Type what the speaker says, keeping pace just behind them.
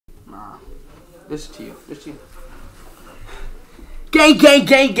Nah. This is to you. This is to you. Gang, gang,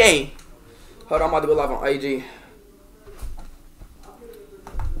 gang, gang. Hold on, I'm about to go live on IG.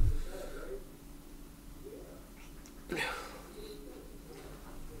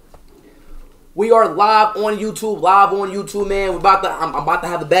 We are live on YouTube, man. I'm about to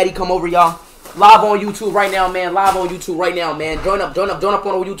have the baddie come over, y'all. Live on YouTube right now, man. Live on YouTube right now, man. Join up on the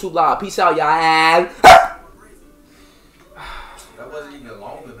YouTube live. Peace out, y'all. That wasn't even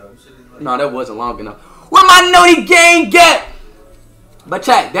long enough. No, that wasn't long enough. Where my naughty gang get? But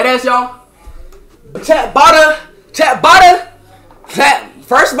chat, that ass, y'all. But chat,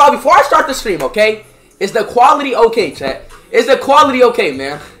 first of all, before I start the stream, okay? Is the quality okay, chat? Is the quality okay,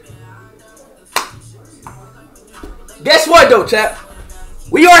 man? Guess what, though, chat?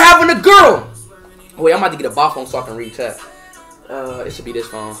 We are having a girl. Wait, I'm about to get a bot phone so I can read chat. It should be this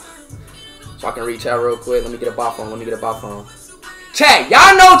phone. So I can read chat real quick. Let me get a bot phone. Chat,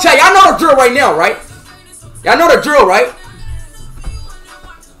 y'all know the drill right now, right? Y'all know the drill, right?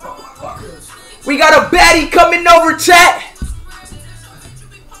 We got a baddie coming over, chat.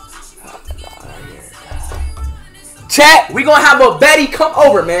 Chat, we gonna have a baddie come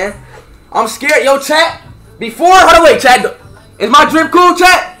over, man. I'm scared, yo, chat. Hold on, wait, chat. Is my drip cool,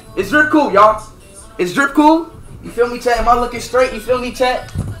 chat? It's drip cool, y'all. It's drip cool. You feel me, chat? Am I looking straight? You feel me,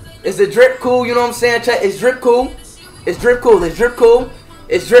 chat? Is the drip cool? You know what I'm saying, chat? It's drip cool. It's drip cool. It's drip cool.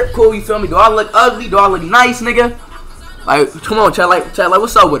 It's drip cool. You feel me? Do I look ugly? Do I look nice, nigga? Like, come on, chat. Like,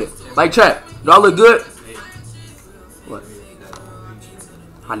 what's up with it? Like, chat. Do I look good? What?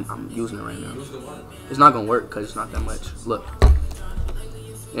 I'm using it right now. It's not gonna work because it's not that much. Look.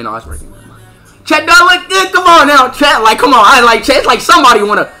 You know, it's working. Chat, do I look good? Come on now, chat. Like, come on. Chat. It's like somebody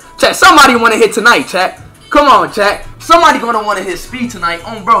wanna hit tonight, chat. Come on, chat. Somebody gonna wanna hit speed tonight.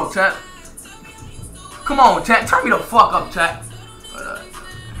 On bro, chat. Come on, chat. Turn me the fuck up, chat.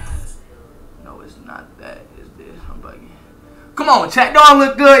 No, it's not that. It's this. I'm bugging. Come on, chat. Don't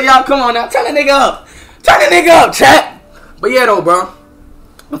look good, y'all. Come on now. Turn the nigga up. Turn the nigga up, chat. But yeah, though, bro.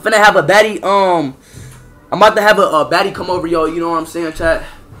 I'm finna have a baddie. I'm about to have a baddie come over, yo. You know what I'm saying, chat?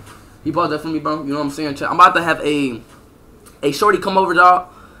 He bought that for me, bro. You know what I'm saying, chat? I'm about to have a shorty come over, y'all.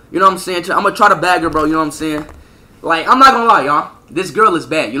 You know what I'm saying, chat? I'm gonna try to bag her, bro. You know what I'm saying? Like, I'm not gonna lie, y'all. This girl is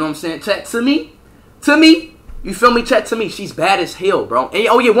bad. You know what I'm saying, chat? To me, you feel me, chat? To me, she's bad as hell, bro. And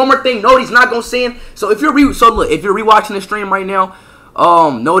oh yeah, one more thing, Noti's not gonna send. So if you're rewatching the stream right now,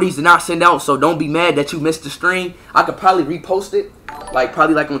 Noti's did not send out. So don't be mad that you missed the stream. I could probably repost it,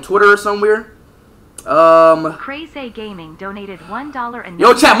 probably on Twitter or somewhere. Crazy Gaming donated $1 and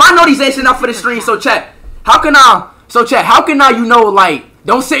yo, chat, my Noti's ain't sent out for the stream. So chat, how can I, you know, like,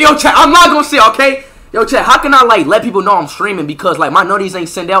 don't say, yo, chat, I'm not gonna say, okay? Yo, chat, how can I, like, let people know I'm streaming because, like, my Noti's ain't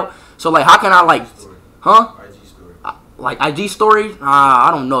sent out. So, like, how can I, like, huh? IG story. Like, IG story? I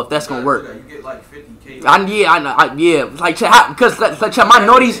don't know if that's gonna work. You get, like, 50K. Yeah. Like, chat, because, like, chat, my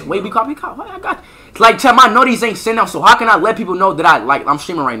Noti's, wait, we copy, what I got? Like, chat, my Noti's ain't sent out, so how can I let people know that I'm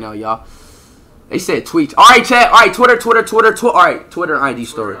streaming right now, y'all? They said tweets. All right, chat. All right, Twitter. All right, Twitter and IG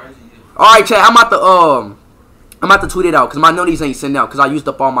story. All right, chat. I'm about to tweet it out because my Noti's ain't sent out because I used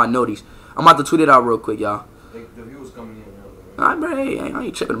up all my Noti's. I'm about to tweet it out real quick, y'all. The viewers coming in. All right, bro. Hey, I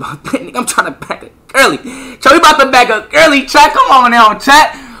ain't tripping about that. Nigga, I'm trying to back up early. Chat, we about to back up early, chat. Come on now,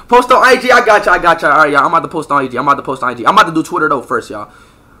 chat. Post on IG. I got you. All right, y'all. I'm about to post on IG. I'm about to do Twitter though first, y'all.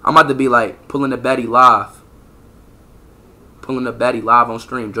 I'm about to be like pulling the baddie live. On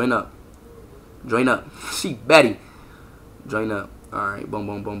stream. Join up. She baddie. Join up. Alright, boom.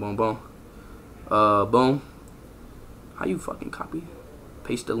 Boom. How you fucking copy?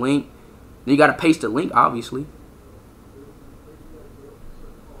 Paste the link. Then you gotta paste the link, obviously.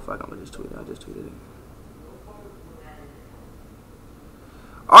 Fuck, I'm gonna just tweet it. I just tweeted it.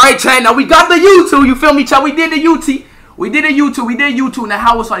 Alright, chat. Now we got the YouTube. You feel me, chat? We did the YouTube. We did YouTube. Now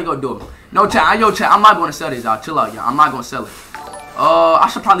how was I gonna do it? No, chat. Yo, chat. I'm not gonna sell this, y'all. Chill out, y'all. I'm not gonna sell it. I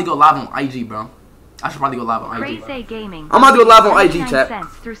should probably go live on IG, bro. Crazy Gaming. I'm about to go live on IG, chat.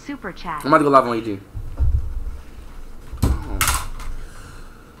 Through Super Chat. I'm about to go live on IG.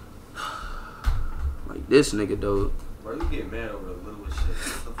 Like this nigga, dude. Bro, you get mad over the littlest shit.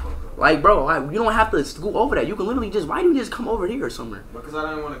 What the fuck up? Like, bro, you don't have to go over that. You can literally just, why do you just come over here or somewhere? Because I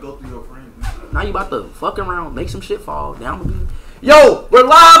didn't want to go through your friends. Now you about to fuck around, make some shit fall down. Yo, we're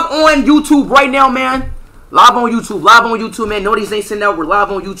live on YouTube right now, man. Live on YouTube, man. Notice ain't sitting out. We're live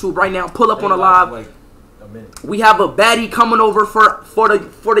on YouTube right now. Pull up on the live. Like a minute. We have a baddie coming over for the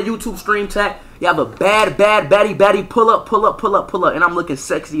YouTube stream, chat. You have a bad baddie. Pull up. And I'm looking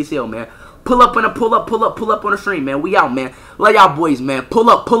sexy as hell, man. Pull up on the stream, man. We out, man. Love y'all boys, man. Pull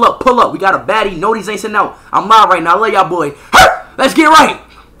up. We got a baddie. Notice ain't sitting out. I'm live right now. Love y'all boy. Let's get right.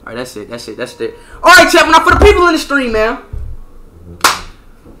 Alright, that's it. Alright, chat, now for the people in the stream, man.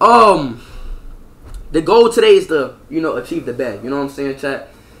 The goal today is to, achieve the bag. You know what I'm saying, chat?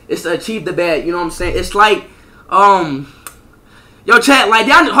 It's to achieve the bag, you know what I'm saying? It's like, yo, chat, like,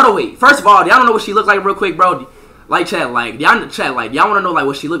 y'all, hold on, wait. First of all, y'all don't know what she look like real quick, bro. Like, chat, like, y'all want to know, like,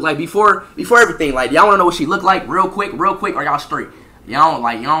 what she look like before everything. Like, y'all want to know what she look like real quick, or y'all straight? Y'all,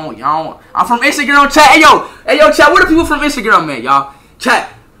 I'm from Instagram, chat. Hey, yo, chat, what are people from Instagram, man, y'all? Chat,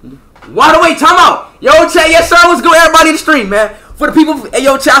 why the way, time out. Yo, chat, yes, sir, what's good, everybody in the stream, man. For the people, hey,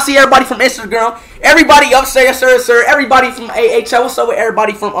 yo, chat, I see everybody from Instagram. Everybody up, yes, sir. Everybody from, hey, chat, what's up with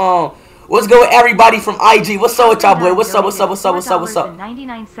everybody from, what's good with everybody from IG? What's up with y'all, boy? What's up? Man,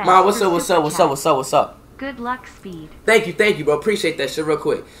 what's up? Good luck, Speed. Thank you, bro. Appreciate that shit real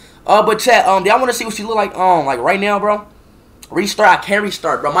quick. But chat, y'all want to see what she look like right now, bro? Restart, I can't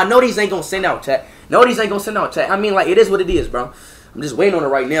restart, bro. My noties ain't gonna send out, chat. I mean, like, it is what it is, bro. I'm just waiting on it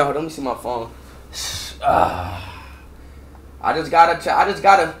right now. Let me see my phone. I just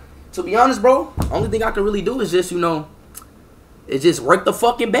gotta, to be honest, bro, only thing I can really do is just, is just work the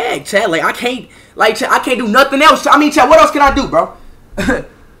fucking bag, chat. Like, I can't do nothing else. I mean, chat, what else can I do, bro?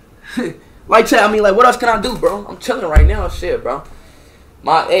 Like, chat, I mean, like, what else can I do, bro? I'm chilling right now, shit, bro.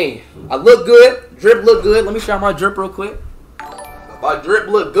 I look good. Drip look good. Let me show you my drip real quick. My drip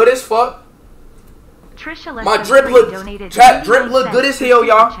look good as fuck. My drip look, chat, drip look good as hell,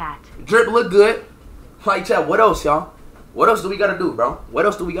 y'all. Drip look good. Like, chat, what else, y'all? What else do we gotta do, bro? What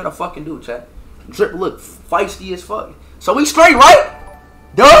else do we gotta fucking do, chat? Drip look feisty as fuck. So we straight, right?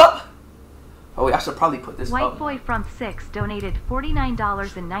 Duh. Oh, wait, I should probably put this White up. Boy from 6 donated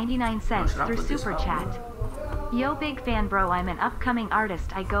 $49.99 through Super Chat. Yo, big fan, bro. I'm an upcoming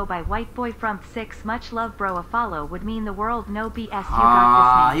artist. I go by White Boy from 6. Much love, bro. A follow would mean the world. No BS. You got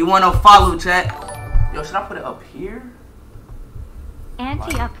this, man. You want to follow, chat? Yo, should I put it up here?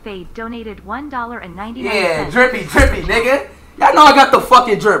 Anti-Upfade donated $1.99. Yeah, drippy, nigga. Y'all know I got the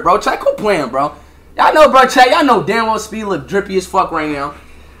fucking drip, bro. Chat, quit playing, bro. Y'all know, bro, chat. Y'all know damn well Speed look drippy as fuck right now.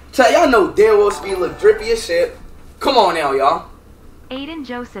 Chat, y'all know damn well Speed look drippy as shit. Come on now, y'all. Aiden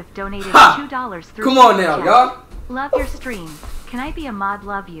Joseph donated $2 through Come on now, y'all. Love your stream. Can I be a mod?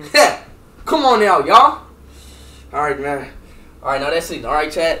 Love you. Yeah. Come on now, y'all. Alright, man. Alright, now that's it.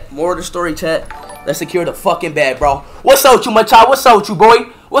 Alright, chat. More of the story, chat. Let's secure the fucking bag, bro. What's up with you, my child? What's up with you, boy?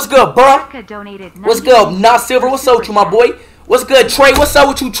 What's good, bro? What's good, Not Silver? What's up with you, my boy? What's good, Trey? What's up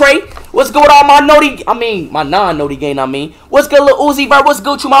with you, Trey? What's good with all my my non-noti gang, What's good, Lil Uzi Vert? What's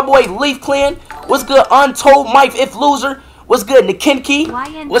good with you, my boy? Leaf Clan? What's good, Untold Mike If Loser? What's good, Nikinki?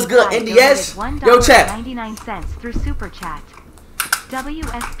 What's good, NDS? Yo, chat. 99 cents through Super Chat.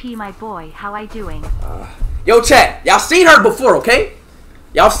 WSP, my boy, how I doing? Yo, chat. Y'all seen her before, okay?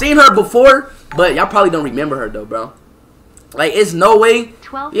 Y'all seen her before, but y'all probably don't remember her, though, bro. Like, it's no way.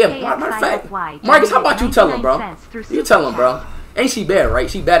 Yeah, matter of fact. Marcus, how about you tell him, bro? You tell him, bro. Ain't she bad, right?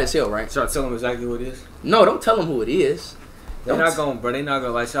 She bad as hell, right? Should I tell him exactly who it is? No, don't tell him who it is. They're not going, bro. They not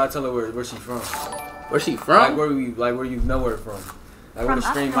gonna, like, should I tell her where she from? Where she from? Like where you know her from. Like where the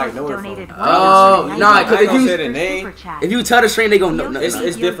stream might know her from. Oh, nah, because if you tell the stream, they gonna know.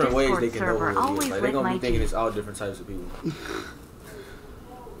 It's different ways they can know who it is. Like, they gonna be thinking it's all different types of people.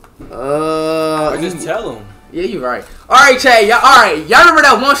 Or just tell them. Yeah, you right. Alright, chat. Y'all remember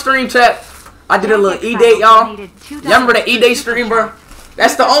that one stream, chat? I did a little E-Date, y'all. Y'all remember that E-Date stream, bro?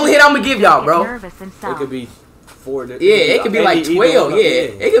 That's the only hit I'm gonna give y'all, bro. It could be 4 different. Yeah, it could be like 12. Yeah,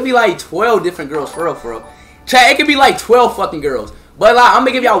 it could be like 12 different girls, for real. Chat, it could be like 12 fucking girls. But like, I'm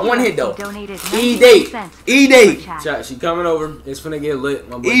gonna give y'all one hit though. E-Date. E-Date. Chat, she coming over. It's finna get lit.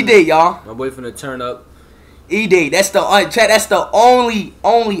 E-Date, y'all. My boy finna turn up. E-Date. That's the chat. That's the only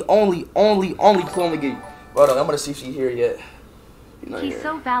clue I'm gonna give you. Hold on, I'm gonna see if she's here yet. He's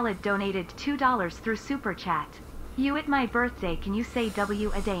so valid. Donated $2 through Super Chat. You at my birthday. Can you say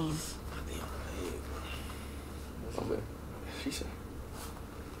W a Dane? She said.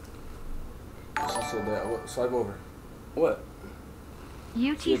 She said that. What? Swipe over. What?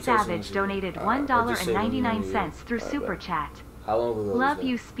 UT Savage donated $1.99 through Super Chat. How long ago? Love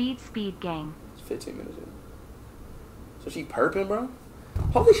you, Speed Gang. It's 15 minutes in. So she perping, bro?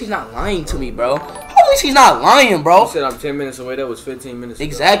 Hopefully she's not lying to me, bro. Hopefully she's not lying, bro. You said I'm 10 minutes away. That was 15 minutes ago.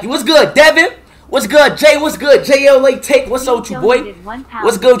 Exactly. What's good, Devin? What's good, Jay? What's good, JLA Take? What's up with you, boy?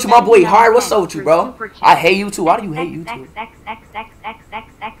 What's good with you, my boy Hard? What's up with you, bro? I hate you too. Why do you hate you too?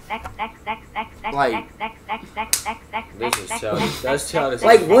 This is childish. That's childish.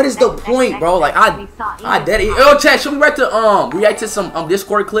 Like, what is the point, bro? Like, I dead it. Yo, chat, should we react to some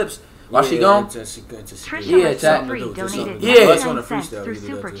Discord clips while she gone? Yeah, chat. Donated yeah. through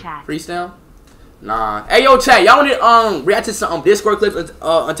Super Chat. Freestyle? Nah. Hey, yo, chat. Y'all want to react to some Discord clips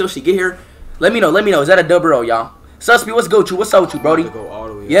until she get here? Let me know. Let me know. Is that a dub roll, y'all? Suspi, what's good with you? What's up with you, Brody? You have to go all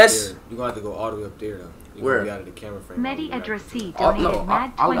the way yes. Up there. You gonna have to go all the way up there though. You where? Be out of the camera frame. Medi Addressee donated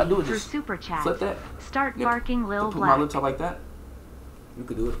mad 20 through super chat. Flip that. Start barking, Lil Put Black. my laptop like that. You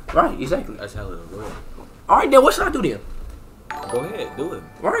could do it. Right, exactly. That's hella go ahead. All right, then what should I do then? Go ahead, do it.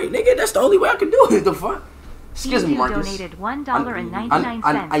 Right, nigga. That's the only way I can do it. The fuck. Excuse me, Marcus. Donated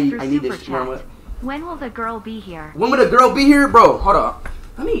 $1.99 through super chat. When will the girl be here? When will the girl be here, bro? Hold up.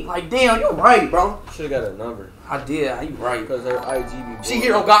 I mean, like, damn, you're right, bro. Should've got a number. I did. You right. Because her IG be. She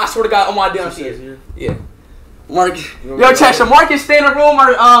here, oh God, I swear to God, on my damn she is here. Yeah. Marcus. Yo, chat. Should Marcus stay in the room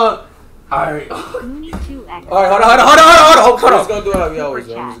or All right. All right, hold on. Let's go do how we always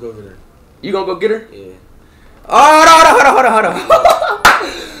do. Let's go get her. You gonna go get her? Yeah. Hold on.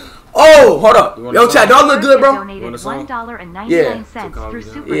 Oh, hold up. Yo, chat, don't look good, bro. Donated $1.99 through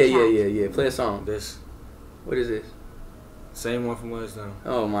super chat. Yeah. Play a song. This. What is this? Same one from last time.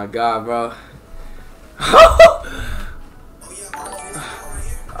 Oh my God, bro.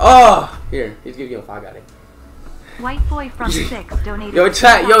 Oh, here. He's giving you a 5. Got it. White boy from 6 donated. Yo,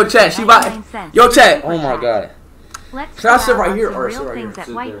 chat. She bought. Yo, chat. Oh my God. Let's Should I sit right here or real sit right here? things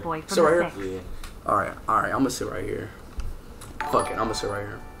at White boy from Sit right 6. here. All right. I'm gonna sit right here. Fuck it. I'm gonna sit right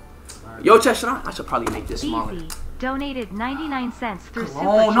here. Yo, chat. Should I should probably make this smaller. Easy. Donated 99 cents through super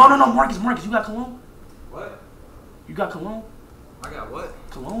cologne. chat. No, Marcus, you got cologne? What? You got cologne? I got what?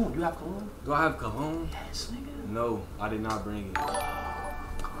 Cologne. You have cologne? Do I have cologne? Yes, nigga. No, I did not bring it. God,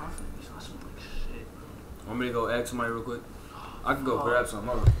 I smell like shit. Want me to go ask somebody real quick? I can go grab some.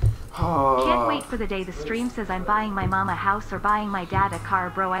 Can't wait for the day the stream says I'm buying my mom a house or buying my dad a car,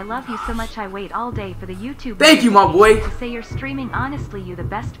 bro. I love you so much. I wait all day for the YouTube. Thank you, my boy. To say you're streaming. Honestly, you the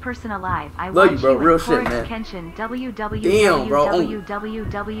best person alive. I love you, bro. You real shit, man. Kenshin, Damn, bro. Love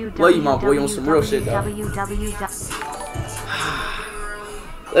you, my boy. You on some real shit, though.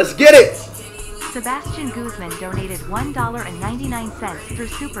 Let's get it. Sebastian Guzman donated $1.99 through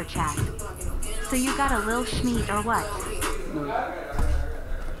super chat. So you got a lil schmeat or what?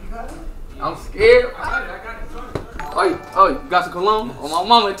 I'm scared. Oh, you got some cologne? Oh, my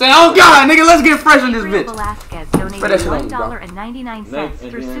mama. Oh, God, nigga, let's get fresh in this bitch. Velasquez donated $1.99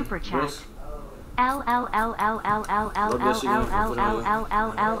 through super chat. Yeah,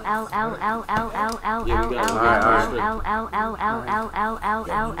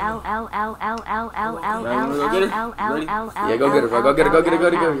 go get it, bro. Go get it. Go get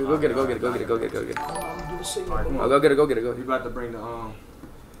it. You about to bring the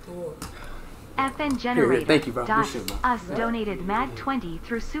FN Generator. Thank you, bro. Us donated mad 20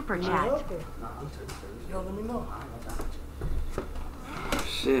 through super chat. Yo, let me know.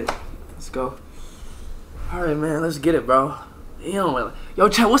 Shit. Let's go. Alright, man. Let's get it, bro. Yo,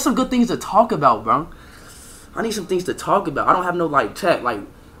 chat, what's some good things to talk about, bro? I need some things to talk about. I don't have no, like, chat. Like,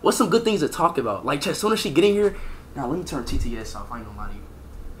 what's some good things to talk about? Like, chat, as soon as she get in here. Now, let me turn TTS off. I ain't gonna lie to you.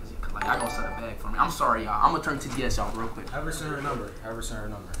 Like, I gonna set a bag for me. I'm sorry, y'all. I'm gonna turn TTS off real quick. Have her send her number.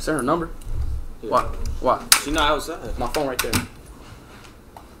 Send her number? Yeah. What? She not outside. My phone right there.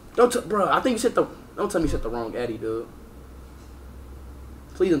 Bro, I think you said the. Don't tell me you said the wrong Addy, dude.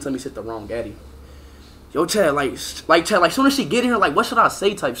 Please don't tell me you said the wrong Addy. Yo, Chad, like, soon as she get in here, like, what should I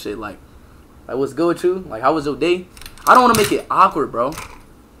say type shit? Like, what's good with you? Like, how was your day? I don't want to make it awkward, bro. Yo,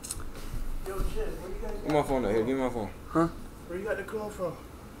 Chad, where you guys Give my phone here. Give me my phone. Huh? Where you got the cologne from?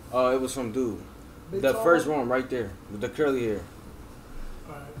 It was from dude. Big The tall first one? one right there. With the curly hair.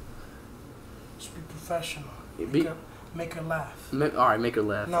 Alright. Just be professional. Yeah, Make her laugh. Alright, make her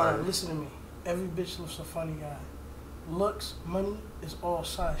laugh. No, listen to me. Every bitch loves a funny guy. Looks, money is all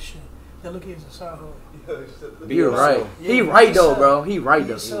side shit. That look here is a side hoe. You're right. Yeah, He right though, bro. He right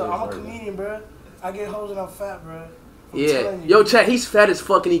though. I'm a comedian, bro. I get hoes and I'm fat, bro. Yeah. Yo, Chad, he's fat as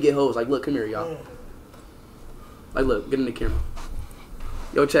fuck and he get hoes. Like, look, come here, y'all. Yeah. Like, look, get in the camera.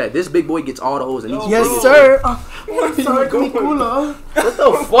 Yo, Chad, this big boy gets all the hoes and he's Yes, big as sir. Sorry, culo. What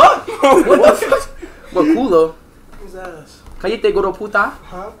the fuck? What the fuck? What culo? His ass. Cállate, gordo puta.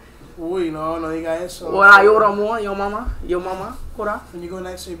 Huh? Uy, no, you got eso. Hola, yo, Ramon, yo, mama, hola. When you go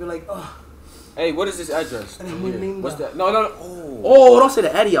next to you, be like, oh. Hey, what is this address? What's that? No. Oh, don't say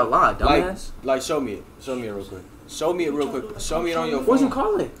the Eddie out loud, dumbass. Like, show me it. Show me it real quick. Show me it on your phone. What you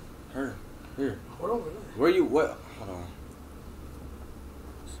calling? Her. Here. Hold on. Where you, what? Hold on.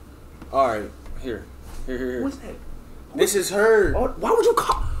 Alright, here. What's that? This is her. Oh, why would you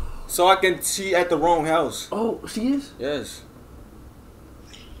call? So I can see at the wrong house. Oh, she is? Yes.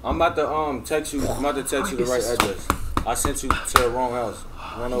 I'm about to text you. I'm about to text you the right address. I sent you to the wrong house.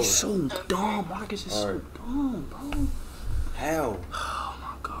 Run over. He's so dumb. Marcus is so dumb, bro. How? Oh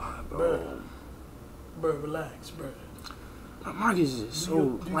my god, bro. Bro, relax, bro. Marcus is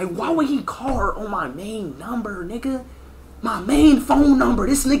so like, why would he call her on my main number, nigga? My main phone number.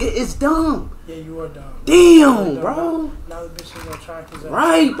 This nigga is dumb. Yeah, you are dumb. Damn, bro. Now the bitch is gonna track his ass.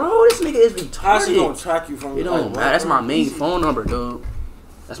 Right, bro. This nigga is retarded. How's she gonna track you from? It don't matter. That's my main phone number, dude.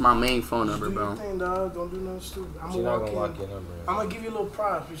 That's my main phone number, Do bro. your thing, dog. Don't do nothing stupid. I'm She gonna not walk gonna in. lock your number. I'm gonna give you a little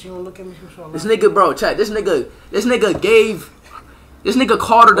props, but you gonna look at me for This nigga, bro, chat. This nigga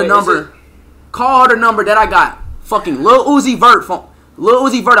called her the Wait, number. Called her the number that I got. Fucking Lil Uzi Vert phone. Lil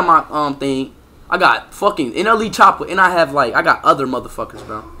Uzi Vert on my thing. I got fucking NLE Chopper, and I got other motherfuckers,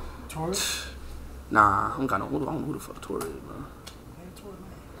 bro. Taurus? Nah, I don't know who the fuck Tor is, bro.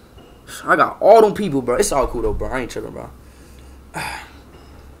 I got all them people, bro. It's all cool though, bro. I ain't tripping, bro.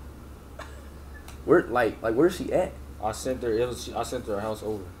 Where's she at? I sent her. I sent her a house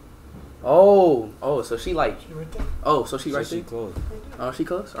over. Oh, so she like. She right there? Oh, so she right She there. closed. Oh, she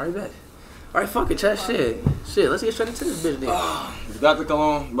close. All right, bet. All right, fuck it, chat. Shit. Let's get straight into this bitch then. You got the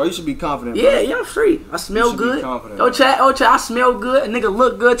cologne, bro. You should be confident. Yeah, I'm straight. I smell should be good. confident, Yo, chat. I smell good. A nigga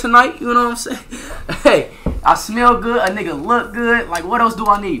look good tonight. You know what I'm saying? Hey, I smell good. A nigga look good. Like, what else do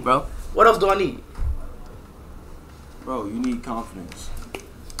I need, bro? What else do I need? Bro, you need confidence. The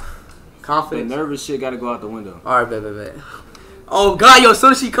Confidence. nervous shit gotta go out the window. All right, bet. Oh God, yo, as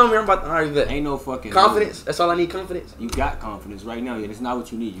soon as she come here, I'm about to. All right, bet. Ain't no fucking Confidence. nervous. That's all I need. Confidence. You got confidence right now, and it's not what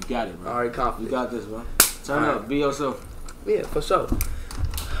you need. You got it, bro. All right, You confidence. got this, bro. Turn All up. right. Be yourself. Yeah, for sure.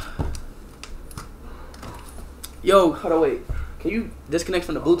 Yo, hold on, wait. Can you disconnect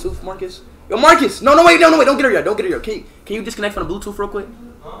from the Bluetooth, Marcus? Yo, Marcus! No, wait, don't get her yet. Don't get her yet. Can you disconnect from the Bluetooth real quick?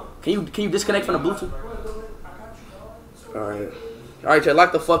 Can you disconnect from the Bluetooth? All right, chat.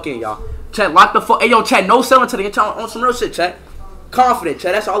 Lock the fuck in, y'all. Chat, lock the fuck. Hey, yo, chat. No selling today. Chat on some real shit, chat. Confident,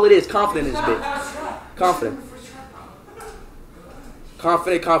 chat. That's all it is. Confident in this bitch. Confident,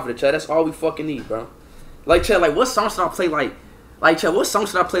 chat. That's all we fucking need, bro. Like, chat. Like, what song should I play? Chat. What song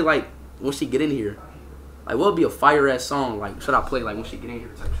should I play? Like, when she get in here? Like, what would be a fire ass song? Like, should I play like when she get in here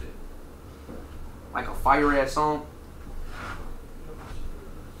type shit? Like a fire ass song.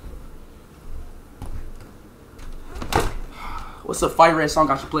 What's a fire ass song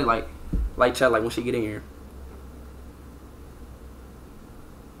I should play like chat, like when she get in here?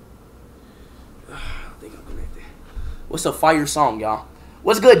 I think I'm connected. What's a fire song, y'all?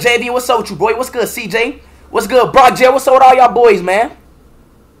 What's good, JV? What's up with you, boy? What's good, CJ? What's good, Brock J? What's up with all y'all boys, man?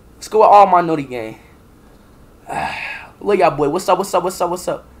 Let's go with all my naughty gang. Look, y'all boy. What's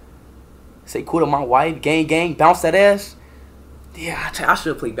up? Say cool to my wife. Gang. Bounce that ass. Yeah, I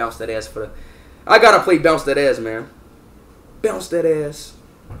should play bounce that ass for the. I gotta play bounce that ass, man. Bounce that ass.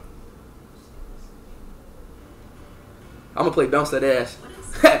 I'm gonna play bounce that ass.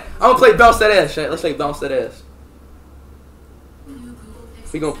 I'm gonna play bounce that ass, chat. Let's play bounce that ass.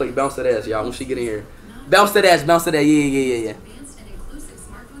 We gonna play bounce that ass, y'all, when she get in here. Bounce that ass. Yeah.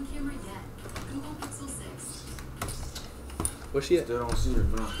 Where's she at? Still don't see her,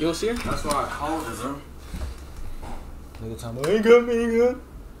 bro. You don't see her? That's why I called her, bro. Nigga talking about, ain't good.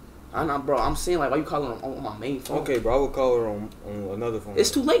 I'm not, bro. I'm saying, like, why you calling her on my main phone? Okay, bro. I will call her on another phone.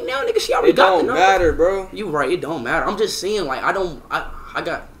 It's too late now, nigga. She already It got the don't number. matter, bro. You right, it don't matter. I'm just saying, like, I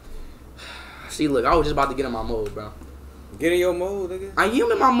got. See, look, I was just about to get in my mode, bro. Get in your mode, nigga. I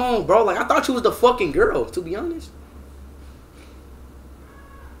am in my mode, bro. Like, I thought you was the fucking girl, to be honest.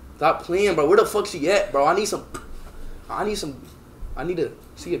 Stop playing, bro. Where the fuck she at, bro? I need to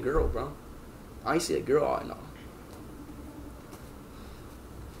see a girl, bro. I ain't see a girl all know.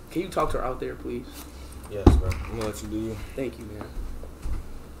 Can you talk to her out there, please? Yes, bro. I'm gonna let you do you. Thank you, man.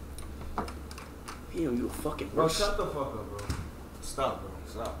 Damn, you a fucking Bro, worse. shut the fuck up, bro. Stop, bro.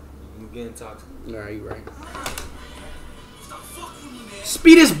 Stop. You getting toxic. Alright, you right.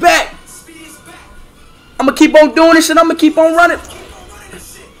 Speed is back. I'm gonna keep on doing this and I'm gonna keep on running.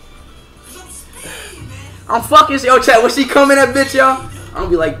 I'm fucking, yo, chat, when she come in that bitch, y'all, I'm gonna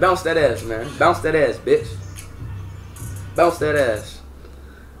be like, bounce that ass, man. Bounce that ass, bitch. Bounce that ass.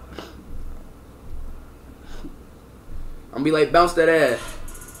 I'm gonna be like, bounce that ass.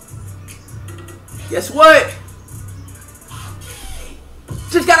 Guess what?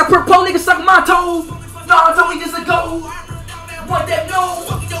 Just got a purple nigga suck my toe. Nah, told me just to go. Want that no?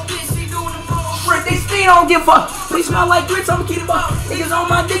 Frick, they still don't give a fuck. They smell like grits, I'ma keep it up. Niggas on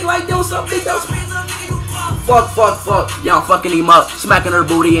my dick like doing something big though. Fuck. Yeah, I'm fucking him up. Smacking her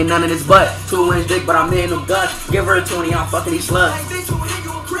booty and none in his butt. 2-inch dick, but I'm in them guts. Give her a 20, I'm fucking these sluts.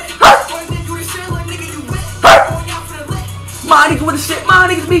 My niggas with the shit, my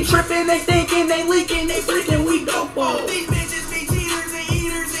niggas be tripping, they thinking, they leaking, they freaking, we don't fall.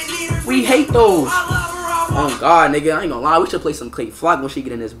 We hate those. Oh God, nigga, I ain't gonna lie, we should play some Clay Flock when she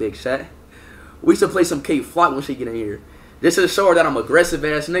get in this big set. We should play some K Flock when she get in here. Just to show her that I'm aggressive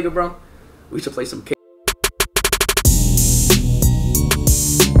ass nigga, bro. We should play some K.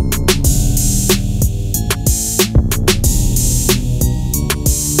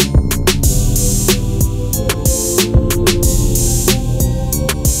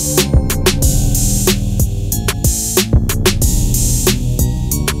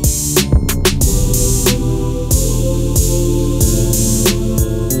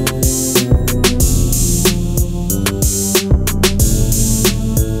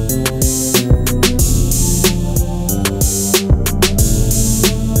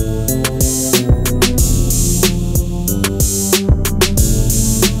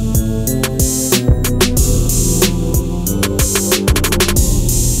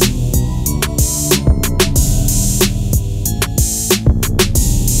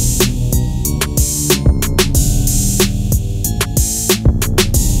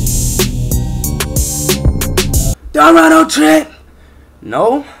 Y'all ride on trip?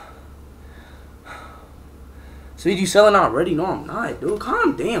 No. So you selling already? No, I'm not, dude.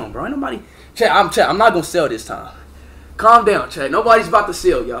 Calm down, bro. Ain't nobody. I'm not gonna sell this time. Calm down, chat. Nobody's about to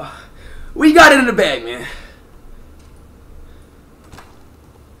sell, y'all. We got it in the bag, man.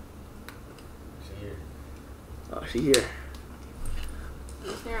 She here. Oh, she here.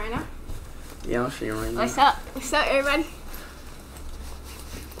 You here right now? Yeah, I'm seeing right now. What's up? What's up, everybody?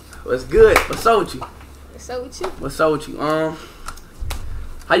 What's good? What's up with you? What's up with you? What's up with you?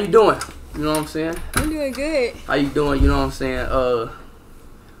 How you doing? You know what I'm saying? I'm doing good. How you doing? You know what I'm saying?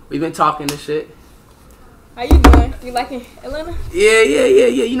 We've been talking this shit. How you doing? You liking Atlanta? Yeah.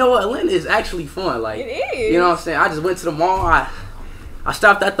 You know what? Atlanta is actually fun. Like, It is. you know what I'm saying? I just went to the mall. I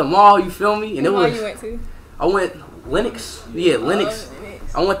stopped at the mall. You feel me? And What mall it was. you went to? I went Lennox. Yeah, Lennox.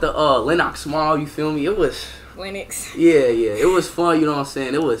 Lennox. I went to Lennox Mall. You feel me? It was. Lennox. Yeah. It was fun. You know what I'm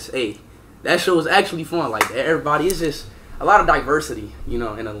saying? It was. That show was actually fun. Like everybody, it's just a lot of diversity. You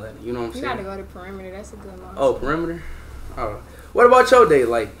know, in Atlanta. You know what I'm You saying? gotta go to Perimeter. That's a good mall. Oh, Perimeter. Oh. What about your day?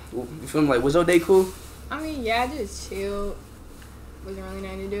 Like, you feel me? Like, was your day cool? I mean, yeah, I just chilled. Wasn't really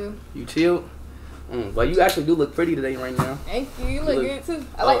nothing to do. You chilled? But you actually do look pretty today right now. Thank you. You look good too.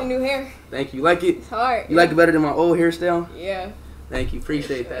 I like the new hair. Thank you. You like it? It's hard. You like it better than my old hairstyle? Yeah. Thank you.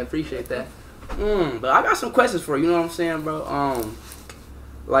 Appreciate that. But I got some questions for you. You know what I'm saying, bro?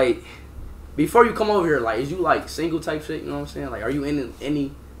 Like, before you come over here, like, is you like single type shit? You know what I'm saying? Like, are you in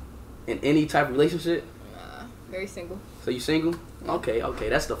any type of relationship? Nah, very single. So you single? Okay.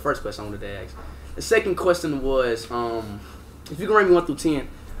 That's the first question I wanted to ask. The second question was, if you can rate me 1 through 10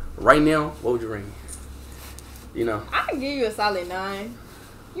 right now, what would you rate me? You know? I can give you a solid 9.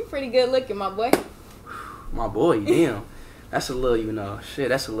 You pretty good looking, my boy. My boy, damn. That's a little,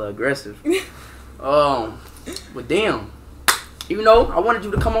 that's a little aggressive. But damn. You know, I wanted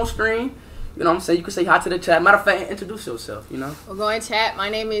you to come on stream. You know what I'm saying? You can say hi to the chat. Matter of fact, introduce yourself, you know? We'll go in chat. My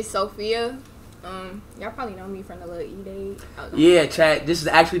name is Sophia. Y'all probably know me from the little E-Date. Yeah, chat. This is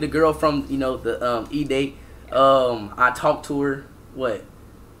actually the girl from, the E-Date. I talked to her, what?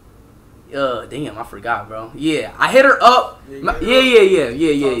 Damn, I forgot, bro. Yeah, I hit her up. Yeah. Talked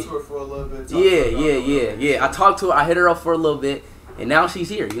to her for a little bit. Yeah. I talked to her. I hit her up for a little bit, and now she's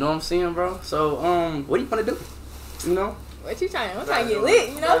here. You know what I'm saying, bro? So, what do you want to do? You know? What you trying? I'm trying to get lit,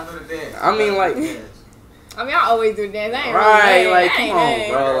 you know? I mean, like. I mean, I always do the dance. I ain't Right, really like, come on,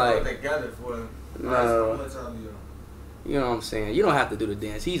 bro. Like, together for no. You know what I'm saying? You don't have to do the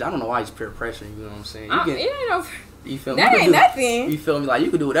dance. I don't know why he's peer pressuring. You know what I'm saying? It ain't no. You feel me? That ain't nothing. You feel me? Like,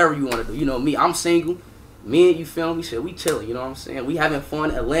 you can do whatever you want to do. You know me, I'm single. Me and you feel me? Shit, we chilling. You know what I'm saying? We having fun.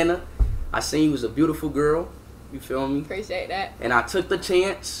 Atlanta. I seen you was a beautiful girl. You feel me? Appreciate that. And I took the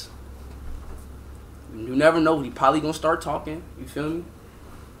chance. You never know. He probably gonna start talking. You feel me?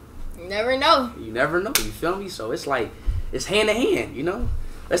 You never know. You never know. You feel me? So it's like, it's hand in hand, you know?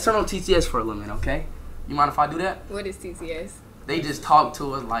 Let's turn on TTS for a little minute, okay? You mind if I do that? What is TTS? They just talk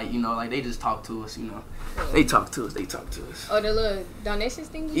to us like, they just talk to us, They talk to us. Oh, the little donations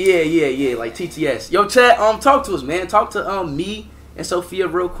thing? Yeah, like TTS. Yo, chat, talk to us, man. Talk to me and Sophia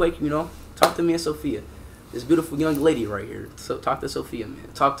real quick, Talk to me and Sophia. This beautiful young lady right here. So talk to Sophia,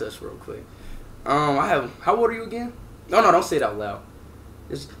 man. Talk to us real quick. How old are you again? No, don't say it out loud.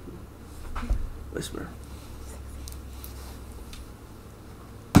 Just whisper.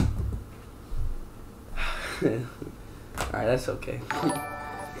 Alright, that's okay.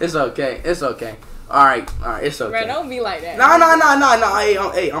 It's okay. Alright, it's okay. Bro, don't be like that.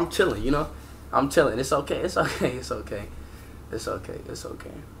 No. Hey, I'm chilling, I'm chilling. It's okay. It's okay. They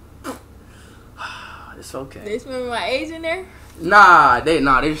spend my age in there? Nah, they're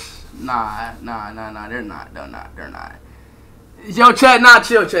not. They're not. Yo, Chad, not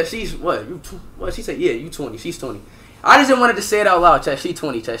chill, Chad. She's what? What she said? Yeah, you 20. She's 20. I just didn't wanted to say it out loud, Chad. She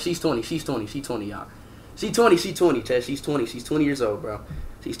 20, Chad. She's 20. She's 20. She's 20, y'all. She 20. She 20, Chad. She's 20. She's 20 years old, bro.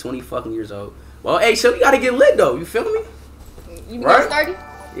 She's 20 fucking years old. Well, hey, so you gotta get lit though. You feel me? You be Right? getting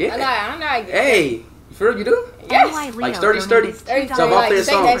 30? Yeah. I'm not getting Hey, you feel you do? Yes. Like 30, 30. 30. So if I play a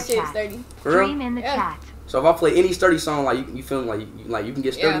song, that shit's 30. for real? Dream in the Yeah. chat. So if I play any sturdy song, like you feel like you can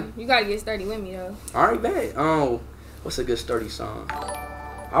get sturdy. Yeah, you gotta get sturdy with me though. All right, bet. What's a good sturdy song?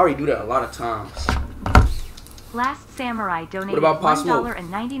 I already do that a lot of times. Last Samurai donated about Pop Smoke?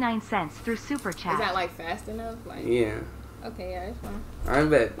 $1.99 through Super Chat. Is that like fast enough? Like, Yeah. okay, yeah, that's fine. All right,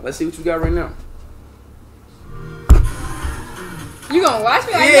 bet. Let's see what you got right now. You gonna watch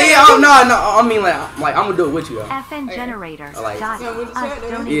me? Like Yeah, that? yeah. Oh no. I mean, like I'm gonna do it with you though. FN Generator. I like it. Dot Yeah, what you us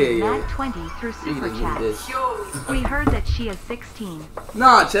said, donated yeah. Matt 20 through You Super can do Chat. this. We heard that she is 16.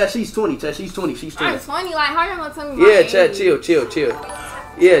 Nah, Chad, she's 20. Chad, she's 20. She's 20. I'm 20. Like, how you gonna tell me my Yeah, age? Chad, chill.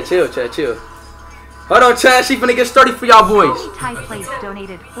 Yeah, chill, Chad, chill. Hold on, Chad. She finna get sturdy for y'all boys. Homie Ty Place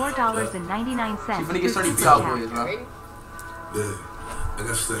donated $4.99 She finna through get sturdy Super for y'all Chat. boys, bro. Ready? Yeah, I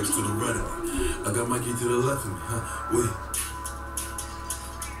got stacks to the right of me. I got Mikey to the left of me, huh? Wait.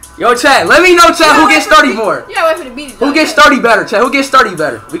 Yo, Chad, let me know, Chad, who gets sturdy more. You gotta wait for the beat to Who drop, gets Chad. sturdy better, Chad? Who gets sturdy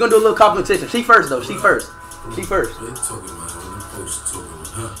better? We gonna do a little competition. She first, though. She first. She first. They talking about it when them folks talking about,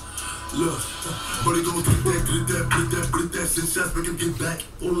 huh? Look, buddy gon' get that, send shots, make him get back.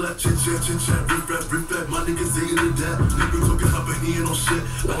 All that chit chat, rip rap, my niggas ain't in that. Nigga talking hot, but he ain't on shit.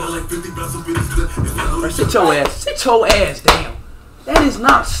 I got like 50 rounds up in his clip. If I know Bro, sit your ass. Sit your ass down. That is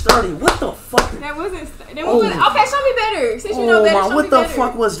not sturdy. What the fuck? That wasn't. Oh. Okay, show me better. Since you know Oh better, my, show what me the better.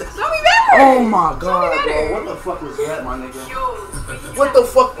 fuck was that? Show me better. Oh my god, better. bro. What the fuck was that, my nigga? What the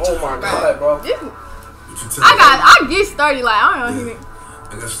fuck? Oh my god, bro. I get started. Like, I don't know.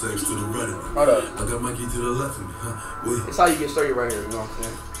 I got stacks to the right of me. Hold up. I got Mikey to the left of me, huh? Wait. It's how you get sturdy right here, you know what I'm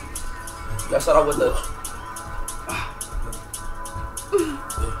saying? Let's start off with the...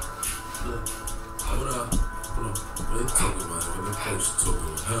 Hold on. What they talking about? What them folks talking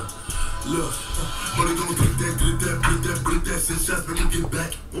about, huh? Look, buddy gon' get that, send shots, make him get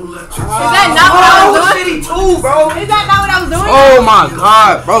back. All that chit Is that not what I was doing? City 2, bro. Is that not what I was doing? Oh my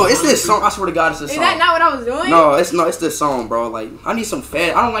god, bro. It's this song. I swear to God, it's this Is song. that not what I was doing? No, it's this song, bro. Like, I need some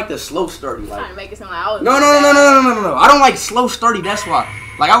fast. I don't like the slow sturdy. I'm trying Like, to make it sound like I was. no. I don't like slow sturdy. That's why.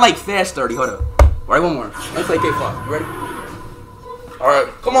 Like, I like fast sturdy. Hold up. All right, one more. Let's play K-pop. You ready? All right,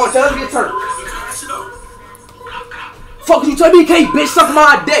 come on, tell us to get turned. Fuck you, tell me, K, bitch, suck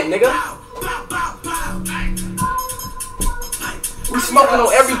my dick, nigga. We smoking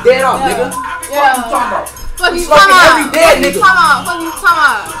on every dead off, nigga. Yeah. What you talking about? Fuck you Smoking talking about. every dead Fuck you nigga. talking about. Fuck you talking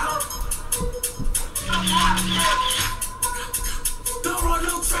about.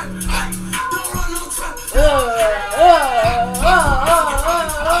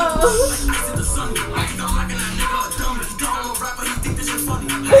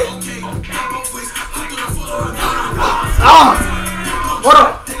 What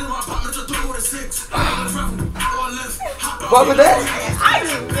up? Fuck with that?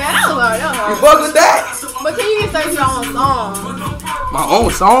 Yeah, that was hard. You fuck with that? But can you get started to your own song? My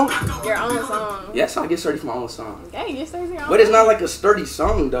own song? Your own song. Yes, I get sturdy for my own song. Okay, get started to your own But it's song. not like a sturdy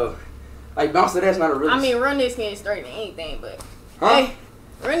song, though. Like, bounce to that's not a really... I mean, run this can get sturdy to anything, but Huh? hey,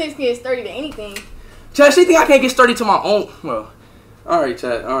 run this can get sturdy to anything. Chad, she think I can't get sturdy to my own... Well, alright,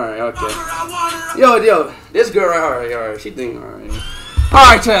 Chad. Alright, okay. Yo, this girl right... Alright. She think... Alright.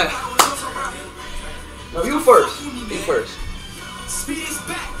 Alright, Chad. No, you first. You first.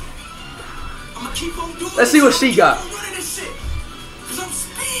 Let's see what she got.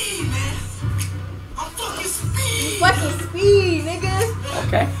 Fucking speed, nigga.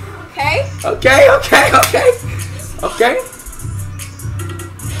 Okay. Okay? Okay.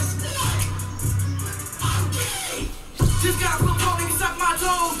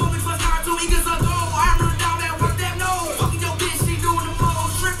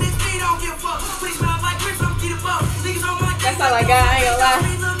 That's all I got. I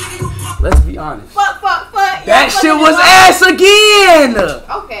ain't gonna lie. Let's be honest. Fuck. That Yeah, shit fucking was lie. ass again.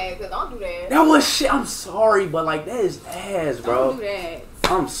 Okay, cause don't do that. That was shit. I'm sorry, but like that is ass, Don't bro. do that.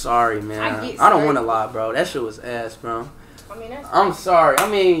 I'm sorry, man. I get I don't scared. want to lie, bro. That shit was ass, bro. I mean, that's I'm sorry. I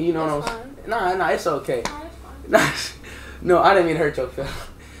mean, you know That's what I'm saying. Nah, it's okay. that's fine. No, I didn't mean to hurt your feelings.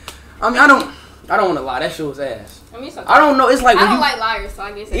 I mean, I don't want to lie. That shit was ass. I mean, it's okay. I don't know. It's like I when don't you. like liars, so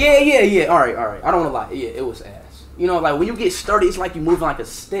I guess. Yeah. All right. I don't want to lie. Yeah, it was ass. You know, like when you get sturdy, it's like you moving like a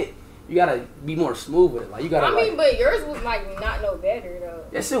stick. You gotta be more smooth with it. Like you gotta. I mean, but yours was like not no better though.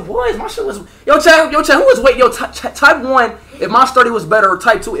 Yes, it was. My shit was. Yo, Chad, who was wait? Yo, type 1 if my sturdy was better, or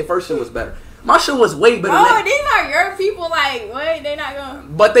type 2 if first shit was better. My shit was way better. Oh, these are your people. Like, what? They not gonna.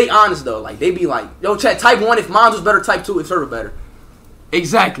 But they honest though. Like they be like, yo, chat. Type 1 if mine was better. Type 2 if hers were better.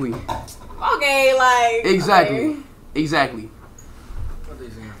 Exactly. Okay, like. Exactly. Okay. Exactly. What they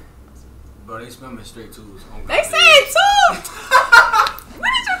saying? Bro, they smell me straight too. They say it too. What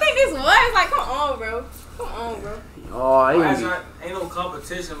did you think this was? Like, come on, bro. Come on, bro. Oh, ain't no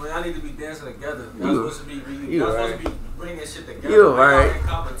competition, but y'all need to be dancing together. Y'all supposed to be bringing shit together. You right.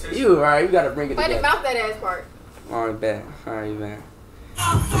 You right. You gotta bring it Play together. the mouth that ass part. Alright, bet. Alright, bet.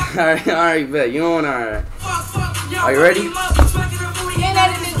 Alright, bet. You on alright. Are you ready? Yeah,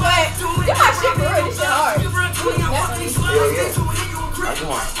 that in this butt. You my shit for real. This shit hard. Alright,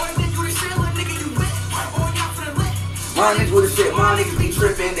 come on. My niggas with the shit, my niggas be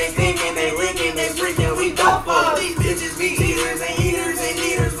trippin', they thinkin', they linkin', they freakin', we don't fuck. These bitches be eaters and eaters and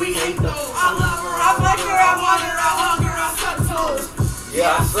eaters, we hate those. I love her, I fuck her, I want her, I hug her, I suck toes.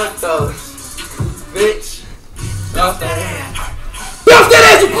 Yeah, I suck those. Bitch. Bounce that ass. Bounce that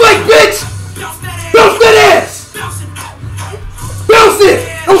ass, you play, bitch! Bounce that ass! Bounce it!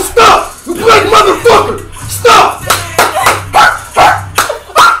 Don't stop! You black motherfucker! Stop!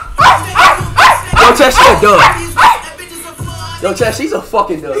 Yo, Chad, she a dub. Yo, Chad, she's a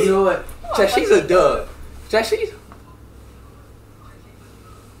fucking dub. You know what? Chad, she's a dub. Chad, she's...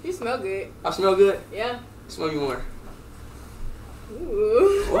 You smell good. I smell good? Yeah. Smell you more.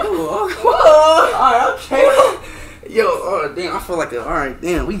 Ooh. Whoa. Alright, okay. Yo, oh, damn, I feel like a... Alright,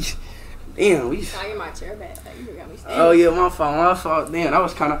 damn, we... Now get my chair back. You got me standing. Oh, yeah, my fault. Damn, that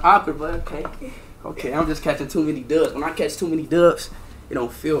was kind of awkward, but okay. Okay, I'm just catching too many dubs. When I catch too many dubs, it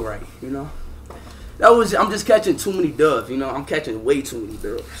don't feel right, you know? I'm just catching too many dubs, you know? I'm catching way too many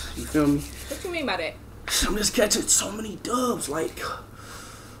dubs. You feel me? What you mean by that? I'm just catching so many dubs, like...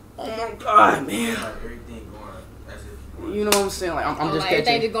 Oh, my God, man. Everything going as if You know what I'm saying? Like, I'm just like catching...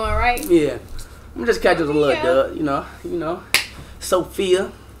 everything just going right? Yeah. I'm just catching a little dub, you know?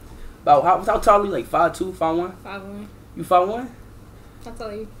 Sophia. About how tall are you? Like 5'2", 5'1"? 5'1". You 5'1"? How tall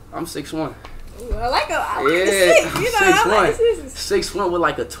are you? I'm 6'1". Ooh, I like the Yeah, six. You know, I like 6'1". the 6'1" with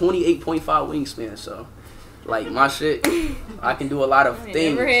like a 28.5 wingspan, so like my shit, I can do a lot of I ain't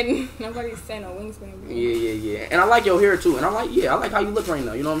things. never had nobody saying no wingspan before. Yeah. And I like your hair too, and I like how you look right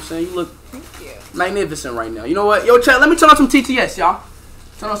now. You know what I'm saying? You look magnificent right now. You know what? Yo, chat, let me turn on some TTS, y'all.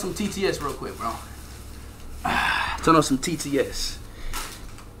 Turn on some TTS real quick, bro. Turn on some TTS.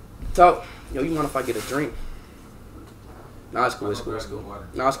 Talk. Yo, you mind if I get a drink? Nah, it's cool. Nah,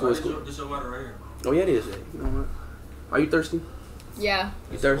 it's cool. This your water right here. Oh, yeah, it is. You know what? Are you thirsty? Yeah.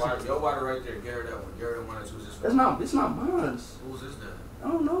 You thirsty? Your water right there. Get her that one. Get her the one that's who's this It's not mine. Who's this then? I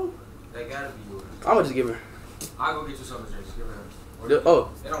don't know. That gotta be yours. I'm gonna just give her. I'll go get you something to drink. Give her that. Oh.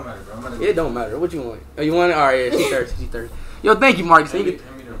 It don't matter, bro. It don't matter. What you want? Oh, you want it? All right, yeah, she's thirsty. Yo, thank you, Marcus. Hand me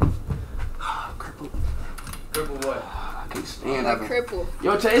them. Cripple. Cripple what? I can't stand Like having. cripple.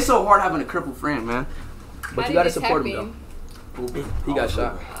 Yo, Chay, it's so hard having a crippled friend, man. But you gotta support him though. He got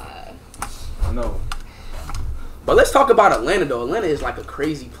shot. No. But let's talk about Atlanta though. Atlanta is like a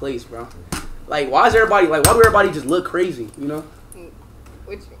crazy place, bro. Like, why do everybody just look crazy? You know?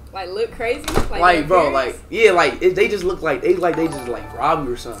 Which like look crazy? Like bro, like yeah, like they just look like they just like rob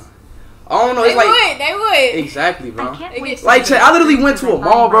you or something. I don't know. It's they would. Exactly, bro. I can't wait Like, to I literally went to a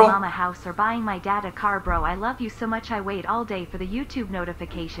mall, bro. Buying my mama a house or buying my dad a car, bro. I love you so much. I wait all day for the YouTube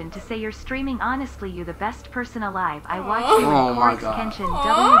notification to say you're streaming. Honestly, you the best person alive. I watch you Oh in my Corks God.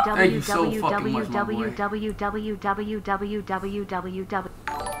 Kenshin. Thank you so fucking much, my boy. www.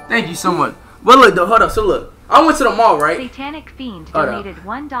 Thank you so much. But look, though, hold up. So look, I went to the mall, right? Satanic Fiend Hold up. donated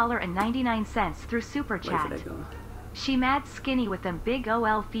 $1.99 through Super Wait for Chat. that going. She mad skinny with them big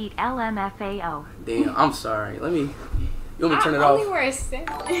OL feet. LMFAO. Damn, I'm sorry. You want me to turn it I only off? wear a set.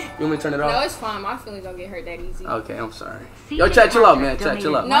 You want me to turn it No, off? it's fine. My feelings don't get hurt that easy. Okay, I'm sorry. CJ Yo, chat, chill out, man. Patrick Chat,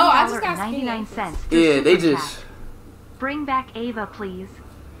 chill out. donated No, I just got $1.99 through Yeah, they Super just. Chat. Bring back Ava, please.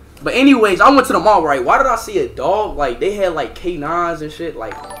 But anyways, I went to the mall, right? Why did I see a dog? Like, they had like K9s and shit.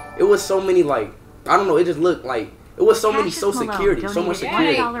 Like, it was so many, like, I don't know. It just looked like it was so many Cassius Malone security, so much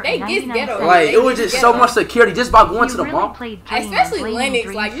donated security. They get ghetto. Like, They it was get just ghetto. so much security just by going You to the really mall. played Dream, Especially blaming Lennox,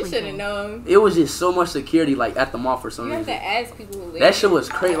 Dream like you should have sleeping. known. It was just so much security, like at the mall for some You have to reason. ask people who live. That shit was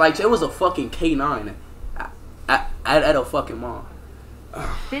crazy. Like, it was a fucking K9 at a fucking mall.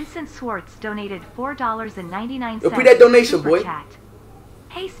 Vincent Swartz donated $4.99. Yo, pre that donation, Super boy. Chat.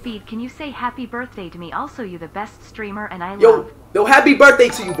 Hey Speed, can you say happy birthday to me? Also, you the best streamer, and I Yo, love. happy birthday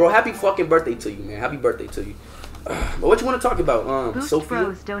to you, bro. Happy fucking birthday to you, man. Happy birthday to you. But what you want to talk about? Boost Sophia?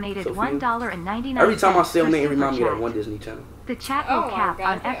 Bros donated $1.99. Every time I say her for name, it Super reminds me of Chat. that one Disney channel. The chat Oh will my cap God,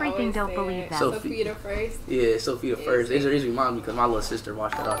 on they everything. always Don't say believe that. that. Sophia. Sophia the first. Yeah, Sophia first. It reminds me because my little sister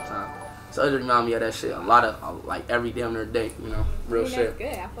watched that all the time. So it remind me of that shit. A lot of like every damn near day, you know, real shit.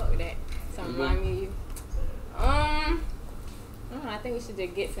 That's good. I fuck with that. Something remind me of you. I don't know, I think we should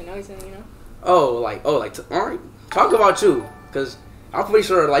just get to know each other, you know. All right, talk about you, cause I'm pretty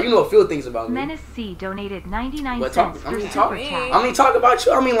sure like you know a few things about me. Menace C donated 99 But cents talk, I for mean, super chat. talk about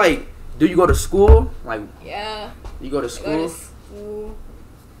you. I mean, like, do you go to school? Like, Yeah. you go to I school? go to school.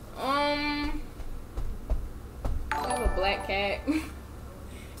 I have a black cat.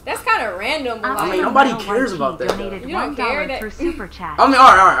 That's kind of random. But I like, mean, nobody cares about that. Donated You don't care $1 that- through super chat. I mean,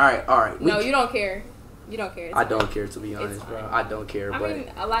 all right. no, you don't care. You don't care. It's I fine. don't care, to be honest, bro. fine. I don't care, I but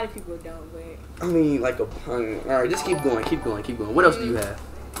mean, a lot of people don't, but I mean, like all right, just keep going. What else do you have?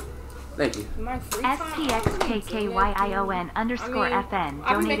 Thank you. my free time, STXKKYION underscore I mean, FN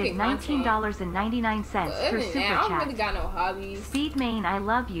I'm donated making content. $19.99 Other through than super that, I don't chat. really got no hobbies. Speed main, I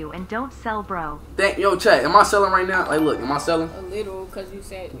love you and don't sell, bro. Yo, chat. Am I selling right now? Like, look, am I selling? A little, cause you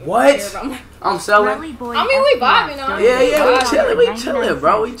said you What? don't care about my- I'm selling. Rally boy I mean, we FPS vibing on it. donated Yeah, we $1.99 chilling,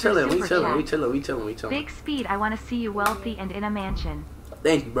 bro. We for chilling. super chat. Big Speed, I want to see you wealthy and in a mansion.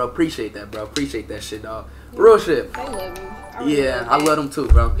 Thank you, bro. Appreciate that, bro. Appreciate that shit, dog. Real shit. They love you. I really Yeah, love I that. love them too,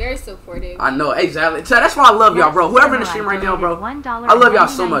 bro. Very supportive. I know, exactly. Chat, that's why I love y'all, bro. Whoever in the stream right now, bro. I love y'all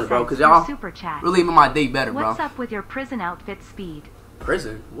so much, bro, because y'all super chat. really make my day better, bro. What's up with your prison outfit, Speed?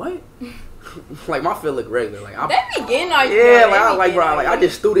 Prison? What? Like, my fit look regular. Like, They be getting all yeah, like, I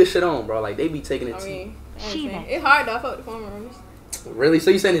just threw this shit on, bro. Like, they be taking it I to mean, I She understand. that. It's hard though. I fuck with the phone rooms. Really?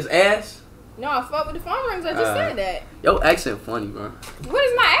 So you saying his ass? No, I fuck with the phone rooms. I just said that. Yo, accent funny, bro. What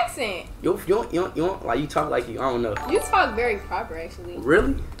is my accent? You don't, like, you talk like you, I don't know. You talk very proper, actually.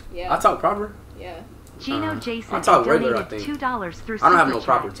 Really? Yeah. I talk proper? Yeah. Gino Jason I talk regular, I donated think. $2 through I don't have super no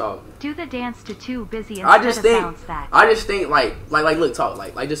proper chat. talk. Do the dance to Too Busy instead I just of think, Bounce That. like, look, talk,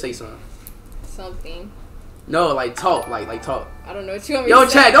 like, just say something. Something. No, like, talk, like, talk. I don't know what you want me Yo, to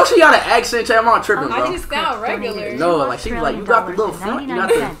say. Chad, don't she got an accent, Chad? I'm not tripping, bro. I just sound regular. No, like, she be like, you got the little front, you got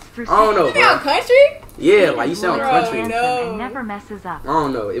the, I don't know, You sound bro. country? Yeah, like, you sound Bro, country. no. And never messes up. I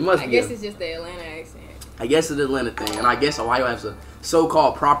don't know, it must I be. guess it's just the Atlanta accent. I guess it's the Atlanta thing, and I guess Ohio has a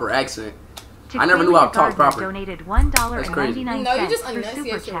so-called proper accent. To I never knew how to talk Gardner proper. Donated That's crazy. $1.99 No, you just for super enunciate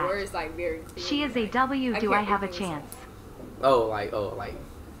your chat. words like very clearly. She is a W. I Do can't I have a read chance?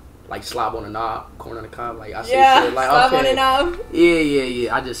 Like slob on the knob, corn on the cob. Like I say Yeah, shit. Like stop okay. on it now.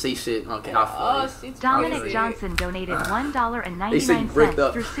 Yeah. I just say shit. Okay, I feel Oh, it. she's Dominic crazy. Johnson donated They say you bricked $1.99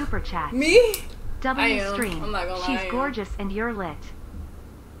 up. through super chat. Me? I W am. stream. I'm not gonna lie, She's I am. gorgeous and you're lit.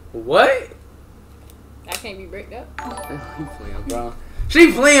 What? I can't be bricked up. You playing, bro?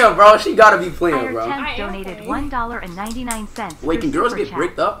 She playing, bro. She gotta be playing, Fire bro. 10 I am donated playing. $1.99 Wait, can through girls super get chat.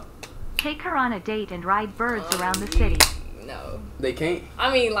 bricked up? Take her on a date and ride birds around the city. No. They can't.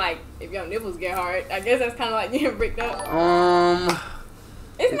 I mean, like, if your nipples get hard, I guess that's kind of like getting bricked up.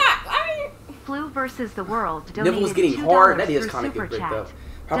 It's not. I mean, Flu versus the world donated Nipples getting $2 hard. That is through kind of super get bricked chat. up.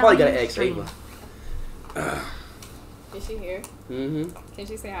 I probably gotta W ask stream. Ava. is she here? Mhm. Can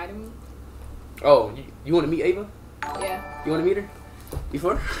she say hi to me? Oh, you want to meet Ava? Yeah. You want to meet her?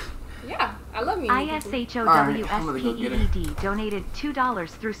 Before? Yeah. I love meeting people. ISHOWSPEED donated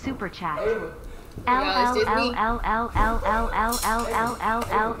 $2 through super chat. Yeah, it's just me.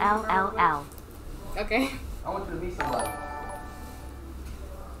 LLLLLLLLLLLLLL. Okay. I want you to meet somebody.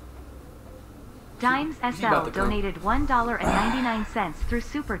 Dimes about SL to come. donated $1.99 through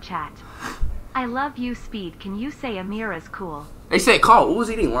super chat. I love you, Speed. Can you say Amira's cool? They said call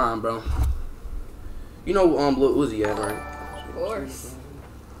Uzi. They lying, bro. You know Lil Uzi at, right? Of course.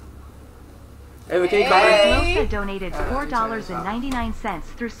 Ava, can you call her? Hey. Losa donated $4.99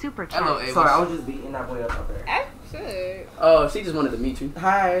 through super chat. Hello, Ava. Sorry, I was just beating that boy up there. I should. Oh, she just wanted to meet you.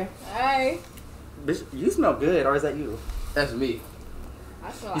 Hi. Hi. Bitch, you smell good, or is that you? That's me.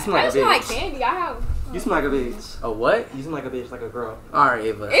 I smell You like, smell like I a smell like bitch. candy. I have. You smell like a bitch. A what? You smell like a bitch, like a girl. All right,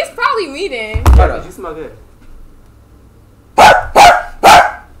 Ava. It's probably me then. Shut Yeah, up. but you smell good.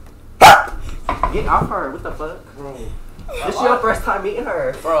 Get off her. What the fuck? Bro. This your first time meeting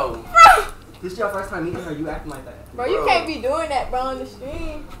her. Bro. This your first time meeting her. You acting like that. Bro, you can't be doing that, bro, on the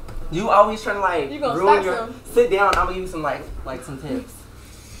stream. You always trying to like You gonna ruin start your. some. Sit down. I'm gonna give you some like some tips.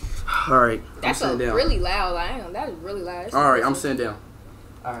 All right. That's I'm sitting down. really loud. I am. That is really loud. That's All right, I'm sitting down.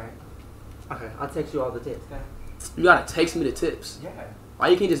 All right. Okay, I'll text you all the tips. Okay. You gotta text me the tips. Yeah. Why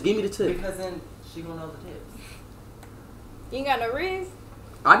you can't just give me the tips? Because then she gonna know the tips. You ain't got no wrist?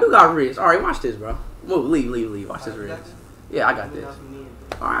 I do got wrist. All right, watch this, bro. Move, leave. Watch this Alright, you got wrist. Yeah, I got Let me this. know if you need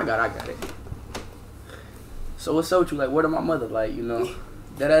it. All right, I got it. So what's up with you? Like, where did my mother like? You know,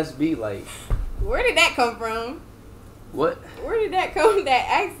 that ass be like, Where did that come from? what? Where did that come? That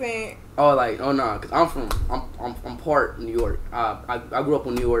accent? Oh, like, oh no, cause I'm part New York. I grew up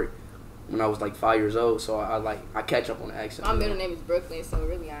in New York. when I was like 5 years old. So I catch up on the accent. My middle name is Brooklyn, so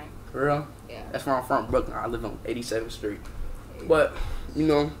really I ain't. For real? Yeah. That's where I'm from, Brooklyn. I live on 87th Street. But you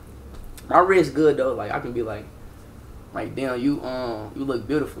know, my wrist good though. Like I can be like damn, you look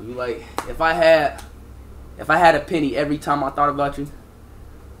beautiful. You like if I had a penny every time I thought about you,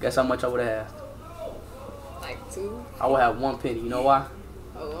 guess how much I would have? Like 2? I would have 1 penny. You know why?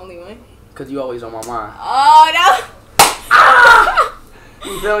 Oh, only 1? Cause you always on my mind. Oh no!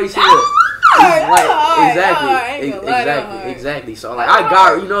 You feel me? Shit. Like, exactly. So like I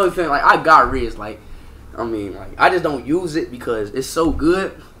got, you know what I'm saying? Like I got wrist. Like I mean, like I just don't use it because it's so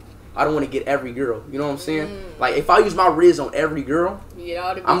good. I don't want to get every girl. You know what I'm saying? Like if I use my wrist on every girl,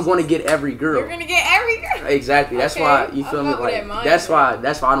 I'm going to get every girl. You're gonna get every girl. Exactly. That's why you feel me. Like that's why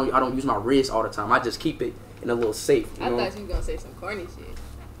I don't use my wrist all the time. I just keep it in a little safe. You know? I thought you were gonna say some corny shit.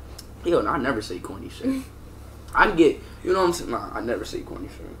 Hell, no, I never say corny shit. I can get, you know what I'm saying? Nah, I never say corny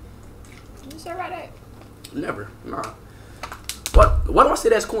shit. You sure about that? Never. Nah. What do I say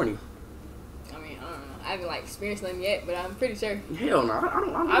that's corny? I mean, I don't know. I haven't like experienced them yet, but I'm pretty sure. Hell no, I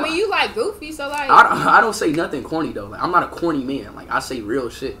don't. I mean, you like goofy, so like. I don't say nothing corny though. Like I'm not a corny man. Like I say real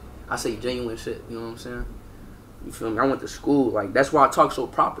shit. I say genuine shit. You know what I'm saying? You feel me? I went to school. Like that's why I talk so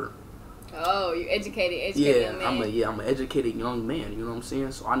proper. Oh, you educated Yeah, young man. I'm an educated young man. You know what I'm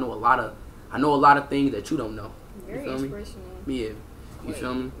saying? So I know a lot of things that you don't know. Very you feel inspirational. Me? Yeah. You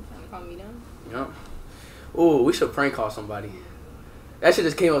feel me? You trying to call me dumb? Yep. Oh, we should prank call somebody. That shit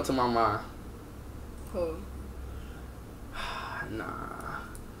just came up to my mind. Who? Nah.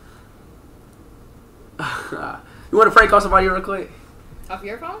 You want to prank call somebody real quick? Off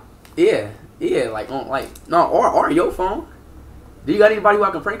your phone? Yeah, like on or your phone. Do you got anybody who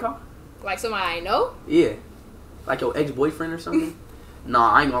I can prank call? Like somebody I know? Yeah, like your ex-boyfriend or something.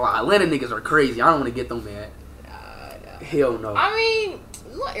 Nah, I ain't gonna lie. Atlanta niggas are crazy. I don't want to get them mad. No. Hell no. I mean, the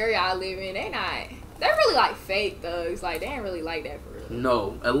little area I live in, they're really like fake thugs. Like they ain't really like that for real.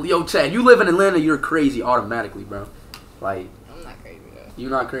 No, yo, Chad, you live in Atlanta, you're crazy automatically, bro. Like I'm not crazy though.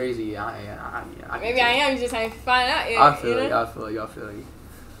 You're not crazy. Maybe I am. You just ain't find out yet. I feel you. I feel you.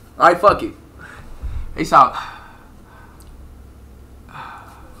 All right, fuck it. Peace out.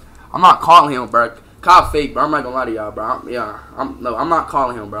 I'm not calling him, bro. Call fake, bro. I'm not gonna lie to y'all, bro. I'm not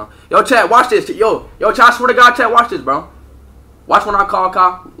calling him, bro. Yo, Chad, watch this. Yo, Chad, I swear to God, Chad, watch this, bro. Watch when I call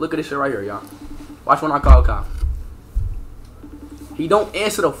Kyle. Look at this shit right here, y'all. Watch when I call Kyle. He don't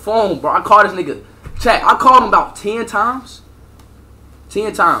answer the phone, bro. I called this nigga. Chad, I called him about 10 times.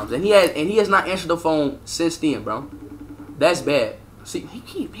 10 times, and he has not answered the phone since then, bro. That's bad. See,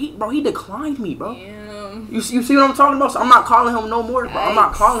 he declined me, bro. Damn. You see what I'm talking about? So I'm not calling him no more, bro. I'm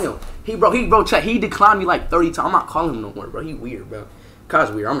not calling him. Bro, Chat, he declined me like 30 times. I'm not calling him no more, bro. He weird, bro.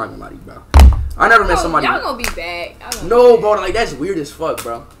 Kyle's weird. I'm not gonna lie to you, bro. I never met somebody. Y'all gonna be back. No, bro. Like that's weird as fuck,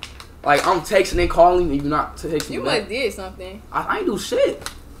 bro. Like I'm texting and calling, and you not texting. You must did something. I ain't do shit.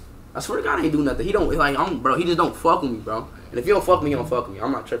 I swear to God, I ain't do nothing. He don't like bro. He just don't fuck with me, bro. And if you don't fuck with me, you don't fuck with me.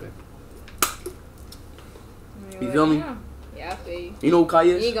 I'm not tripping. You feel me? Yeah, I feel you. You know who Kai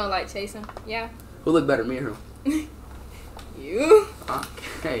is? You ain't gonna like chase him? Yeah. Who look better, me or him? You.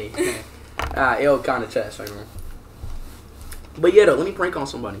 Okay. L kind of chest right now. But yeah, though, let me prank on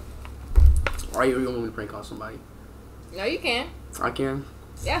somebody. Or you want me to prank on somebody? No, you can. I can.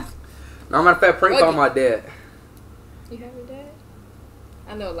 Yeah. No, matter of fact, prank on my dad. You have a dad?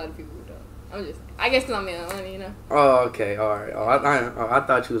 I know a lot of people who don't. I guess because I'm in Atlanta, you know. Oh, okay, all right. Oh, I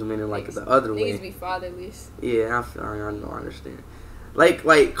thought you was meaning like the other way. Niggas be fatherless. Yeah, I know, I understand. Like,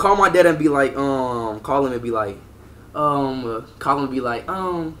 call my dad and be like, call him and be like,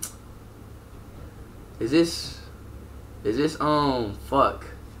 is this, fuck.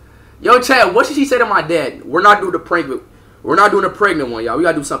 Yo, Chad, what should she say to my dad? We're not doing the pregnant one, y'all. We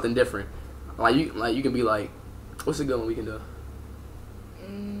gotta do something different. Like you can be like, what's a good one we can do?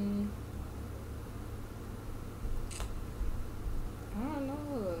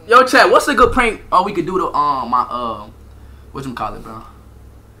 Yo, Chad, what's a good prank we could do to my whatchamacallit, bro?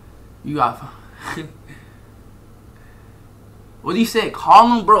 You got what he said? Call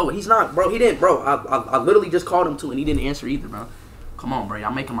him, bro. He's not, bro. He didn't, bro. I literally just called him too, and he didn't answer either, bro. Come on, bro.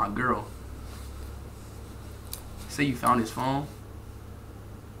 Y'all making my girl. Say you found his phone.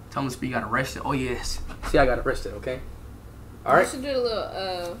 Tell him to speak. You got arrested. Oh yes. See, I got arrested. Okay. All right. You should do the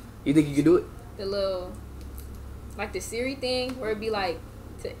little. You think you could do it? The little, like the Siri thing, where it be like.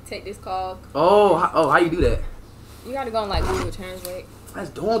 Take this call. How you do that? You gotta go on like Google Translate. That's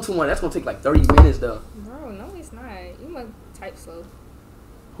doing too much. That's gonna take like 30 minutes though. Bro, no it's not. You must type slow.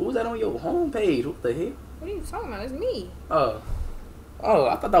 Who's that on your homepage? What the hell? What are you talking about? It's me. Oh,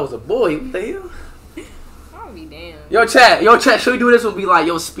 I thought that was a boy. What the hell? I don't I'll be damned. Yo, chat. Should we do this? We'll be like,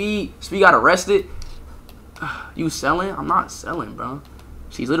 yo, Speed got arrested. You selling? I'm not selling, bro.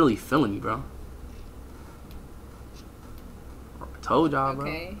 She's literally feeling me, bro. I told y'all, bro.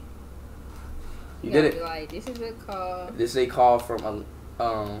 Okay. You did it. Be like, this is a call. This is a call from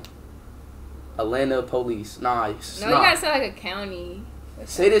Atlanta police. Nah, No, you gotta say like a county.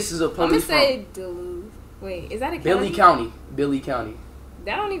 Say this is a police. I'm gonna say Duluth. Wait, is that a county? Billy County. Billy County.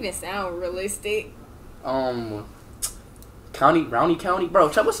 That don't even sound realistic. Rowney County, bro.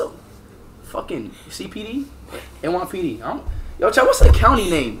 Check what's up. Fucking CPD, NYPD. Yo, check what's the county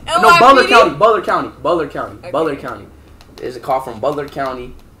name? NYPD? No, Butler County. Okay. Butler County. There's a call from Butler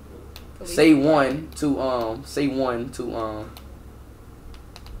County. Police. Say one to Say one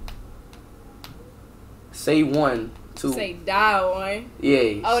to. Say dial one.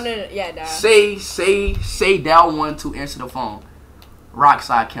 Yeah. Oh no, yeah, dial. Say dial one to answer the phone.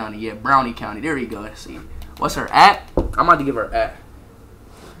 Rockside County, yeah, Brownie County. There you go. Let's see. What's her at? I'm about to give her at.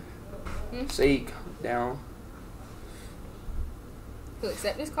 Say down. To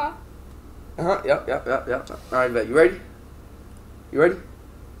accept this call? Yep. All right, bet. You ready?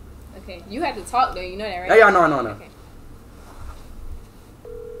 Okay. You have to talk though. You know that, right? Yeah, no. Okay.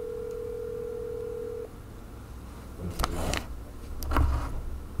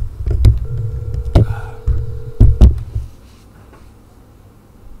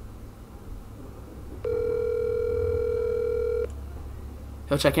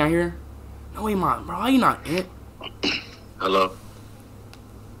 Yo, check out here. No, he not, bro. He not in. Hello.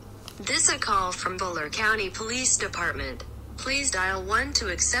 This a call from Butler County Police Department. Please dial 1 to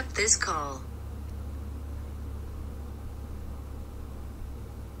accept this call.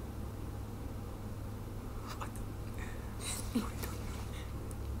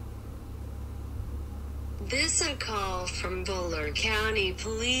 This a call from Butler County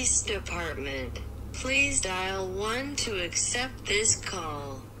Police Department. Please dial 1 to accept this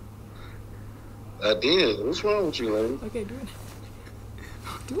call. I did. What's wrong with you, lady? Okay, do it.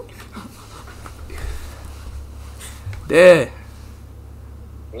 Dad,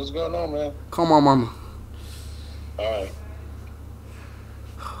 What's going on, man? call my mama. All right.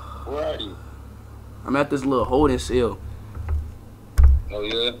 Where are you? I'm at this little holding cell. Oh,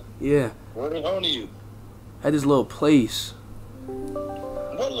 yeah? Yeah, Where they holding you? at this little place.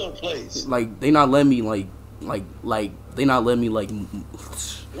 What little place? Like they not letting me they not letting me What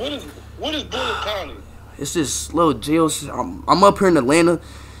is Bullitt County? It's this little jail. I'm up here in Atlanta.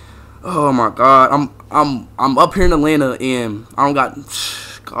 Oh my God, I'm up here in Atlanta and I don't got.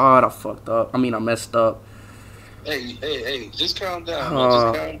 God, I fucked up. I mean, I messed up. Hey, just calm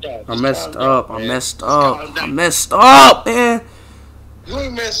down, man. Just calm down. I messed up, man. You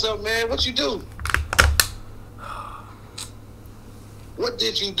ain't messed up, man. What you do? What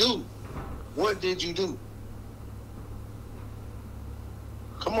did you do? What did you do?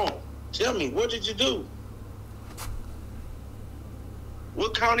 Come on, tell me, what did you do?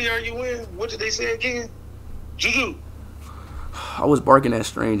 What county are you in? What did they say again? Juju. I was barking at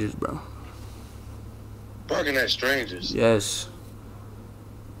strangers, bro. Barking at strangers. Yes.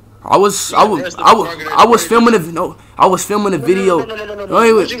 I was filming a video. No.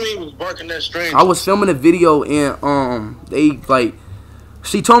 Wait. What you mean was barking at strangers? I was filming a video and they like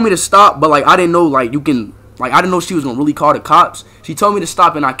she told me to stop, but like I didn't know I didn't know she was gonna really call the cops. She told me to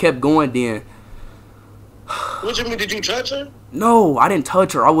stop and I kept going. Then what you mean? Did you touch her? no, I didn't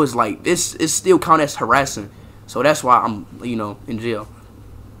touch her. I was like, this is still count as harassing, so that's why I'm in jail.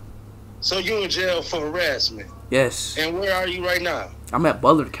 So you in jail for harassment? Yes. And where are you right now? I'm at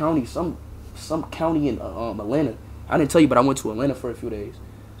Butler County, some county in Atlanta. I didn't tell you, but I went to Atlanta for a few days.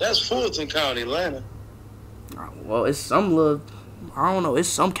 That's Fulton County, Atlanta. Well, it's some little, I don't know, it's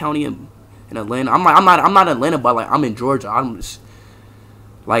some county in Atlanta. I'm not in Atlanta, but like I'm in Georgia. I'm just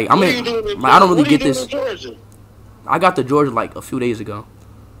like I don't really get this. Georgia? I got to Georgia like a few days ago.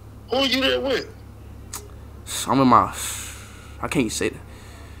 Who are you there with? I'm in my. I can't say that.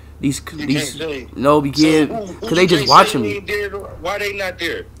 These Can't say. no, because they just watching me. Why they not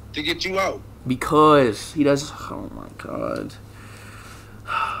there to get you out? Because he does. Oh my God.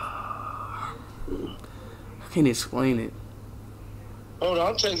 I can't explain it. Hold on,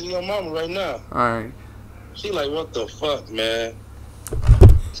 I'm texting your mama right now. Alright. She like, what the fuck, man?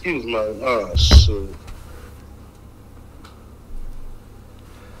 Excuse my, oh shit.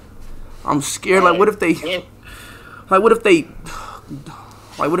 I'm scared. Like, what if they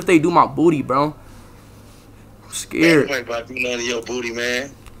do my booty, bro? I'm scared. Man, you ain't about to do none of your booty,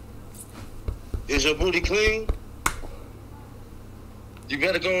 man. Is your booty clean? You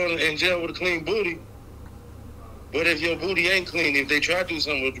better go in jail with a clean booty. But if your booty ain't clean, if they try to do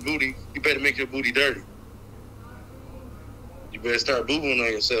something with your booty, you better make your booty dirty. better start boo-booing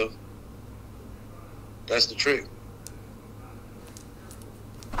on yourself. That's the trick.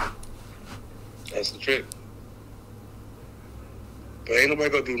 That's the trick. But ain't nobody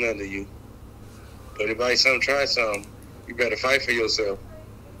gonna do nothing to you. But if anybody try something, you better fight for yourself.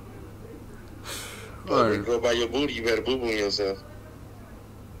 But when you go by your booty, you better boo-boo on yourself.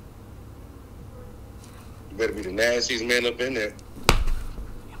 You better be the nastiest man up in there.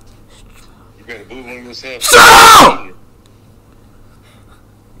 You better boo-boo on yourself. Shut up!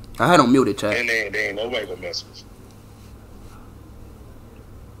 I had on muted, chat. And there ain't nobody gonna mess with you.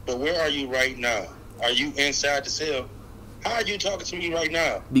 But where are you right now? Are you inside the cell? How are you talking to me right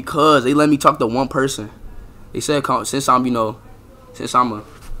now? Because they let me talk to one person. They said since I'm a,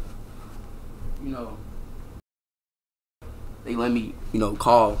 they let me,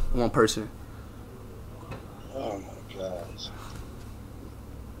 call one person. Oh my gosh.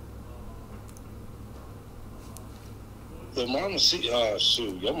 The mama shoot,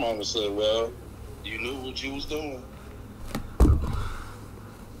 your mama said, well, you knew what you was doing.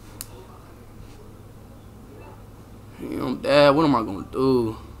 Dad, what am I gonna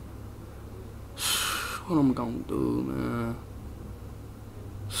do? What am I gonna do, man?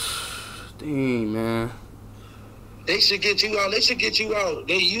 Dang, man. They should get you out. They should get you out.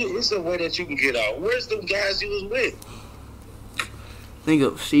 It's a way that you can get out. Where's the guys you was with? They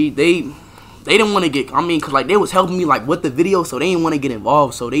didn't want to get, cause like they was helping me like with the video, so they didn't want to get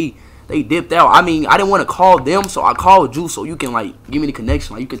involved, so they dipped out. I didn't want to call them, so I called you, so you can like give me the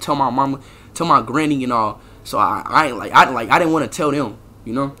connection, like you can tell my mama, tell my granny and all. So I didn't want to tell them,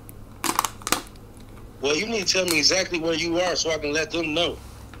 Well, you need to tell me exactly where you are so I can let them know.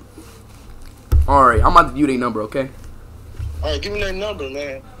 All right, I'm about to give you their number, okay? All right, give me that number,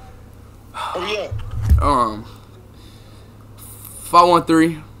 man. Hurry up.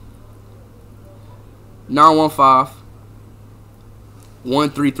 513 915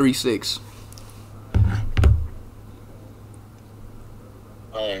 1336.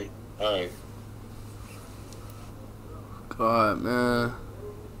 All right. God, man.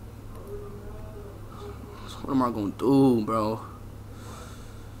 What am I gonna do, bro?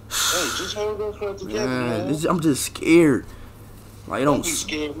 Hey, just hold those stuff together, man. I'm just scared. Like, don't be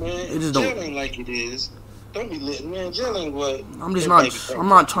scared, man. It just Jail ain't like it is. Don't be lit, man. Jail ain't what. I'm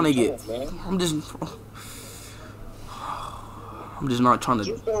not trying to get. I'm just not trying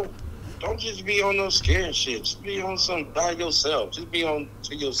to. Don't just be on those scared shit. Just be on something by yourself. Just be on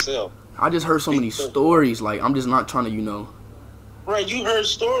to yourself. I just heard so many stories. Like, I'm just not trying to, Right, you heard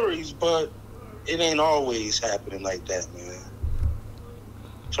stories, but it ain't always happening like that, man.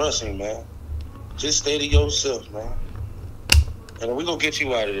 Trust me, man. Just stay to yourself, man. And we gonna get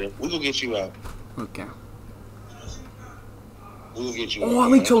you out of there. We gonna get you out. Okay. We gonna get you out. Oh, I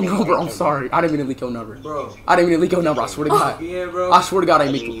leaked your number. I'm sorry. I didn't mean to leak your number. Bro. I didn't mean to leak your number. I swear to God. Yeah, bro. I swear to God I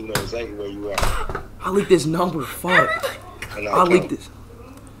leaked it. You know exactly where you are. I leaked this number. Fuck. I leaked this.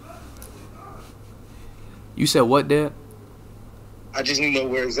 You said what, Dad? I just need to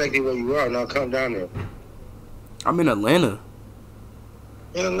know exactly where you are. Now come down there. I'm in Atlanta.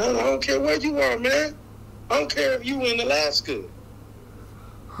 In Atlanta? I don't care where you are, man. I don't care if you in Alaska.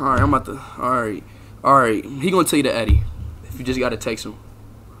 Alright, I'm about to. Alright. He gonna tell you to Eddie. If you just gotta text him.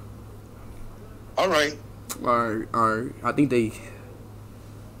 Alright. Alright. I think they.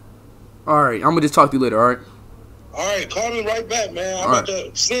 Alright, I'm gonna just talk to you later, alright? Alright, call me right back, man. I'm about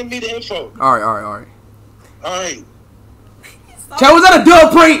to send me the info. Alright. Alright. Chad, was that a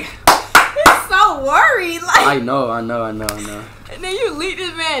dub prank? He's so worried. Like, I know. And then you leaked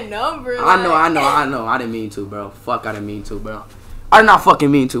this man's number. I know. I didn't mean to, bro. Fuck, I didn't mean to, bro. I did not fucking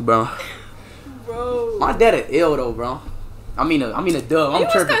mean to, bro. Bro. My dad is ill though, bro. I mean a dub. I'm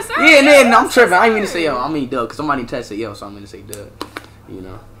tripping. Yeah, I'm tripping. I didn't mean to say yo. I mean dub, cause somebody tested yo, so I'm gonna say dub.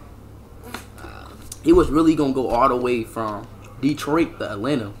 He was really gonna go all the way from Detroit to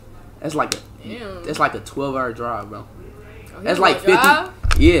Atlanta. That's like a 12-hour drive, bro. That's like 50.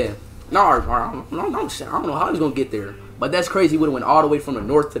 Yeah. No, I don't know how he's gonna get there. But that's crazy. He would have went all the way from the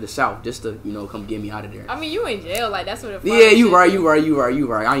north to the south just to, come get me out of there. I mean, you in jail. Like, that's what it Yeah, you right. You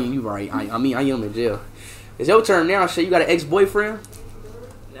right. I am in jail. It's your turn now. Shit, you got an ex-boyfriend?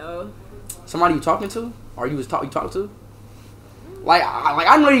 No. Somebody you talking to? Or you talking to? Like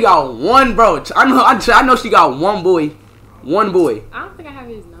I know you got one, bro. I know she got one boy. One boy. I don't think I have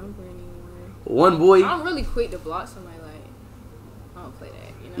his number anymore. One boy. I'm really quick to block somebody. Like, I don't play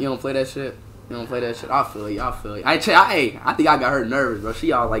that. You don't play that shit. I feel you. I think I got her nervous, bro.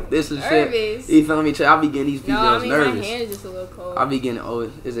 She all like this and shit. Nervous. You feel me? I be getting these females nervous. My hand is just a little cold. I be getting. Oh,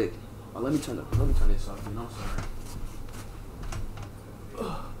 is it? Oh, let me turn this off. I'm sorry.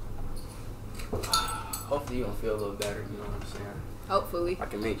 hopefully you gonna feel a little better. You know what I'm saying? Hopefully. I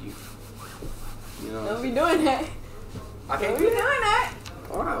can make you. You know. Don't be doing that. I can't Don't do be that. doing that.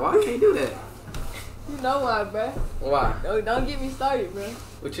 Why I can't do that? You know why, bruh. Why? Don't get me started, bruh.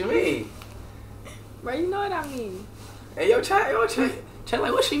 What you mean? Bro, you know what I mean. Hey, yo, chat,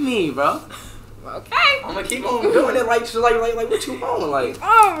 like, what she mean, bro? Okay. I'm gonna keep on doing it, like, what you want, like,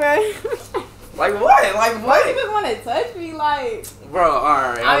 Oh, man. like what, like You what, just want to touch me, like. bro? All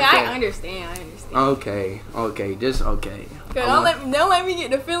right, I mean, okay. I understand. Okay, just okay. Cause don't let me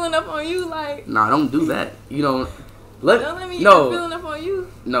get the feeling up on you, like. Nah, don't do that. You know, Don't let me get the feeling up on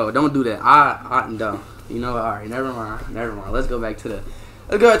you. No, don't do that. No. You know, all right, never mind. Let's go back to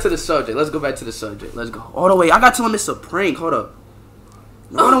the subject. Let's go. Oh no, wait, I got to tell him it's a prank. Hold up.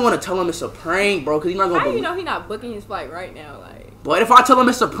 No, I don't want to tell him it's a prank, bro, because he's not gonna. How do you know he's not booking his flight right now, like? But if I tell him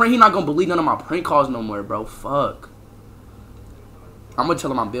it's a prank, he's not gonna believe none of my prank calls no more, bro. Fuck. I'm gonna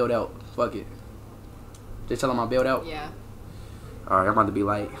tell him I'm bailed out. Fuck it. Just tell him I'm bailed out. Yeah. All right, I'm about to be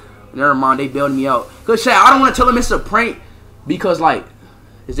like, never mind, they bailed me out. Cause Chad, I don't want to tell him it's a prank because like,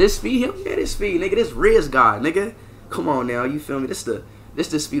 is this Speed him? Yeah, this Speed, nigga. This Riz guy, nigga. Come on now, you feel me? This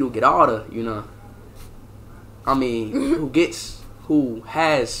the Speed who get all the, you know. I mean, who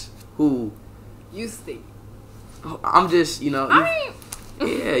You see. I'm just, you know. I mean.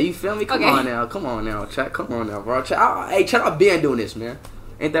 Yeah, you feel me? Come Okay. on now, Chad. Come on now, bro. Chad, hey, Chad, I've been doing this, man.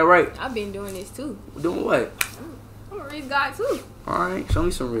 Ain't that right? I've been doing this too. Doing what? I'm a Riz guy too. All right, show me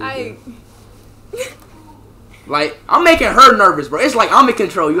some Riz. I. Like, I'm making her nervous, bro. It's like I'm in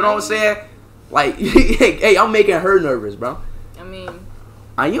control. You know what I'm saying? Like, hey, I'm making her nervous, bro. I mean.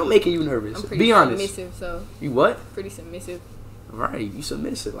 I am making you nervous. I'm pretty Be honest. submissive, so. You what? Pretty submissive. Right, you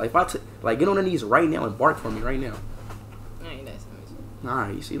submissive. Like, if I get on the knees right now and bark for me right now. I ain't that submissive. All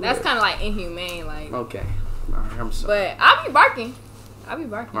right, you see. That's look. kind of like inhumane, like. Okay. All right, I'm sorry. But I'll be barking.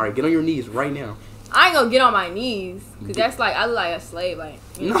 All right, get on your knees right now. I ain't gonna get on my knees, cause that's like I look like a slave, like.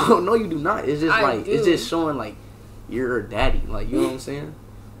 You know? No, you do not. It's just it's just showing like you're a daddy. Like, you know what I'm saying?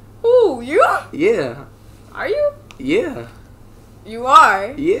 Ooh, you? Yeah. Are you? Yeah. You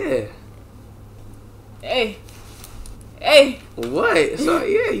are. Yeah. Hey. What? So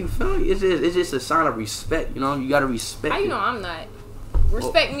yeah, you feel me? It's just a sign of respect. You know, you gotta respect. How you it. know I'm not?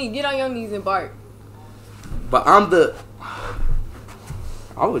 Respect me. Get on your knees and bark. But I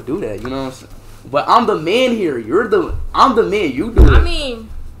would do that. You know what I'm saying? But I'm the man here. I'm the man. You do it. I mean.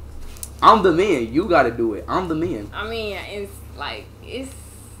 I'm the man. You gotta do it. I'm the man. I mean,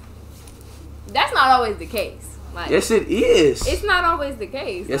 that's not always the case. Like, Yes, it is. It's not always the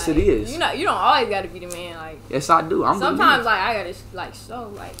case. Yes, like, it is. You know, you don't always gotta be the man. Like, Yes, I do. I'm sometimes the like I gotta like show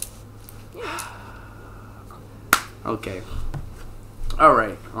like. You know. man. Okay. All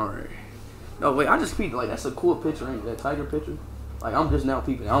right. No, wait. I just peeped. Like, that's a cool picture, ain't it? That tiger picture. Like, I'm just now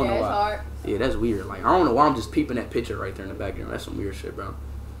peeping. I don't know It's why. hard. Yeah, that's weird. Like, I don't know why I'm just peeping that picture right there in the background. That's some weird shit, bro.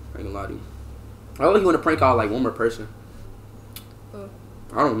 I ain't gonna lie to you. I only want to prank call like one more person. Who?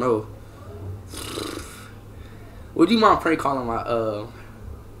 I don't know. Would you mind prank calling the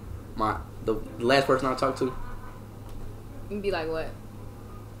last person I talked to? You be like what?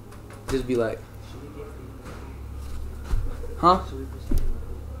 Just be like, huh?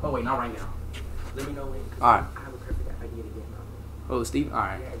 Oh wait, not right now. Let me know when. All right. I have a perfect idea to get now. Oh, Steve. All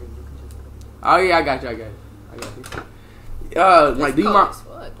right. Yeah, then you can just. Oh yeah, I got you. Like, do you Cold mind? as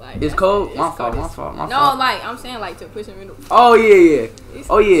fuck. Like, It's that's cold. it. My It's cold as- fault. No, like I'm saying, like to push him in. The, Oh yeah. It's-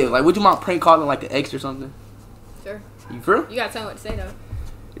 Oh yeah. Like, would you mind prank calling like an ex or something? Sure. You for real? You gotta tell me what to say though.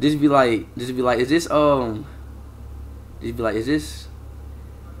 Just be like, is this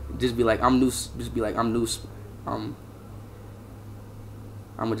Just be like, I'm new. Just be like, I'm new. I'm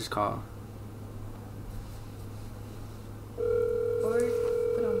gonna just call.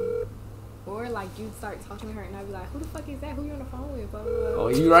 Or like you start talking to her and I'd be like, who the fuck is that? Who you on the phone with? Blah, blah, blah. Oh,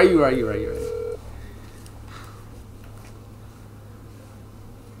 you right.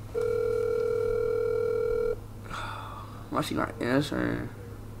 Why she not answering?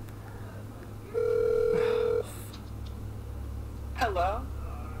 Hello?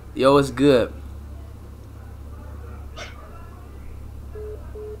 Yo, it's good.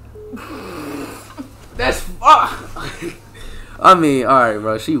 That's fuck. I mean, alright,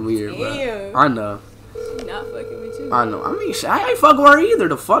 bro. She weird, bro. Damn. I know. She not fucking with you. I know. I mean, I ain't fuck with her either.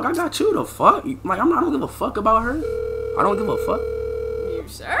 The fuck? I got you. The fuck? Like, I don't give a fuck about her. I don't give a fuck. You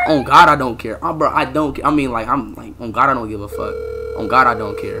sure? On God, I don't care. Bro, I don't care. I mean, like, I'm like, on God, I don't give a fuck. On God, I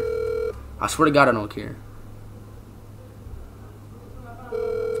don't care. I swear to God, I don't care.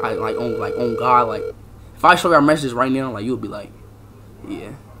 On God, like, if I show you our message right now, like, you'll be like,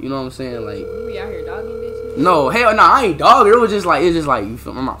 yeah. You know what I'm saying? Like, We out here dogging bitches. No, hell no, I ain't dog. It was just like, it's just like, you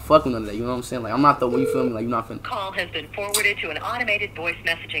feel me? I'm not fucking with that. You know what I'm saying? Like, I'm not the one, you feel me? Like, you're not finna. Call has been forwarded to an automated voice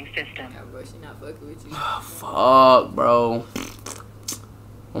messaging system. Yeah, bro, she not fucking with you. Fuck, bro.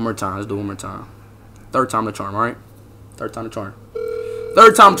 One more time. Let's do it one more time. Third time the charm, alright? Third time the charm.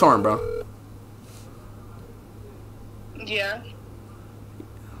 Third time charm, bro. Yeah.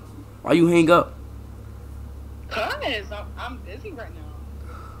 Why you hang up? Cause I'm busy right now.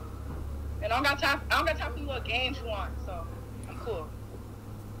 And I don't got time for the little games you want, so I'm cool.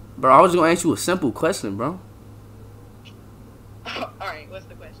 Bro, I was gonna ask you a simple question, bro. Alright, what's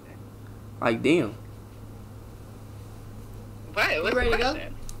the question? Like, damn. Right, what's the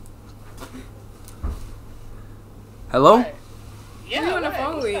question? Hello? Right. Yeah, Who you on the right,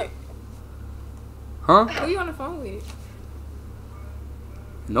 phone what's with? up? Huh? Who you on the phone with?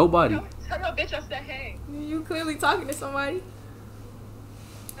 Nobody. Tell your bitch I said hey. You clearly talking to somebody.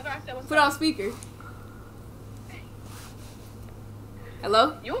 Tell her I said what's Put up. on speaker.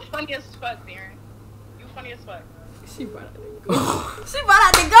 Hello? You funny as fuck, Darren. You funny as fuck. She brought out the government. She brought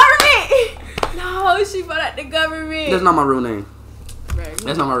out the government. No, she brought out the government. That's not my real name. Right.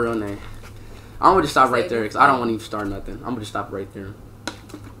 That's not my real name. I'm gonna just stop right there because I don't want to even start nothing. I'm gonna just stop right there.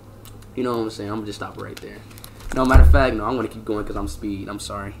 You know what I'm saying? I'm gonna just stop right there. No, matter of fact, no, I'm gonna keep going because I'm Speed. I'm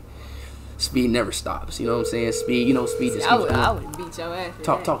sorry. Speed never stops. You know what I'm saying? Speed, you know, Speed just keeps going. I would beat your ass. For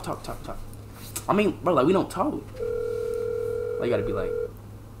Talk. that. I mean, bro, like, we don't talk. Like, you gotta be like,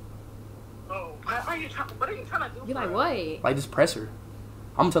 Oh, what are you trying to do? You like what? like, just press her.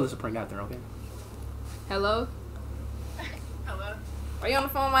 I'm gonna tell this a prank out there, okay? Hello? Hello? Are you on the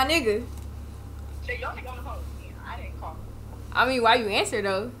phone with my nigga? Shit, y'all nigga on the phone. Yeah, I didn't call. I mean, why you answer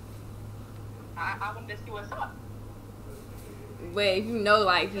though? I wanted to see what's up. But if you know,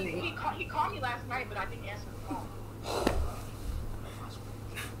 like, He called me last night, but I didn't answer the phone.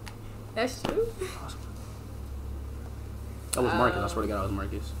 That's true. That was Marcus. I swear to God, that was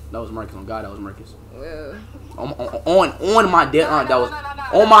Marcus. That was Marcus. On God, that was Marcus. Well, On my dead aunt, that was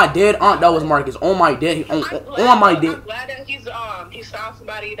on my dead aunt. That was Marcus. On my dead, on my dead. I'm glad that he's found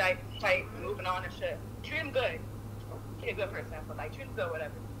somebody like moving on and shit. Treat him good. He's a good person, but like treat him good,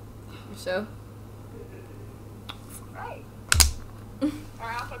 whatever. so Right. Alright,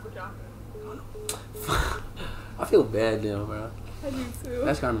 I'll fuck with y'all. I feel bad now, bro. I do too.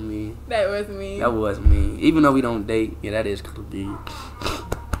 That's kind of mean. That was me. That was mean. Even though we don't date, yeah, that is kind of mean.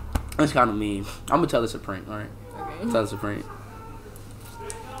 That's kind of mean. I'm gonna tell this a prank, all right? Okay. Tell us a prank.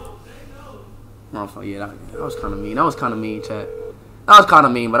 Oh, yeah, that was kind of mean. That was kind of mean, chat. That was kind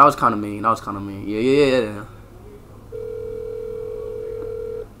of mean, but that was kind of mean. That was kind of mean. Yeah.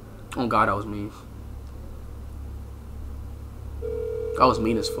 Oh God, that was mean. That was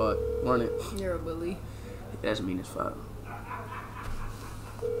mean as fuck, wasn't it? You're a bully. That's mean as fuck.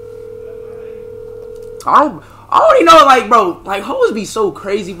 I don't even know, like, bro, like, hoes be so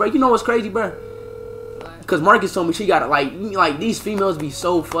crazy, bro. You know what's crazy, bro? Because Marcus told me she got, like, these females be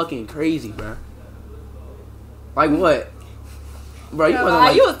so fucking crazy, bro. Like, what? Bro, you wasn't,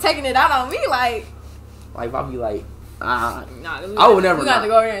 like, you was taking it out on me, like if I be like, nah, I would never. We got to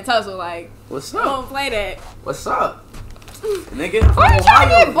go over there and tussle, like, what's I up? don't play that. What's up? Nigga, I'm from Why you trying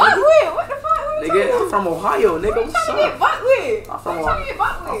to Ohio. get butt with? What the fuck? Nigga, I'm from Ohio, nigga. What you What's trying to get up? butt with? I'm from What you trying to get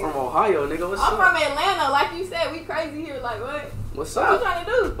butt I'm with? from Ohio, nigga. What's I'm up? from Atlanta, like you said, we crazy here, like what? What's What you up? trying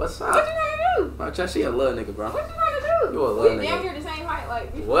to do? What's What up? you trying to do? Bro, Chad, she a little nigga, bro. What you trying to do? You a little We nigga. damn near the same height,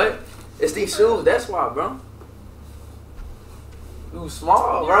 like we What? It's these shoes. That's why, bro. You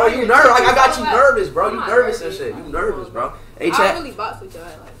small, bro. You nervous. Like, I got you nervous, bro. You nervous and shit. You nervous, bro. Hey, I chat. really box with your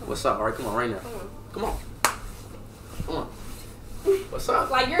ass, like, What's up? All right, come on, right now. Come on. Come on. What's up?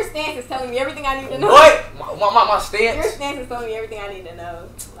 like your stance is telling me everything I need to know. What? My Your stance? stance is telling me everything I need to know.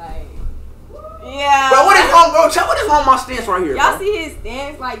 Like, yeah. Bro, what is wrong, bro? Chat, what is wrong with my stance right here, Y'all bro? see his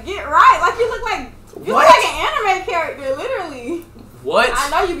stance? Like, get right. Like, you look like What? an anime character, literally. What? I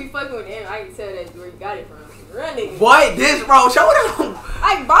know you be fucking with him. I can tell that's where you got it from. Real nigga. What? This, bro? Chat, what is wrong?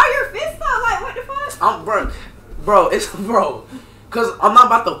 Like, bar your fist up. Like, what the fuck? Bro, cause I'm not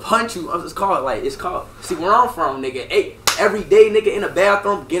about to punch you. It's called, see, where I'm from, nigga, every day, nigga, in the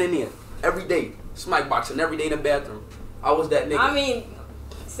bathroom, getting in. Every day. Smack boxing every day in the bathroom. I was that nigga. I mean,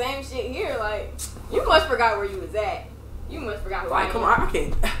 same shit here. Like, you must forgot where you was at. You must forgot who I like, am. come on, I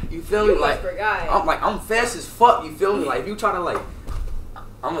can't, you feel me? You Like, must forgot. I'm fast as fuck, you feel me? Like, if you try to, like,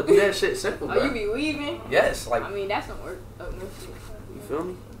 I'm gonna do that shit simple, bro. Oh, you be weaving? Yes, like, I mean, that's some work. Oh, no shit. you feel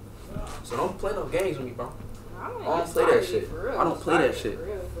me? So don't play no games with me, bro. I I don't play that shit. I don't play that shit.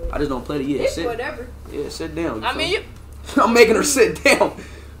 I just don't play the It's sit. whatever. Yeah, sit down. I mean, I'm making her sit down.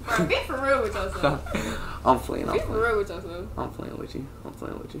 Bro, be for real with yourself. I'm playing. Be for real with yourself. I'm playing with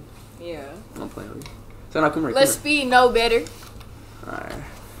you. Yeah. I'm playing with you. So now come here. Let Speed know better. Alright.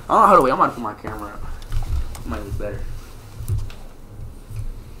 Oh, hold on, wait. I'm about to put my camera up. It might look better.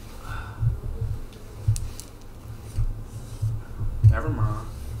 Never mind.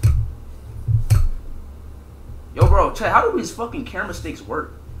 Yo, bro, Chad, how do these fucking camera sticks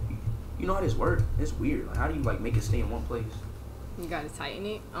work? You know how this work? It's weird. Like, how do you like make it stay in one place? You gotta tighten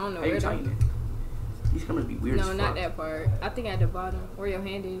it. I don't know How you where tighten it? These cameras be weird. No, as not fuck. that part. I think at the bottom, where your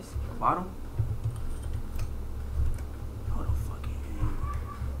hand is. The bottom? Oh, the fucking hand.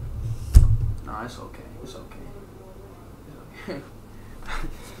 Nah, it's okay. It's okay. It's okay.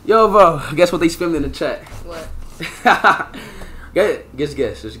 Yo, bro, guess what they spammed in the chat? What? Guess.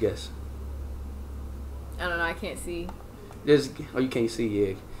 Just guess. I don't know. I can't see. Oh, you can't see,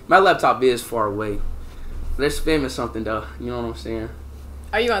 yeah. My laptop is far away. They're spamming something, though. You know what I'm saying?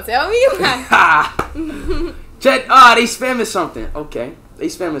 Are you gonna tell me? Chat, they spamming something. Okay. They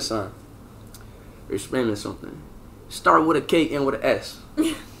spamming something. They're spamming something. Start with a K and with an S.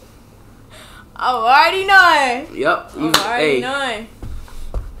 I already know. Yep. I already know.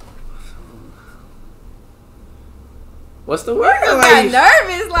 What's the word? You got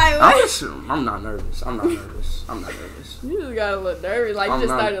nervous, like what? I'm not nervous. I'm not nervous. You just got a little nervous, like you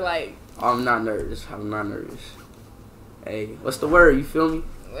just started like. I'm not nervous. I'm not nervous. Hey, what's the word? You feel me?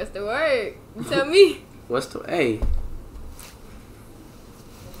 What's the word? You tell me. What's the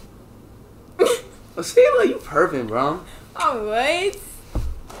Well, see, look, you perfect, bro. Oh wait.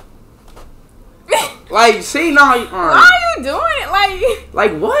 Like, see, now you. Why are you doing it,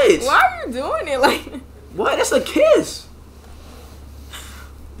 like what? Why are you doing it, like? What? That's a kiss.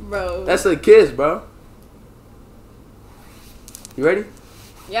 Bro. That's a kiss, bro. You ready?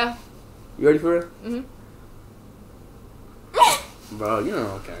 Yeah. You ready for it? Mhm. Bro, you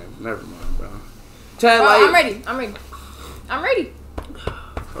know, okay. Never mind, bro. Chad, Bro, like, I'm ready.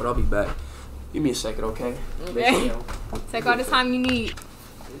 Hold on, I'll be back. Give me a second, okay? Okay. Take all the time you need.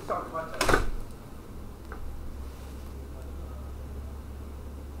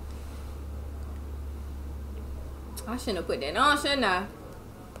 I shouldn't have put that on, shouldn't I?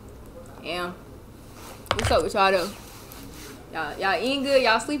 Damn. What's up with y'all though? Y'all eating good?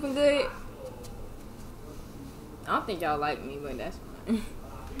 Y'all sleeping good? I don't think y'all like me, but that's fine.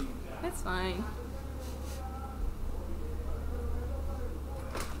 That's fine.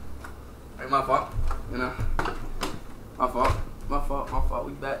 Hey, my fault. You know? My fault.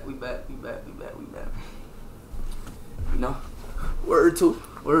 We back. You know? Word two.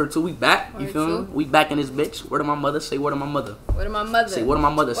 We back. You feel me? We back in this bitch. Word of my mother. Say word of my mother. Word of my mother. Say word of my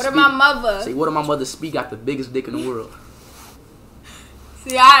mother. Word of my mother. Say word of my mother. Speak got the biggest dick in the world.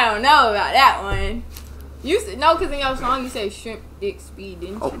 See, I don't know about that one. You said no, cause in your song you said shrimp dick speed,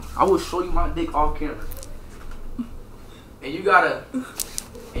 didn't you? Oh, I will show you my dick off camera. And you gotta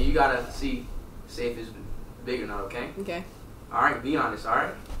see if it's big or not, okay? Okay. Alright, be honest,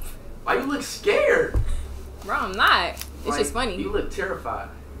 alright? Why you look scared? Bro, I'm not. It's just funny. You look terrified.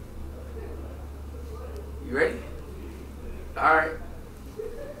 You ready? Alright.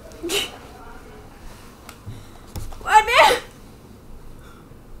 What the?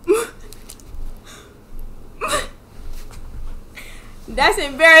 That's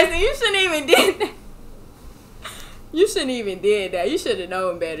embarrassing. You shouldn't even did that. You shouldn't even did that. You should have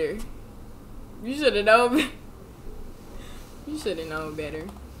known better. You should have known. You should have known better.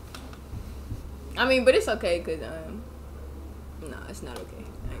 I mean, but it's okay, cause no, it's not okay.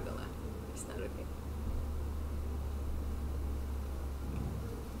 I ain't gonna lie, it's not okay.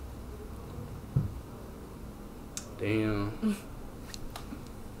 Damn.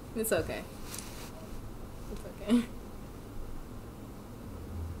 It's okay. It's okay.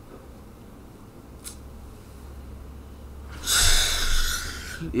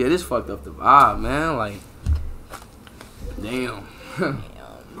 Yeah, this fucked up the vibe, man. Like, damn.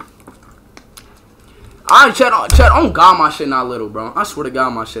 I Chat on God, my shit not little, bro. I swear to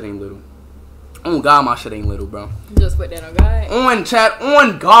God, my shit ain't little. On God, my shit ain't little, bro. Just put that on God.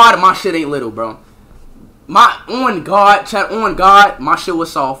 On God, my shit ain't little, bro. On God, my shit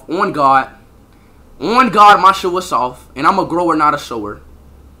was soft. On God, my shit was soft. And I'm a grower, not a shower.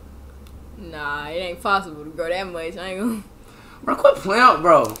 Nah, it ain't possible to grow that much. I ain't gonna. Bro, quit playing up,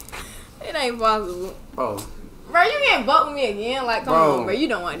 bro. It ain't possible. Bro, you can't buck with me again. Like, come on, bro. You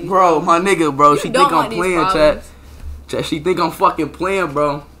don't want these Bro, problems. my nigga, bro. You She don't think I'm want these playing, problems. Chat, she think I'm fucking playing,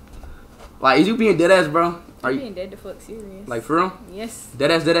 bro. Like, is you being dead ass, bro? Are you being dead the fuck serious? Like, for real? Yes.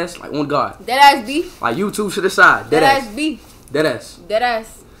 Dead ass? Like, on God. Dead ass B. Like, YouTube to the side. Dead ass B. Dead ass. Dead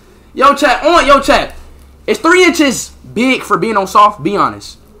ass. Yo, chat. It's 3 inches big for being on soft. Be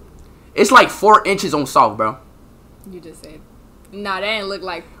honest. It's like 4 inches on soft, bro. You just said Nah, that ain't look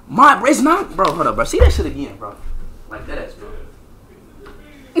like. It's not, bro. Hold up, bro. See that shit again, bro. Like that ass, bro.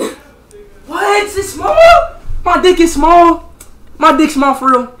 What? It's small? My dick is small. My dick small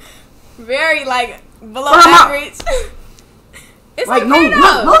for real. Very like below Bro, average. It's like okay, no,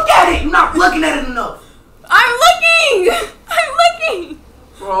 though. look at it. You're not looking at it enough. I'm looking. I'm looking.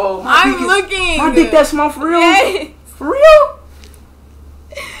 Bro, I'm looking. My dick that small for real? Yes. For real?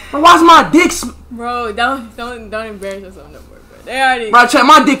 Bro, why's my dick? Bro, don't embarrass yourself no more, bro. They already. Bro, check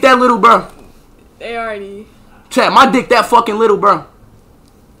my dick that little, bro. They already. Check my dick that fucking little, bro.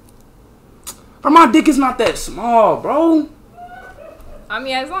 Bro, my dick is not that small, bro. I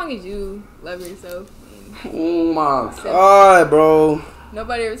mean, as long as you love yourself. Oh my god, bro.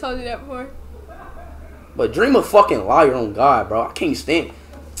 Nobody ever told you that before? But Dream a fucking liar on God, bro. I can't stand.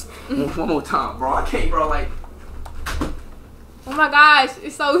 One more time, bro. I can't, bro. Like. Oh my gosh,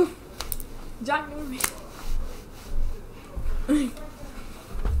 it's so. Johnny.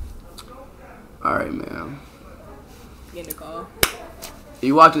 All right, man. Getting the call.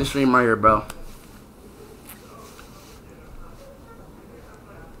 You watching the stream right here, bro.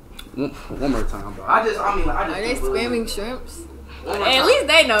 One more time, bro. I just Are they spamming shrimps? Hey, at time. least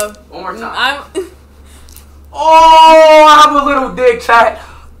they know. One more time. Oh, I have a little dick, chat.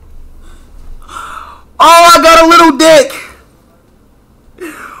 Oh, I got a little dick.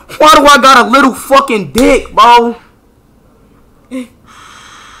 Why do I got a little fucking dick, bro? It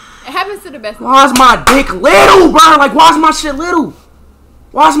happens to the best. Why's my dick little, bro? Like, why's my shit little?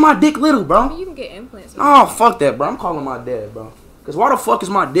 Why's my dick little, I bro? mean, you can get implants. Oh, fuck that, bro. I'm calling my dad, bro. Because why the fuck is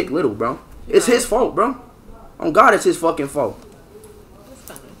my dick little, bro? It's his fault, bro. On God, it's his fucking fault. That's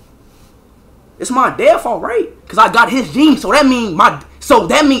funny. It's my dad's fault, right? Because I got his genes. So that mean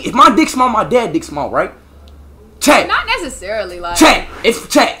if my dick small, my dad dick small, right? Check. Not necessarily, like. Check.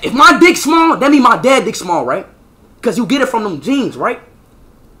 If my dick small, that mean my dad dick small, right? Because you get it from them genes, right?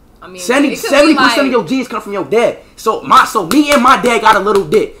 I mean, 70% like, of your genes come from your dad. So me and my dad got a little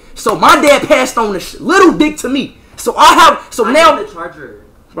dick. So my dad passed on the little dick to me. So I now need the charger.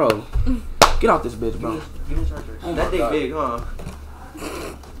 Bro, get out this bitch, bro. Give me the charger. Oh that my thing God. big, huh?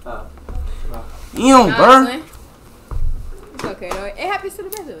 Bro. It's okay though. It happens to the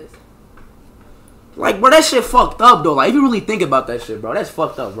best of us. Like, bro, that shit fucked up though. Like, if you really think about that shit, bro, that's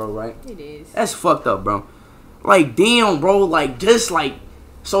fucked up, bro. Right? It is. That's fucked up, bro. Like, damn, bro. Like, just like,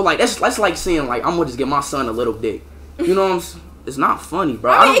 so like that's like saying like I'm gonna just get my son a little dick. You know what I'm saying? It's not funny,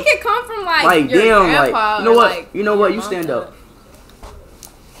 bro. I mean, it could come from like your damn, grandpa. like, you know what? Like, you know what? You stand up.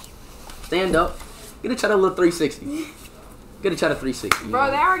 Stand up. Get a chat a little 360. Get a chat a 360. Bro,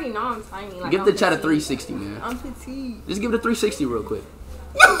 they already know I'm tiny. Like, give the chat a 360, man. I'm petite. Just give it a 360 real quick.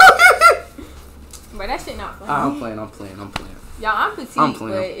 But that shit not funny. I'm playing. Y'all, I'm petite, I'm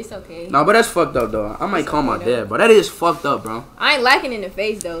playing. but it's okay. No, but that's fucked up, though. I might call my dad, bro. That is fucked up, bro. I ain't lacking in the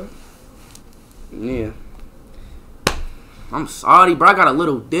face, though. Yeah. I'm sorry, bro. I got a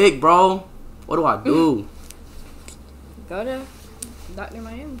little dick, bro. What do I do? Go to Dr.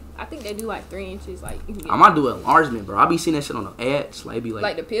 Miami. I think they do like 3 inches. Like, you can get I might do enlargement, bro. I be seeing that shit on the ads. Like, it be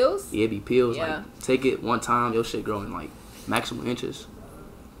like the pills? Yeah, it be pills. Yeah. Like, take it one time, your shit growing like maximum inches.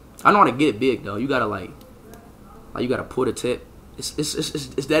 I know how to get it big, though. You gotta like you gotta pull the tip. It's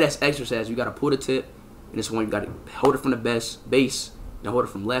that as exercise. You gotta pull the tip, and it's when you gotta hold it from the base, and hold it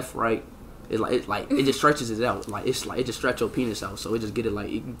from left, right. It just stretches it out. Like it just stretch your penis out. So it just get it like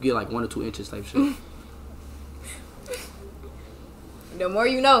you get like 1 or 2 inches type shit. The more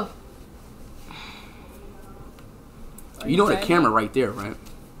you know. You know the camera right there, right?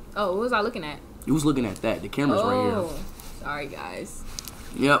 Oh, what was I looking at? You was looking at that. The camera's right here. Sorry, guys.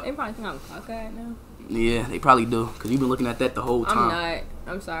 Yep. They probably think I'm a cockeyed now. Yeah, they probably do. Because you've been looking at that the whole time. I'm not.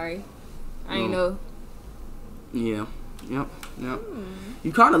 I'm sorry. I ain't know. Yeah. Yep.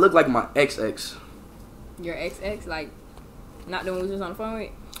 You kind of look like my ex. Your ex, like, not the one we was just on the phone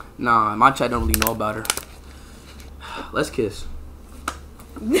with? Nah, my chat don't really know about her. Let's kiss.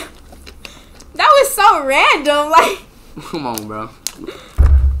 That was so random. Like, come on, bro.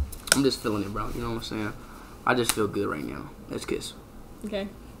 I'm just feeling it, bro. You know what I'm saying? I just feel good right now. Let's kiss. Okay.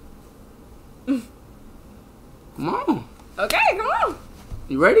 Come on. Okay, come on.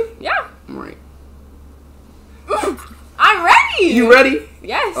 You ready? Yeah. I'm ready. I'm ready. You ready?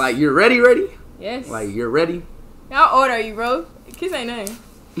 Yes. Like, you're ready? Yes. Like, you're ready? How old are you, bro? Kiss ain't nothing.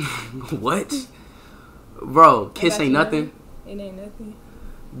 What? Bro, kiss ain't nothing? It ain't nothing.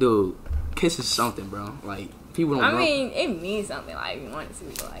 Dude, kiss is something, bro. Like, people don't know. I mean, it means something, like, if you want to see,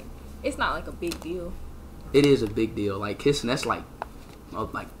 but, like, it's not, like, a big deal. It is a big deal. Like, kissing, that's, like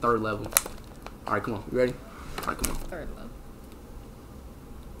 3rd level. All right, come on. You ready? All right, come on. 3rd level.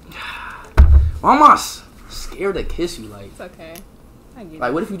 Vamos. scared to kiss you. Like, It's okay. I get like,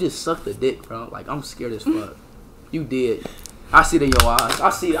 it. what if you just sucked the dick, bro? Like, I'm scared as fuck. You did. I see it in your eyes. I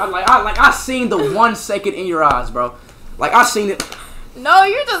see it. I seen the 1 second in your eyes, bro. Like, I seen it. No,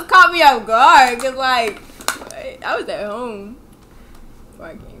 you just caught me off guard. Cause like, I was at home before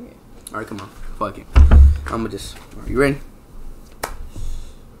I came here. All right, come on. Fuck it. I'ma just. All right, you ready?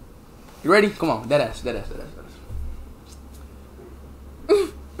 You ready? Come on. Dead ass. You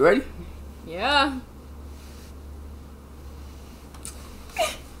ready? Yeah.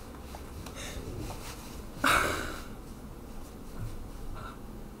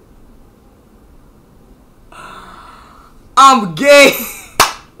 I'm gay.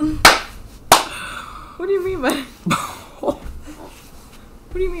 What do you mean by? What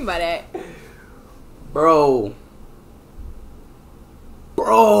do you mean by that? Bro.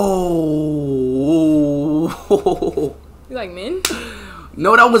 You like men?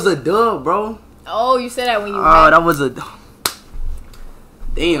 No, that was a dub, bro. Oh, you said that when you. Oh, that was a.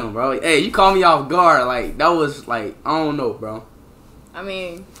 Damn, bro. Hey, you caught me off guard. Like, that was like, I don't know, bro. I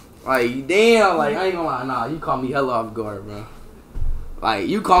mean, like, damn. Like, I ain't gonna lie. Nah, you caught me hella off guard, bro. Like,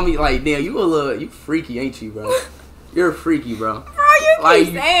 you call me like, damn. You freaky, ain't you, bro? You're freaky, bro. bro, you keep Like,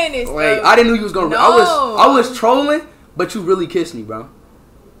 saying this. Like, bro. I didn't know you was gonna. No. I was trolling, but you really kissed me, bro.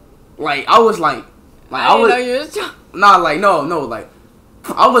 Like, I was like I didn't know you was. Nah, like, no, like,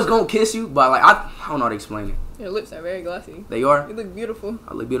 I was gonna kiss you, but like, I don't know how to explain it. Your lips are very glossy. They are. You look beautiful.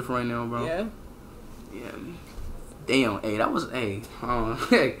 I look beautiful right now, bro. Yeah. Yeah. Damn. Hey, that was. Hey.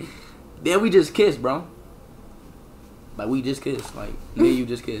 Then we just kissed, bro. Like, we just kissed. Like, me and you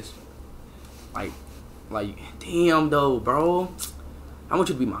just kissed. Like, damn though, bro. I want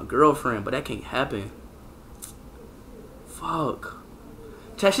you to be my girlfriend, but that can't happen. Fuck.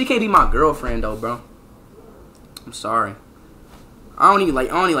 Chad, she can't be my girlfriend though, bro. I'm sorry. I ain't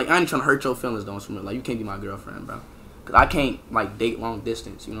trying to hurt your feelings though, Swimmer. Like, you can't be my girlfriend, bro. Cause I can't like date long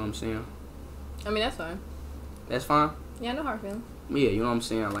distance. You know what I'm saying? I mean, that's fine. That's fine. Yeah, no hard feelings. Yeah, you know what I'm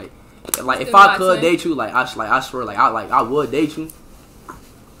saying? Like if I could date you, I swear, I would date you.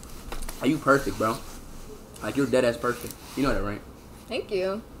 Like, you perfect, bro. Like, you're dead ass perfect. You know that, right? Thank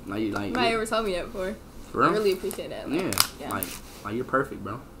you. Like, you Nobody ever told me that before. For real? I really appreciate that. Like, yeah. Like you're perfect,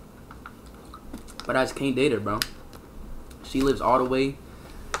 bro. But I just can't date her, bro. She lives all the way.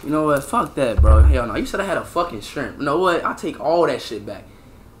 You know what? Fuck that, bro. Hell no. You said I had a fucking shrimp. You know what? I take all that shit back.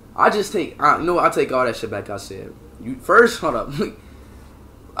 I take all that shit back. I said. You first, hold up.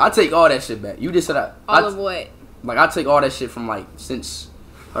 I take all that shit back. You just said all of what? Like, I take all that shit from since.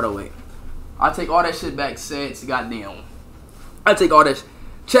 Hold on, wait. I take all that shit back since goddamn. I take all that.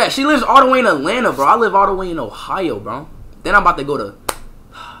 Chat. She lives all the way in Atlanta, bro. I live all the way in Ohio, bro. Then I'm about to go to.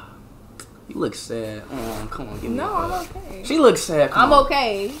 You look sad. Oh, come on, give me. No, I'm okay. She looks sad. I'm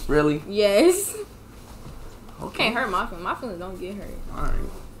okay. Really? Yes. Okay. Can't hurt my feelings. My feelings don't get hurt. All right.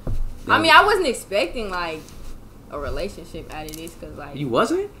 I mean, I wasn't expecting like a relationship out of this, cause like you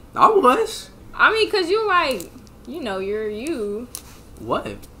wasn't. I was. I mean, cause you like, you know, you're you.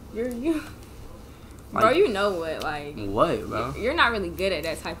 What? You're you. Like, bro, you know what? Like what, bro? You're not really good at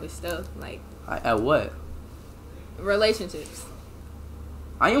that type of stuff. Like at what? Relationships.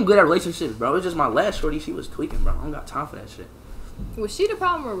 I am good at relationships, bro. It's just my last shorty, she was tweaking, bro. I don't got time for that shit. Was she the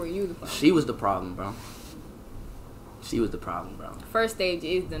problem or were you the problem? She was the problem, bro. She was the problem, bro. First stage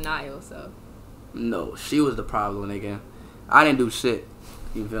is denial, so. No, she was the problem, nigga. I didn't do shit.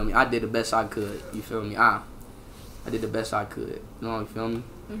 You feel me? I did the best I could. You feel me? I did the best I could. You know, you feel me?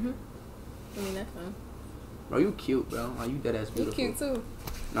 Mhm. I mean, that's fine. Bro, you cute, bro. Like, you dead ass beautiful. You cute too.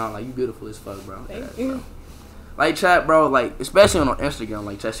 No, like, you beautiful as fuck, bro. Thank you. Bro. Like, chat, bro, like, especially on Instagram,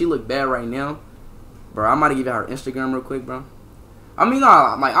 like, chat, she look bad right now. Bro, I'm about to give you her Instagram real quick, bro. I mean,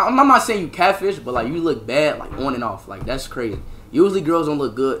 nah, like, I'm not saying you catfish, but, like, you look bad, like, on and off. Like, that's crazy. Usually girls don't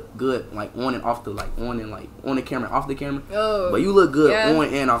look good, like, on and off the, like, on and, like, on the camera, off the camera. Oh. But you look good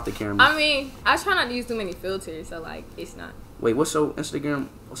on and off the camera. I mean, I try not to use too many filters, so, like, it's not. Wait, what's your Instagram?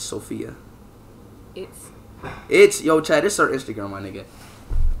 What's Sophia? It's, yo, chat, this is her Instagram, my nigga.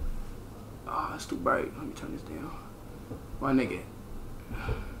 Oh, it's too bright. Let me turn this down. My nigga.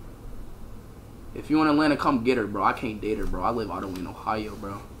 If you in Atlanta, come get her, bro. I can't date her, bro. I live all the way in Ohio,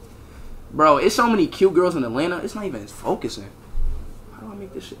 bro. Bro, it's so many cute girls in Atlanta. It's not even focusing. How do I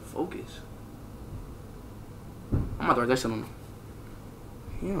make this shit focus? I'm about to write that shit on.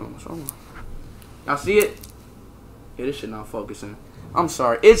 Yeah, what's wrong? Y'all see it? Yeah, this shit not focusing. I'm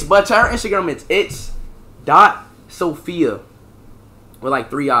sorry. But to her Instagram, it's .Sophia with like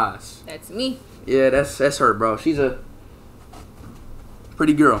 3 eyes. That's me. Yeah, that's her, bro. She's a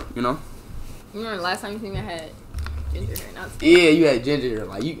pretty girl, you know. You remember the last time you seen me? I had ginger hair, not Yeah, you had ginger hair.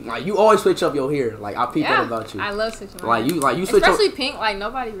 Like you always switch up your hair. Like I peeped that about you. I love switching. Like you switch especially up, pink. Like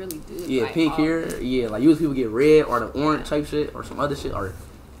nobody really do. yeah, like, pink hair. Yeah, like usually people get red or the orange type shit or some other shit or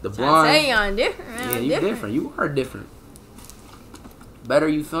the I blonde. say y'all different, man. Yeah, I'm you different. You are different. Better,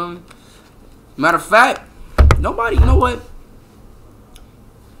 you feel me? Matter of fact, nobody. You know what?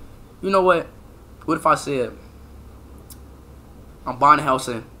 You know what? What if I said I'm buying a house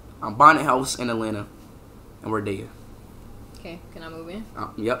in Atlanta, and we're there. Okay, can I move in?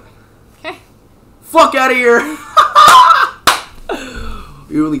 Yep. Okay. Fuck out of here.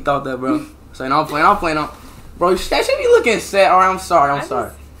 You really thought that, bro? So I'm playing. Bro, that should be looking sad. Alright, I'm sorry. Like,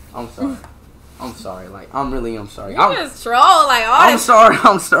 I'm sorry. You just troll like all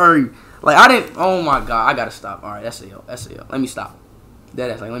I'm sorry. Like, I didn't. Oh my god, I gotta stop. Alright, that's it. Let me stop.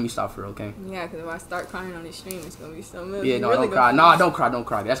 Deadass, like, let me stop for real, okay? Yeah, because if I start crying on this stream, it's gonna be so much. Yeah, no, really don't cry. No, don't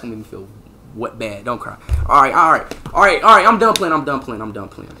cry. That's gonna make me feel bad. Don't cry. Alright. I'm done playing.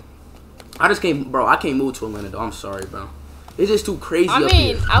 I can't move to Atlanta though. I'm sorry, bro. It's just too crazy up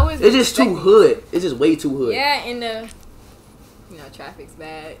here. It's just too hood. It's just way too hood. Yeah, and traffic's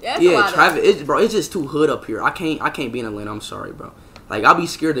bad. Traffic. It's just too hood up here. I can't be in Atlanta. I'm sorry, bro. Like, I'll be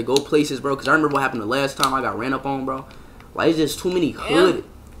scared to go places, bro, because I remember what happened the last time I got ran up on, bro. Like, it's just too many hood.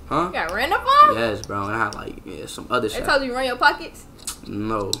 Huh? You got ran up on? Yes, bro. And I had, some other shit. They told you to run your pockets?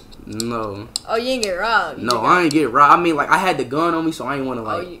 No. Oh, you didn't get robbed? I ain't get robbed. I mean, like, I had the gun on me, so I ain't want to,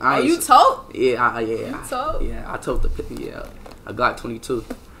 like... you told? Yeah, You told? Yeah, I told a Glock 22.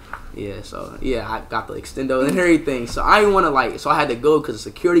 Yeah, so, yeah, I got the extendo and everything. So, I didn't want to, like... So, I had to go because the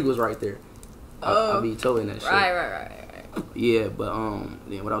security was right there. I'll be told that shit. Right. Yeah, but,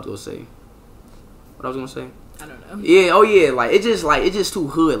 what I was going to say? I don't know. Yeah, like it's just too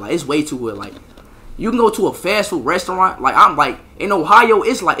hood. Like, it's way too hood. Like, you can go to a fast food restaurant. Like, I'm like in Ohio,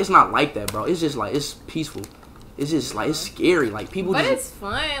 it's not like that, bro. It's just like it's peaceful. It's just like it's scary. Like, people. But it's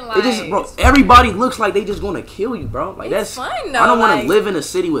fun. Like, bro. Everybody looks like they just gonna kill you, bro. Like, that's fun though. I don't want to live in a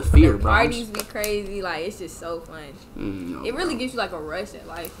city with fear, bro. Parties be crazy. Like, it's just so fun. It really gives you like a rush at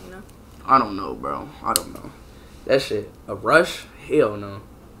life, you know. I don't know, bro. That shit a rush? Hell no.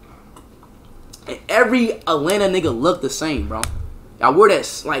 And every Atlanta nigga look the same, bro. I wear that,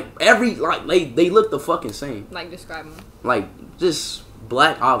 like, they look the fucking same. Like, describe them. Like, just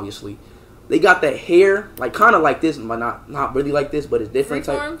black, obviously. They got that hair, like, kind of like this, but not really like this, but it's different.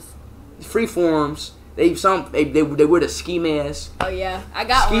 Freeforms. They wear the ski mask. Oh, yeah. I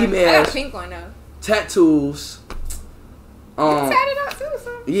got one. I got a pink one, though. Tattoos. You tatted up, too,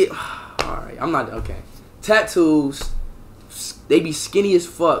 so. Yeah. Alright, I'm not, okay. Tattoos. They be skinny as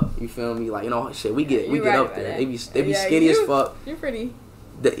fuck. You feel me? Like, shit. We get up there. They be skinny as fuck. You're pretty.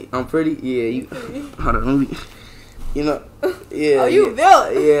 I'm pretty. Yeah. You. Hold on. Yeah. Oh, you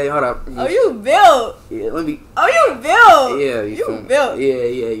built. Yeah. Hold up. Oh, you built. Yeah. Let me. Oh, you built. Yeah. You built.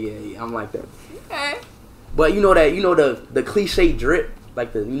 Yeah. I'm like that. Okay. But you know the cliche drip,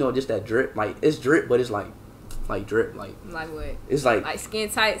 like just that drip. Like, it's drip, but it's like drip, like what? It's like skin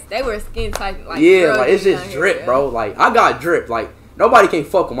tights. They wear skin tights. Like, yeah, like it's just drip, here, bro. Like, I got drip. Like, nobody can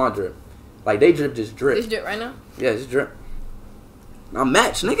fuck with my drip. Like, they just drip. This drip right now? Yeah, it's drip. I'm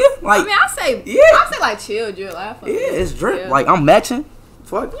matched, nigga. Like, I mean, I say like chill drip. Like, yeah, it's drip. Yeah. Like, I'm matching.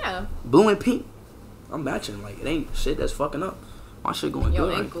 Fuck. Yeah. Blue and pink. I'm matching. Like, it ain't shit that's fucking up. My shit going your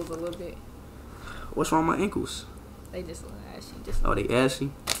good. Your ankles a little bit. What's wrong with my ankles? They just a little ashy. They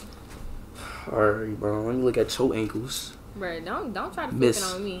ashy. Alright, bro. Let me look at your ankles. Bro, don't try to flip it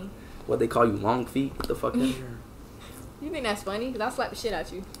on me. What they call you, long feet? What the fuck out here? You think that's funny? Cause I'll slap the shit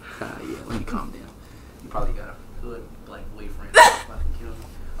out you. Yeah, let me calm down. You probably got a good black boyfriend.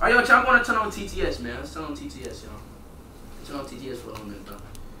 Alright, yo, I'm gonna turn on TTS, man. Let's turn on TTS, y'all. Turn on TTS for a little minute, bro.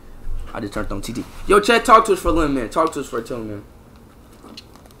 I just turned on TT. Yo, Chad, talk to us for a little minute. Talk to us for a 2 minutes.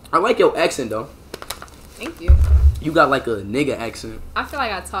 I like your accent, though. Thank you. You got like a nigga accent. I feel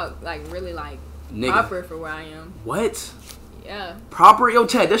like I talk like really like nigga. Proper for where I am. What? Yeah. Proper? Yo,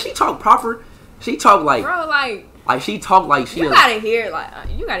 Chad, does she talk proper? She talk like... Bro, like she talk like she... You gotta hear like a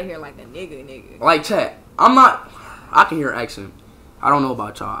nigga. Like, Chad, I'm not... I can hear accent. I don't know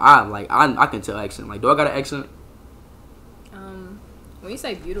about y'all. I can tell accent. Like, do I got an accent? When you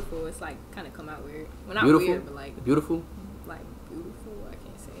say beautiful, it's like kind of come out weird. Well, not beautiful? Weird, but like... Beautiful? Like, beautiful, I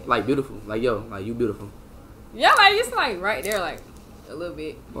can't say it. Like, beautiful. Like, yo, like, you beautiful. Yeah, like, it's like right there, like, a little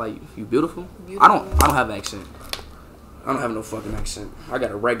bit. Like, you beautiful? I don't have an accent. I don't have no fucking accent. I got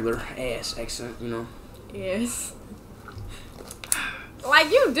a regular ass accent, you know? Yes.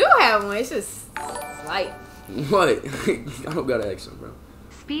 Like, you do have one. It's just light. What? I don't got an accent, bro.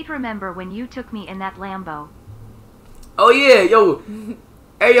 Speed, remember when you took me in that Lambo? Oh, yeah, yo.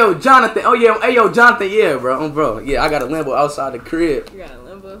 Hey yo, Jonathan. Oh yeah. Hey yo, Jonathan. Yeah, bro. Bro. Yeah, I got a Lambo outside the crib. You got a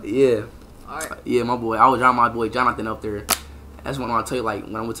Lambo? Yeah. Alright. Yeah, my boy. I was driving my boy Jonathan up there. That's when I tell you, like,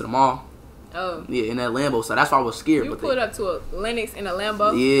 when I went to the mall. Oh. Yeah, in that Lambo. So that's why I was scared. You pulled up to a Lennox in a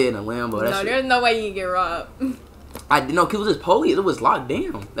Lambo? Yeah, in a Lambo. No, there's no way you can get robbed. I didn't know, cause it was just police. It was locked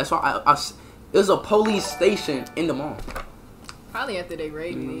down. That's why it was a police station in the mall. Probably after they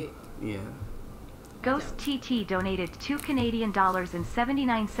raided it. Yeah. Ghost TT donated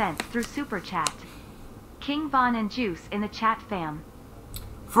 $2.79 through Super Chat. King Von and Juice in the chat fam.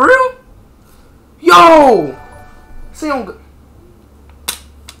 For real? Yo! See on.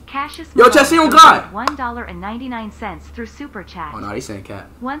 Cassius Yo, Chad, see on God. $1.99 through Super Chat. Oh no, they saying cat.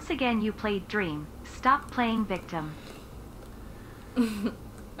 Once again, you played Dream. Stop playing victim. Do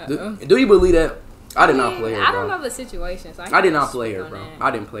you believe that? I did not play her, bro. I don't know the situation. So I did not play her, bro. I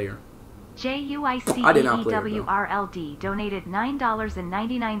didn't play her. JUICEEWRLD donated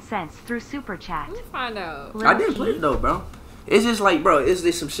 $9.99 through Super Chat. Let me find out. I didn't play it though, bro. It's just like, bro, it's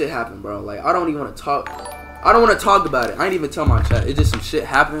just some shit happened, bro. Like, I don't even want to talk. I don't want to talk about it. I ain't even tell my chat. It's just some shit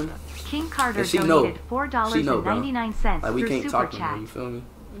happened. King Carter donated $4.99 like, we through can't Super talk Chat. anymore, you feel me?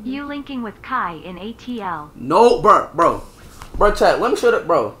 You linking with Kai in ATL. No, bro, chat. Let me shut up,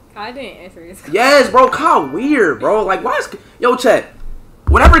 bro. I didn't answer his call. Yes, bro. Kyle weird, bro. Like, why is yo chat?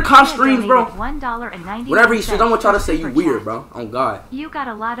 Whenever Kyle streams, bro. Whenever he streams, I want y'all to say you weird, bro. On God. You got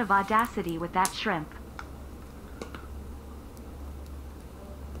a lot of audacity with that shrimp.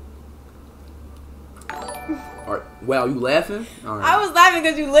 Alright. Wow, you laughing? Right. I was laughing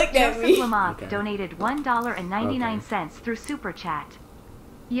because you looked at me. Joseph Lamont donated $1.99 through Super Chat.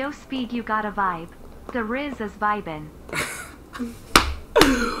 Yo, Speed, you got a vibe. The Riz is vibin'.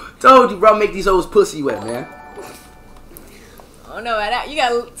 Told you, bro. Make these hoes pussy wet, man. I don't know about that. You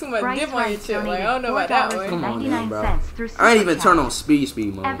got too much dip on your chip. Like, I don't know about that one. Come on, man, bro. Through Super I ain't even Chat. turn on speed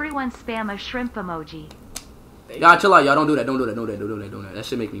mode. Everyone spam a shrimp emoji. Y'all chill out. Y'all don't do that. Don't do that. Don't do that. Don't do that. Don't do that. That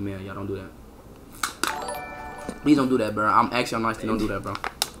shit make me mad. Y'all don't do that. Please don't do that, bro. I'm nice to don't do that, bro.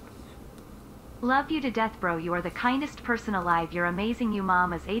 Love you to death, bro. You are the kindest person alive. You're amazing. You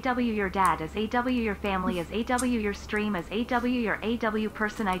mom as AW, your dad as AW, your family as AW, your stream as AW, your AW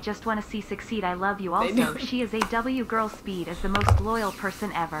person I just want to see succeed. I love you also. She is AW. Girl Speed is the most loyal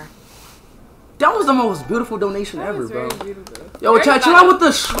person ever. That was the most beautiful donation ever, bro. Beautiful. Yo, chat, chill out with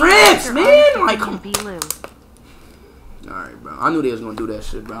the shrimps, man. Like, come. Alright, bro. I knew they was gonna do that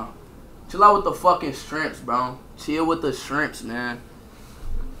shit, bro. Chill out with the fucking shrimps, bro. Chill with the shrimps, man.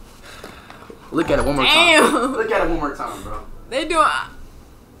 Look at it one more time. Look at it one more time, bro. They doing.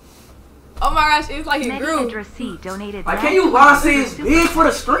 Oh my gosh, it's like it grew. Donated like, can you lie? Say it's big for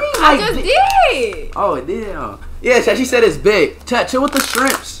the stream? I Like, just did. Oh, it did. Huh? Yeah, chat. She said it's big. Chat, chill with the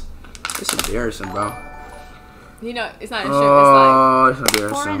shrimps. It's embarrassing, bro. You know, it's not a shrimp. It's like. It's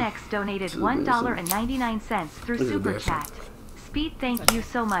embarrassing. Foreign X donated $1.99 through Super Chat. Speed, thank you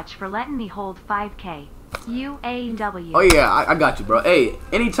so much for letting me hold 5K. UAW. Oh yeah, I got you, bro. Hey,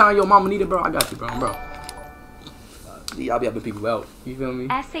 anytime your mama need it, bro, I got you, bro. I'll be helping people out. You feel me?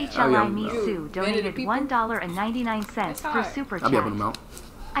 SHLI Misu donated $1.99 through Super Chat. I'll be helping them out.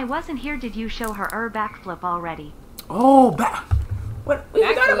 I wasn't here. Did you show her backflip already? Oh, what? We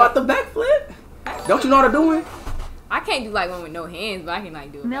forgot about the backflip. Don't you know how to do it? I can't do like one with no hands, but I can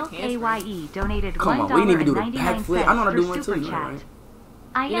like do it. Milk AYE donated $1.99 through Super Chat.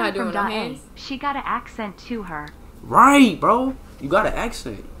 I am from .A. She got an accent to her. Right, bro. You got an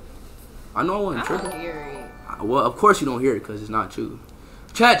accent. I know I wasn't tripping. I don't hear it. Well, of course you don't hear it because it's not true.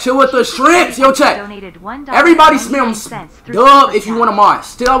 Chat, chill with the shrimps. Yo, chat. Everybody smells dub if you want to mod.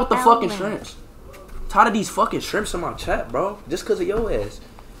 Still out with the fucking shrimps. Tired of these fucking shrimps in my chat, bro. Just because of your ass.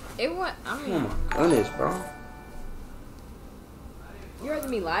 It was. I mean, oh my goodness, bro. You heard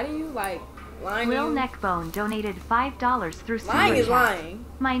me lie to you? Like, lying Will to you? Neckbone donated $5 through Super Lying is Chat. lying.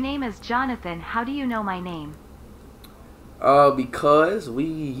 My name is Jonathan. How do you know my name? Because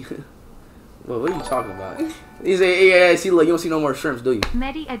we... Well, what are you talking about? He said, yeah, see, look, you don't see no more shrimps, do you?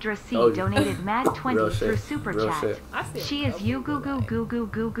 Medi Adrasi donated MAD20 through Super Chat. She is you goo goo goo goo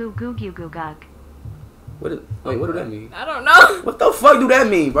goo goo goo goo goo gug. Wait, what do that mean? I don't know. What the fuck do that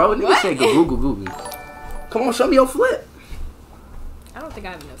mean, bro? Nigga say goo goo goo goo. Come on, show me your flip. I don't think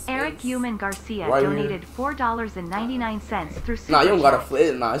I have enough space. Eric Human Garcia donated $4.99 through Super Nah, you don't Chat. got to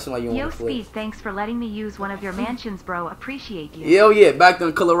flip. Nah, it's like you don't Yo want to flip. Speed, thanks for letting me use one of your mansions, bro. Appreciate you. Yeah, yeah, back then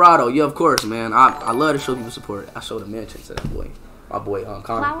in Colorado. Yeah, of course, man. I love to show people support. I showed the mansion to that boy. My boy, Connor.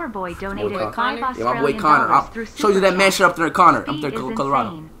 Flower Boy donated $5 Australian yeah, my boy Connor. I'll through show you that mansion up there in Connor. Up there in Colorado.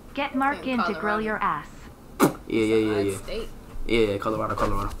 Insane. Get Mark in to grill your ass. Yeah. Yeah, Colorado.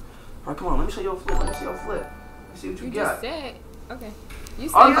 Alright, come on. Let me show you a flip. Let me see your flip. Let's see what you got. Just said. Okay. You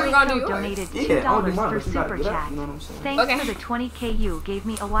said you were gonna do Rico yours. donated Yeah, I'll do $2 mine, for but you gotta super get up, chat. you know what I'm saying? Thanks Okay. for the 20K you gave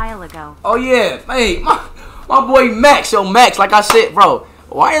me a while ago. Oh yeah, hey, my boy Max, yo Max, like I said, bro.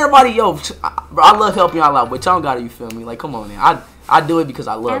 Why everybody, yo, bro, I love helping y'all out, but y'all gotta, you feel me? Like, come on, man. I do it because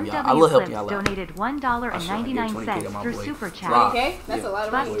I love y'all. I MW love helping Clips y'all out. donated $1.99 through super chat. 20K? That's Yeah. a lot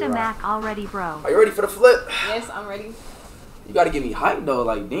of money. Bust a Mac already, bro. Are you ready for the flip? Yes, I'm ready. You gotta get me hyped though,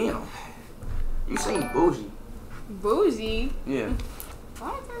 like damn. You seem bougie. Bougie? Yeah.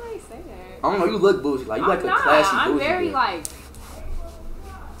 Why did everybody say that? I don't know, you look bougie. Like you like I'm a not. classy I'm bougie. very girl. like.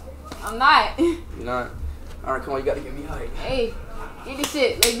 I'm not. You know? Alright, come on, you gotta get me hype. Hey, get this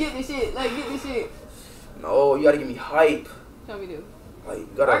shit. Let's get this shit. Let's get this shit. No, you gotta get me hype. Show me do. Like you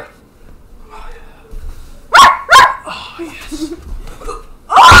gotta. Oh yes.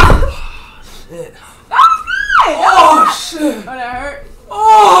 Oh shit. Oh shit. Oh, that hurt.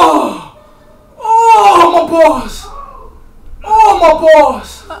 Oh. Oh my balls. Oh my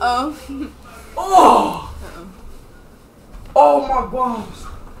balls. Uh-oh. Oh. Oh my balls.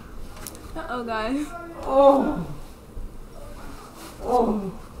 Uh-oh, guys. Oh.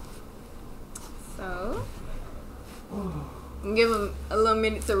 Oh. So, give him a little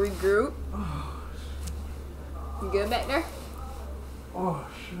minute to regroup. You good back there? Oh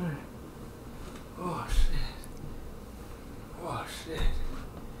shit. Oh shit. Oh shit.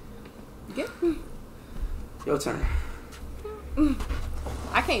 You good? Your turn.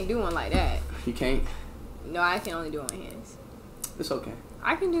 I can't do one like that. You can't? No, I can only do it on my hands. It's okay.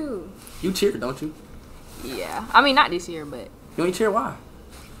 I can do. You cheer, don't you? Yeah. I mean, not this year, but. You ain't cheer? Why?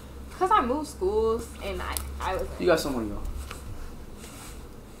 Because I moved schools and I was. You got someone, yo.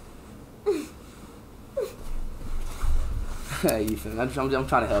 Hey, you feel me? I'm trying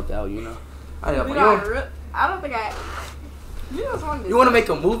to help out, you know. I help We you. got I don't think I. You just wanted to. You want to make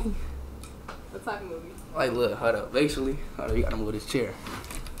a movie? What type of movie? Like, look, hold up. Basically, hold up, you gotta move this chair.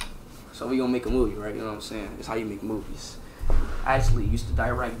 So we gonna make a movie, right? You know what I'm saying? It's how you make movies. I actually used to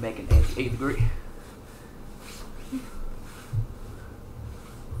direct back in 8th grade.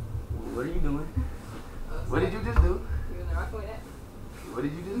 What are you doing? What did you just do? You gonna rock with that? What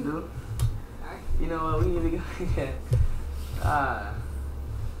did you just do? Alright. You know what? We need to go. Yeah.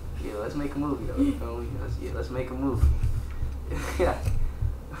 Yeah, let's make a movie, though. You feel me? Let's make a movie. Yeah.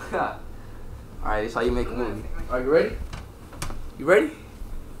 Alright, that's how you make a movie. Are you ready? You ready?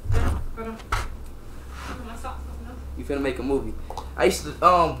 You finna make a movie. I used to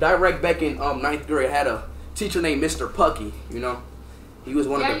direct back in 9th grade. I had a teacher named Mr. Pucky, you know? He was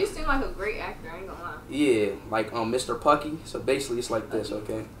one of the... Yeah, you seem like a great actor, I ain't gonna lie. Yeah, like Mr. Pucky. So basically it's like this,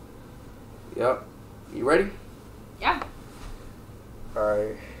 okay? Yep. You ready? Yeah.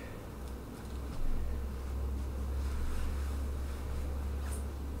 Alright.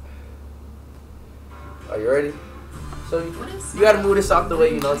 Are you ready? So you gotta move this out the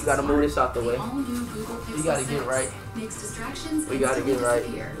way, you know. You gotta move this out the way. You gotta get right. We gotta get right.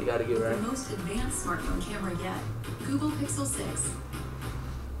 You gotta get right. The most advanced smartphone camera yet. Google Pixel 6.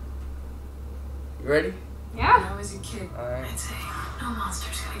 You ready? Yeah. When I was a kid, Alright. I'd say, no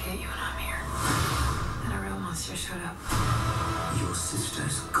monster's gonna get you when I'm here. Then a real monster showed up. Your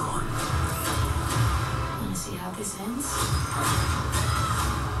sister's gone. Wanna see how this ends?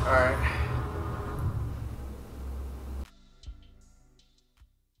 Alright.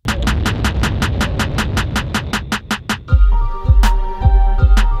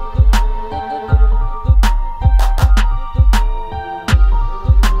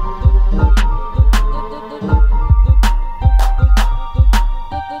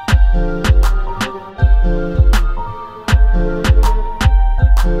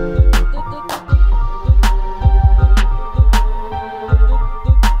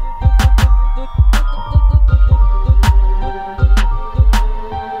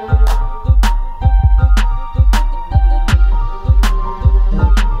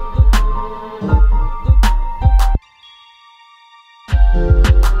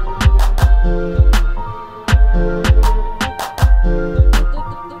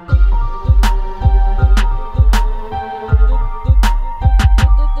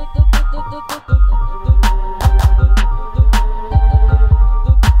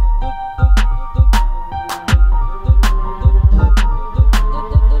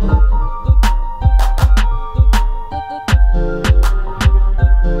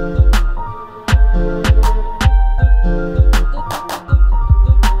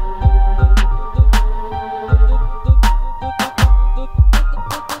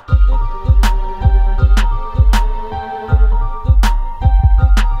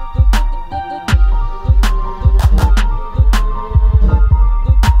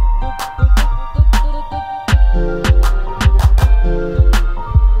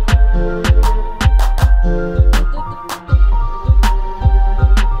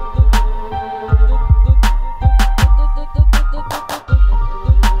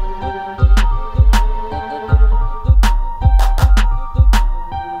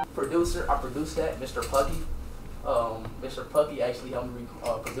 producer. I produced that, Mr. Pucky. Mr. Pucky actually helped me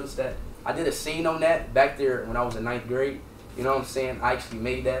produce that. I did a scene on that back there when I was in 9th grade. You know what I'm saying? I actually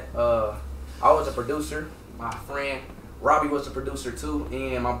made that. I was a producer. My friend Robbie was a producer too,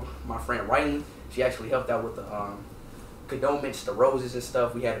 and my friend Riley, she actually helped out with the condiments, the roses and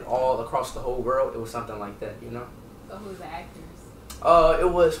stuff. We had it all across the whole world. It was something like that, you know. So who's the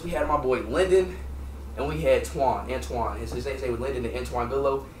actors? We had my boy Lyndon, and we had Antoine. His name was Lyndon and Antoine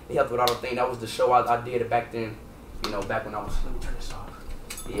Billow. He helped with all the thing. That was the show I did it back then. You know, back when I was. Let me turn this off.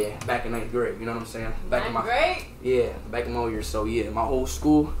 Yeah, back in 9th grade. You know what I'm saying? Back in my grade. Yeah, back in my old years. So yeah, my whole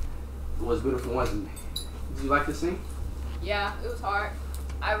school was beautiful, wasn't it? Did you like the scene? Yeah, it was hard.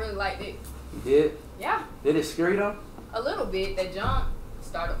 I really liked it. You did? Yeah. Did it scare you though? A little bit. That jump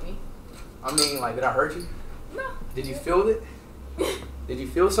startled me. I mean, like, did I hurt you? No. Did you feel it? Did you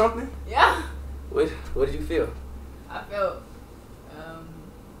feel something? Yeah. What did you feel? I felt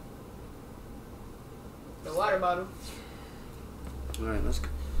the water bottle. All right, let's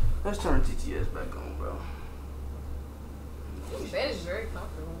turn TTS back on, bro. This bed is very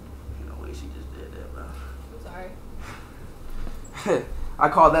comfortable. You know, way she just did that, bro. I'm sorry. I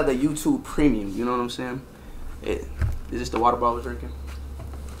call that the YouTube Premium. You know what I'm saying? Is this the water bottle I was drinking?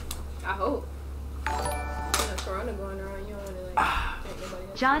 I hope. Corona going around, you don't want to like drink nobody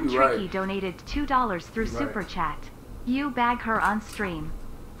else. John Tricky donated $2 through Super Chat. You bag her on stream.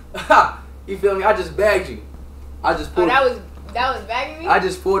 You feel me? I just bagged you. I just pulled. That was bagging me? I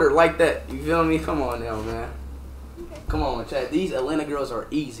just pulled her like that. You feel me? Come on now, man. Okay. Come on, chat. These Atlanta girls are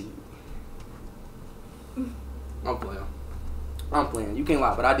easy. I'm playing. You can't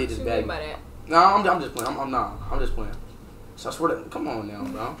lie, but I did just bag you. No, I'm just playing. I'm just playing. So I swear to, come on now,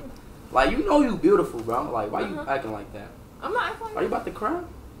 bro. Like, you know you beautiful, bro. Like, why you acting like that? I'm not acting like that. Are you about to cry?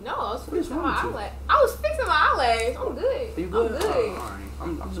 No, I was fixing my eyelash. I was fixing my eyelash. I'm good. You good? I'm good. All right.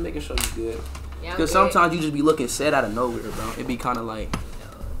 I'm just making sure you good. Yeah, because sometimes you just be looking sad out of nowhere, bro. It be kind of like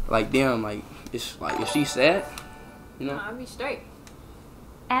damn, like, it's like, is she sad? You know? No, I'll be straight.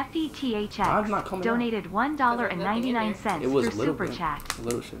 FETHX donated $1.99 through Super Chat. A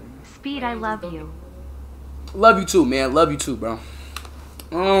little shit. Speed, I love you. Love you too, man. Love you too, bro.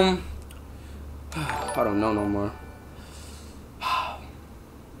 I don't know no more.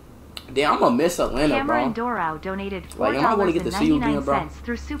 Damn, I'm gonna miss Atlanta, Cameron bro. Dorao donated $4.99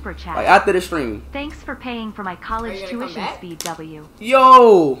 through Super Chat. Like, after the stream. Thanks for paying for my college tuition, Speed W.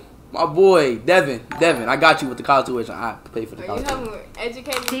 Yo, my boy, Devin, I got you with the college tuition. I pay for the college tuition.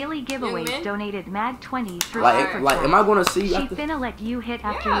 Daily giveaways donated MAG20 through like, Super like, Chat. am I gonna see? She finna let you hit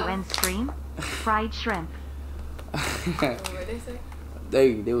after you end stream. Fried shrimp.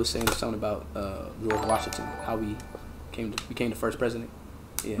 They were saying something about George Washington, how we became the first president.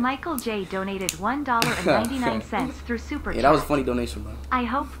 Yeah. Michael J donated $1.99 through Super Chat. Yeah, that was a funny donation, bro. I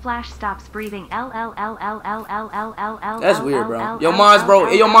hope Flash stops breathing. That's weird, bro. Yo, Mars,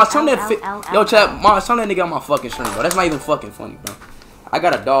 bro. Yo, Mars, turn that. Yo, chat, Mars, turn that nigga on my fucking stream, bro. That's not even fucking funny, bro. I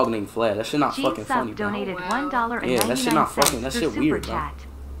got a dog named Flash. That shit not fucking funny, bro. Donated $1.99 yeah, that shit not fucking. That shit weird, bro.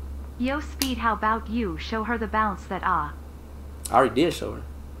 Yo, Speed, how about you show her the bounce that I already did show her.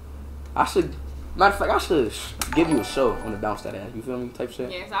 I should. Matter of fact, I should give you a show on the bounce that ass. You feel me? Type shit.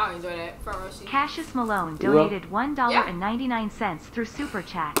 Yes, I'll enjoy that. Front row seat. Cassius Malone donated $1.99 through Super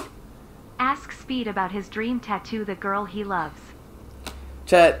Chat. Ask Speed about his dream tattoo, the girl he loves.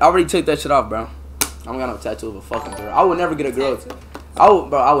 Chat, I already took that shit off, bro. I don't got no tattoo of a fucking girl. I would never get a girl.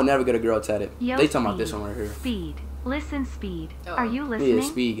 I would never get a girl tatted. Yo, they talking about this one right here. Speed. Listen, Speed. Are you listening? Yeah,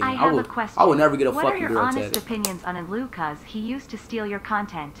 Speed. I have a question. I would never get a fucking girl tatted. What are your honest opinions on Lucas? He used to steal your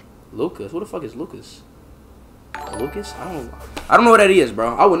content. Lucas? Who the fuck is Lucas? Lucas? I don't know what that is,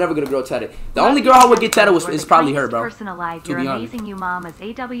 bro. I would never get a girl tatted. The only girl I would get tatted is probably her, bro. Person alive. You're amazing, you mom. As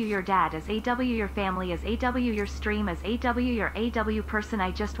AW your dad. As AW your family. As AW your stream. As AW your AW person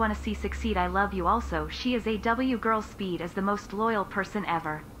I just want to see succeed. I love you also. She is AW girl. Speed as the most loyal person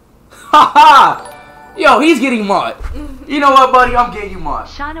ever. Haha! Yo, he's getting mod. You know what, buddy? I'm getting you mod.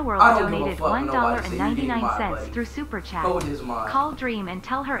 Shauna World donated $1.99 through Super Chat. Call Dream and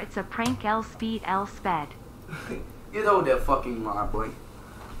tell her it's a prank. L Speed L Sped. Get over that fucking mod, boy.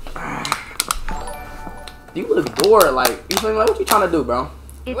 You look bored. Like, you feel like, what you trying to do, bro?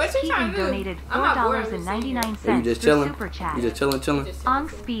 It's Keegan donated $4.99 through Super Chat. You just chilling? On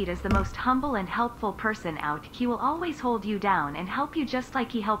Speed is the most humble and helpful person out. He will always hold you down and help you just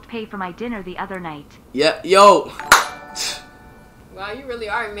like he helped pay for my dinner the other night. Yeah, yo. Wow, you really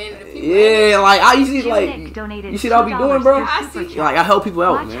are a man of the people. Yeah, like, I usually, like, you see what I be doing, bro? I see you. Like, I help people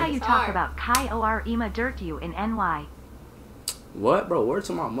out, man. Watch how you talk about Kai or Ema Dirt you in NY. What, bro? Word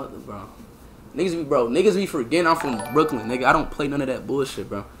to my mother, bro. Niggas be forgetting I'm from Brooklyn, nigga. I don't play none of that bullshit,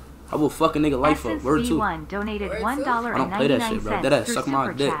 bro. I will fuck a nigga life up. Word two. SSB1 donated Word two? $1.99 I don't play that shit, bro. That ass through suck my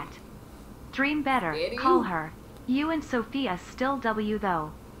Super dick. Chat. Dream better. Baddie? Call her. You and Sophia still W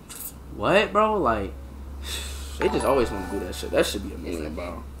though. What, bro? Like, they just always want to do that shit. That should be a million,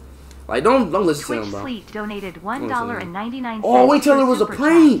 bro. Like, don't listen to Twitch them, bro. Sleet donated $1.99. Oh, wait till it through was a Super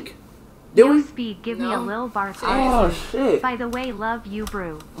prank. Chat. Did Yo we? Speed, give me a No. lil bar. Oh shit. By the way, love you,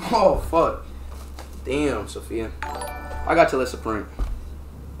 brew. Oh fuck. Damn, Sophia. I got till it's a prank.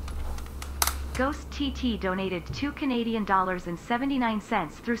 Ghost TT donated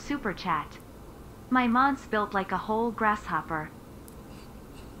 $2.79 through Super Chat. My mom's built like a whole grasshopper.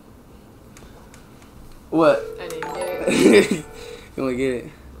 What? I didn't get it. You wanna get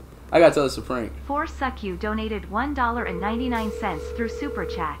it? I got till it's a prank. For Suck You donated $1.99 through Super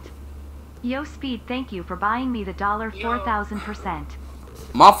Chat. Yo Speed, thank you for buying me the $4,000%.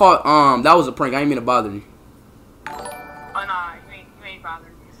 My fault. That was a prank. I ain't mean to bother you. Oh, nah, you ain't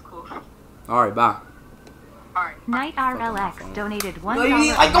bothering me. It's cool. All right, bye. Alright. Night RLX donated $1.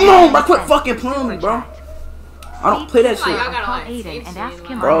 Like, come on, bro. Quit fucking playing with me, bro. I don't play that Like, shit. y'all gotta, Call like, Aiden taste and it, ask him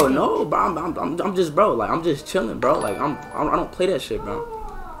like- on Bro, a date. no, bro. I'm just, bro. Like, I'm just chilling, bro. Like, I don't play that shit, bro.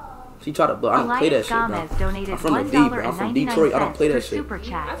 She tried to, but I don't play that Elias shit, bro. Gomez donated I'm from the D, bro. I'm from Detroit. I don't play that through shit. Super I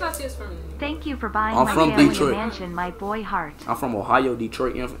Chat. thought she was from. Thank you for buying I'm my from family Detroit. a mansion, my boy heart. I'm from Ohio,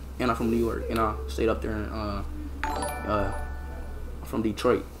 Detroit, and I'm from New York, and I stayed up there. I'm from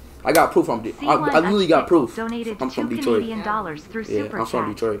Detroit. I got proof. I literally got proof. Donated I'm $2 from Detroit. Canadian through Yeah, Super I'm Chat. from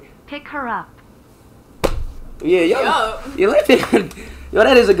Detroit. Pick her up. Yeah, yo, yeah, let me pick, yo,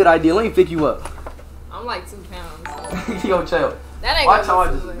 that is a good idea. Let me pick you up. I'm like 2 pounds. Yo, chill. That ain't Watch gonna how I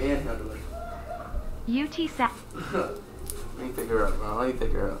be just too much. manhandle her. UT Sat. Let me pick her up, bro. Let me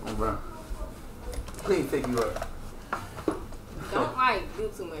pick her up, bro. Let me pick you up. Don't like do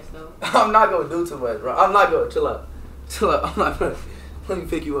too much though. I'm not gonna do too much, bro. I'm not gonna chill out. Chill out. I'm not gonna. Let me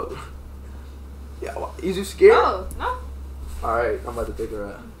pick you up. Yeah, is you scared? Oh no. All right, I'm about to pick her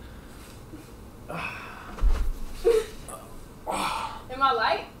up. Am I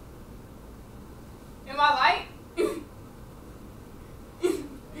light? Am I light?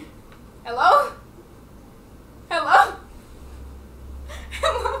 Hello? Hello?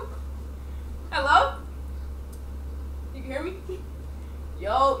 Hello? Hello? You can hear me?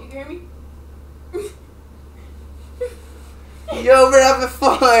 Yo, you can hear me? Yo, we're having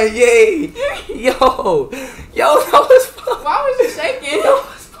fun, yay! Yo, that was fun. Why was you shaking? That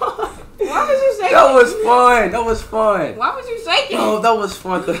was fun. Why was you shaking? That was fun. That was fun. Why was you shaking? Yo, that was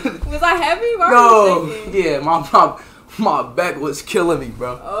fun. Was I heavy? Why No, were you shaking? yeah, my back was killing me,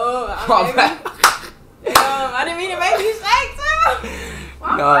 bro. Oh, My I'm back. Damn, I didn't mean to make you shake too.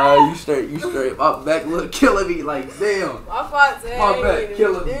 My Nah, fault. you straight. My back look killing me. Like, damn. My fault, Tay. My back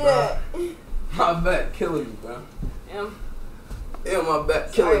killing me, Do bro. that. My back killing me, bro. Damn. Yeah, my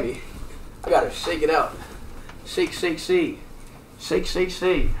back killing me. I gotta shake it out. Shake, shake, shake. Shake, shake,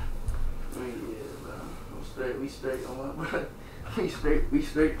 shake. Oh, yeah, bro. I'm straight. We straight. On my bro. We straight. We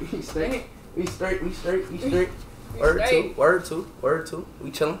straight. We straight. We straight. We straight. We straight. Word two. Word two. Word two.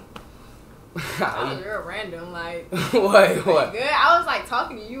 We chilling. That was real random, like. What? Good. I was like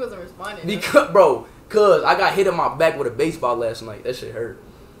talking to you, you wasn't responding. Because, bro, cause I got hit in my back with a baseball last night. That shit hurt.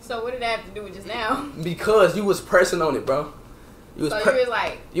 So what did that have to do with just now? Because you was pressing on it, bro. You was, So you was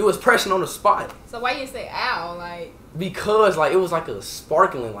like. you was pressing on the spot. So why you didn't say ow? Like. Because like it was like a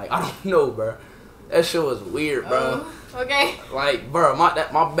sparkling, like I don't know, bro. That shit was weird, bro. Okay. Like, bro, my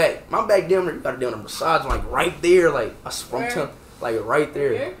back damn near, you got a massage like right there, like Where? like right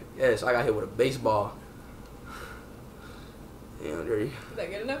there. Here? Yes, I got hit with a baseball. Yeah, there you. Is that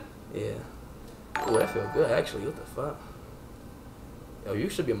good enough? Yeah. Oh, that feel good actually. What the fuck? Yo, you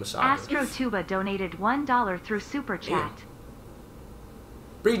should be a massager. Astro Tuba donated $1 through Super Chat.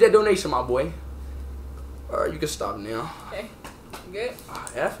 Read that donation, my boy. All right, you can stop now. Okay. You good? Ah,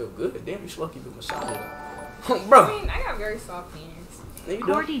 that feel good. Damn, you should lucky be massaging. Bro. I mean, I got very soft hands. There you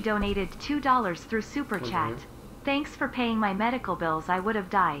go. Cordy donated $2 through Super Chat. Thanks for paying my medical bills. I would have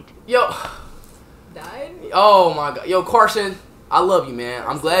died. Yo. Died? Oh my god. Yo, Carson, I love you, man.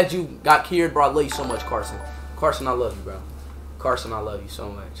 I'm glad you got cured, bro. I love you so much, Carson. Carson, I love you, bro. Carson, I love you so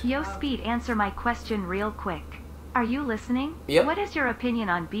much. Yo Speed, answer my question real quick. Are you listening? Yep. What is your opinion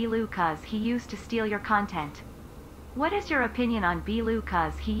on B-Lou cuz he used to steal your content? What is your opinion on B-Lou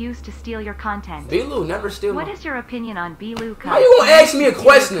cuz he used to steal your content? B-Lou never steal What my... is your opinion on B-Lou cuz How you gonna he ask used me to a steal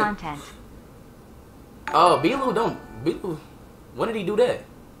your question? Content? Oh, B-Lou don't... B-Lou... When did he do that?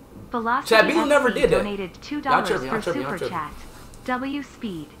 Velocity Chad, B-Lou never FC did that. donated $2 Y'all tripping, y'all through tripping, y'all Super tripping. Chat. W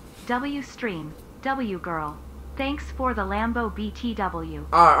Speed, W Stream, W Girl. Thanks for the Lambo BTW.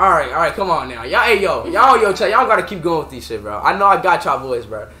 Alright, come on now. Y'all, hey, y'all, Chad, y'all gotta keep going with these shit, bro. I know I got y'all boys,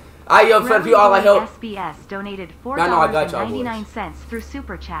 bro. I yo, for you all I help. SBS donated I know I got y'all, $4.99 through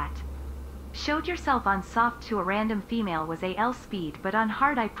Super Chat. Showed yourself on soft to a random female was AL speed, but on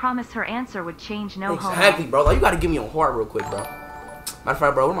hard I promise her answer would change no homo. Exactly, bro. Like, you gotta give me on hard real quick, bro. Matter of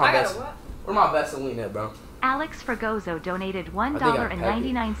fact, bro, where my Vaseline at, bro? Alex Fragoso donated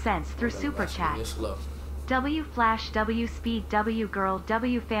 $1.99 through Super Chat. W Flash W Speed W Girl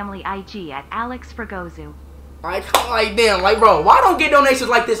W Family IG at Alex Fragoso. Like damn, like bro, why don't get donations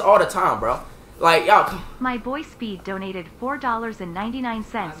like this all the time, bro? Like y'all. My boy Speed donated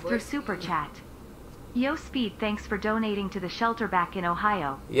 $4.99 through Super Chat. Yo Speed, thanks for donating to the shelter back in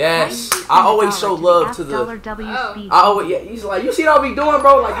Ohio. Yes, I always show love to the. I always, yeah, he's like, you see what I be doing,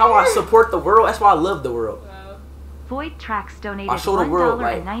 bro? Like how I support the world. That's why I love the world. Void Tracks donated I show the world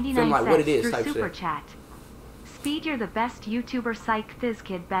like, $1.99 what it is, through type Super shit. Chat. Speed, you're the best YouTuber. Psych, Fizz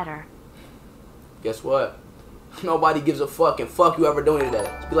Kid better. Guess what? Nobody gives a fuck, and fuck you ever donated that.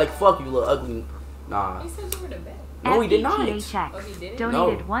 Just be like, fuck you, little ugly. Nah. He said you were the best. No, he did not. Donated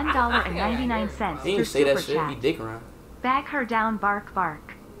 $1.99 He through didn't say that Super shit. Chat. He dick around. Bag her down, bark,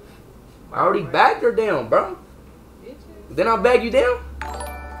 bark. I already bagged her down, bro. Then I bag you down?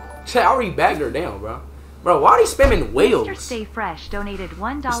 Chat, I already bagged her down, bro. Bro, why are they spamming whales? Mr. Stay Fresh donated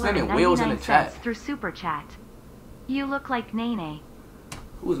spamming whales in the $1.99 chat. through Super Chat. You look like Nene.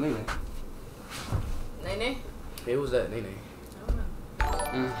 Who's Nene? Nene? Hey, who's that, Nene?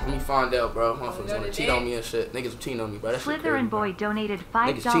 Let me find out, bro. Motherfuckers wanna cheat on me and shit. Niggas cheating on me, bro. That shit Slytherin crazy, Boy donated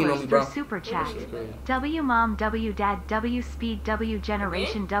 $5 cheating on me, through bro. Super Chat. W Mom, W Dad, W Speed, W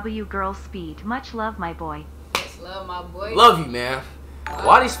Generation, W Girl Speed. Much love, my boy. Much love, my boy. Love you, man.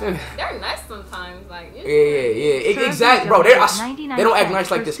 Why they spend? They're nice sometimes, like Yeah. Exactly, bro. They don't act nice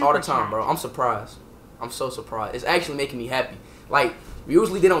like this all the time, bro. I'm surprised. I'm so surprised. It's actually making me happy. Like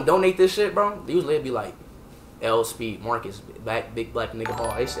usually they don't donate this shit, bro. Usually it'd be like L Speed, Marcus, big black nigga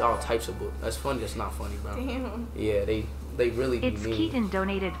ball. They say all types of books. That's funny. That's not funny, bro. Damn. Yeah, they really be It's mean. Keaton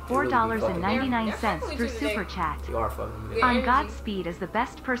donated $4.99 through Super Chat. You are fucking me. On Godspeed is the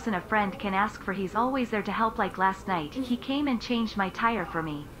best person a friend can ask for. He's always there to help. Like last night, he came and changed my tire for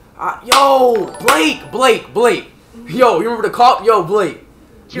me. Yo, Blake. Yo, you remember the call? Yo, Blake.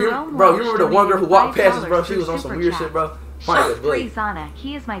 Bro, you remember the one girl who walked past us, bro? She was on some weird shit, bro. Funny as Blake. Zana,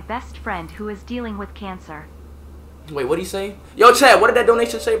 he is my best friend who is dealing with cancer. Wait, what'd he say? Yo, Chad, what did that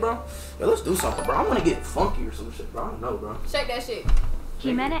donation say, bro? Yo, let's do something, bro. I want to get funky or some shit, bro. I don't know, bro. Shake that shit.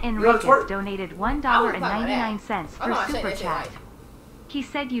 Jimena Enriquez donated $1.99 through Super Chat. He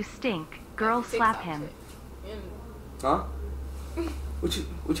said you stink. Girl, slap him. Huh? What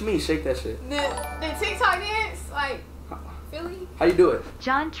you mean, shake that shit? The TikTok dance, like Philly. How you do it?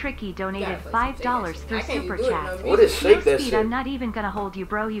 John Tricky donated $5 through Super Chat. What is shake that Speed, shit? I'm not even gonna hold you,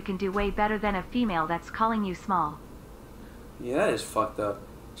 bro. You can do way better than a female that's calling you small. Yeah, that is fucked up.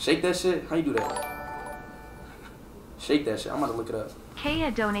 Shake that shit? How you do that? Shake that shit. I'm about to look it up. Kaya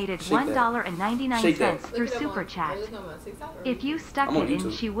donated $1.99 through Super Chat. If you stuck it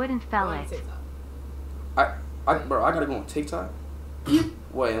in, she wouldn't fell it. Bro, I gotta go on TikTok.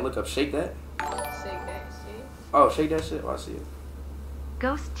 Wait, and look up Shake That. Shake that shit. Oh, Shake That shit. Oh, I see it.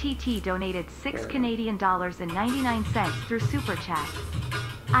 Ghost TT donated $6 Canadian and 99 through Super Chat.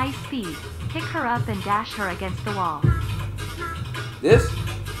 I Speed, pick her up and dash her against the wall. This?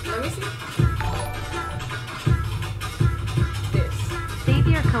 Let me see.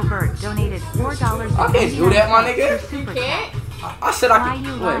 Xavier Covert donated $4. I can't do that, my nigga. You can't? I said I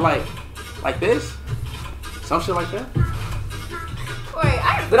can. Wait, like this? Some shit like that? Wait,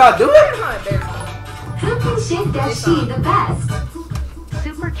 did I do it? Who can shake that shit the best?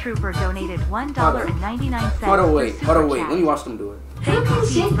 Super Trooper donated $1.99 Hold on, wait. through Super Chat. Let me watch them do it. Who can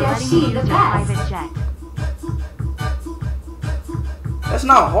shake that shit the Private best? jet. That's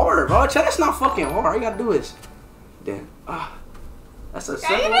not hard, bro. That's not fucking hard. All you gotta do is, damn. That's a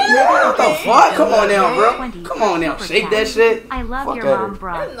second. What the fuck? Come on now, bro. Come on now. Shake that shit. I love Fuck your that. mom,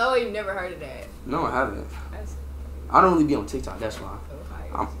 bro. I don't know you've never heard of that. No, I haven't. I don't really be on TikTok. That's why.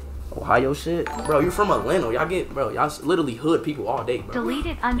 I'm Ohio shit, bro. You're from Atlanta. Y'all literally hood people all day, bro.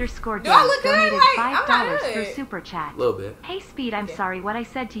 Deleted _ Do I look good? donated Like, I'm $5 not through hood. Super Chat. A little bit. Hey Speed, I'm sorry what I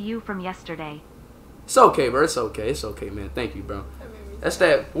said to you from yesterday. It's okay, bro. It's okay. It's okay, man. Thank you, bro. That's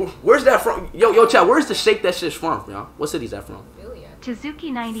that. Where's that from? Yo, chat. Where's the Shake That shit from, y'all? What city is that from?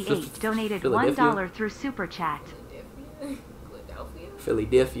 Tazuki98 donated Philadelphia? $1 through Super Chat.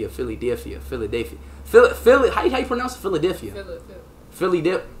 Philadelphia. How you pronounce it? Philadelphia?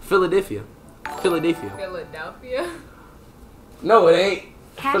 Philadelphia. Philadelphia. No, it ain't.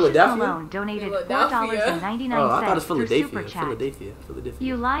 Cassius Philadelphia? Malone donated Philadelphia. $4.99 Oh, I thought it's through Philadelphia. Super Chat. Philadelphia.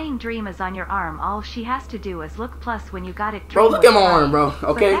 You lying dream is on your arm. All she has to do is look plus when you got it. Bro, Dream look was at my fine. arm, bro.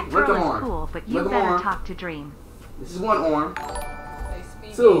 Okay, But that look girl at my is arm. cool, but you Look at my better arm. talk to Dream. This is one arm. Hey,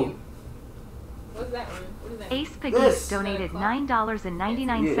 speed 2. game. What's that one? What is that? Ace This. Piggies donated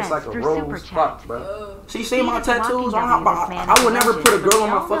 $9.99 Yeah, it's like a through rose Super Chat. clock, bro. Oh. See, see my Speed is tattoos? walking I would never put a girl on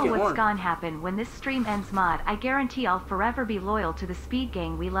my Y'all know fucking what's arm. gonna happen when this stream ends, mod. I guarantee I'll forever be loyal to the Speed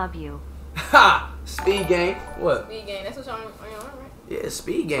Gang. We love you. Ha! Speed game. What? Speed game. That's what's on your arm, right? Yeah,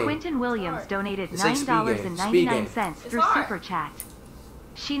 speed game. Quentin Williams donated It say speed game. Speed game. $9.99 It's through hard. Super Chat.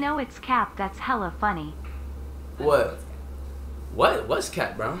 She know it's cap. That's hella funny. What? What? What's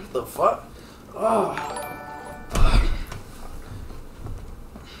cat, bro? What the fuck? Oh.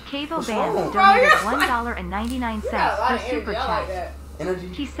 Cavo What's Bands wrong? donated Bro, $1.99 You got a lot through of energy. Super I like Chat. that. Energy?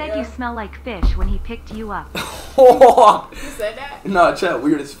 He said Yeah. you smell like fish when he picked you up. Oh. You said that? Nah, chat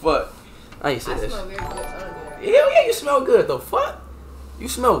weird as fuck. I ain't I say this. smell weird. But I don't do that. Hell yeah, you smell good. The fuck? You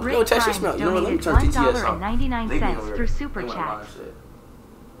smell good. Yo, Rick chat, she Grimes smell. You know what? Let me donated turn TTS off. $1.99 They be over there. through Super They want Chat. my shit.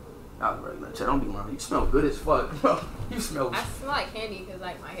 I was regular. Chat, don't be lying. You smell good as fuck, bro. You smell. I smell like candy because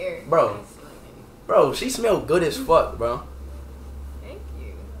like my hair. Bro. I smell like candy. Bro, she smell good as fuck, bro. Thank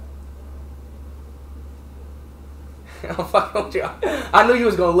you. I'm fucking with you. I knew you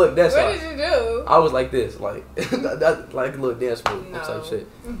was gonna look. That's What all. did you do? I was like this, like that, like a little dance move No. type shit.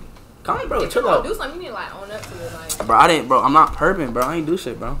 Come on, bro, If you chill gonna out. do something, you need to like own up to it. Like, Bro, I didn't, bro. I'm not perping, bro. I ain't do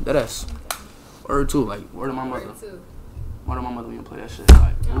shit, bro. That ass. Word too, like word to my mother. word too. Word to my mother. We didn't play that shit.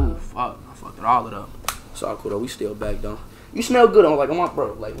 Like, Oh. ooh, fuck, I fucked it all up. It's all cool though. We still back though. You smell good. I'm like, I'm on,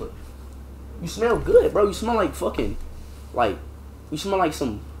 bro. Like, look. You smell good, bro. You smell like fucking, like, you smell like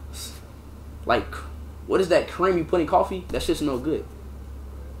some, like, what is that cream you put in coffee? That shit smell good.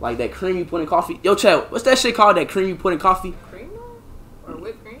 Like that cream you put in coffee. Yo, Chad, what's that shit called? That cream you put in coffee? Cream or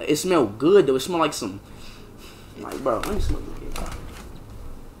whipped cream? It smell good though. It smell like some, like, bro. Let me smell good, bro.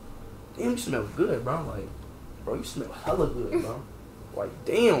 Damn, you smell good, bro. Like, bro, you smell hella good, bro. Like,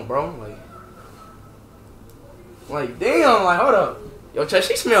 damn, bro. Like, damn. Like, hold up. Yo, Chad,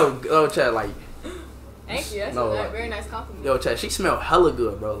 she smell. Oh, Chad, like. Thank you. That's No, a like- very nice compliment. Yo, Chad, she smell hella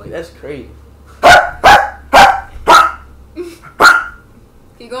good, bro. Like, that's crazy.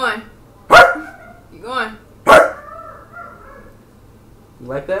 Keep going. Keep going. You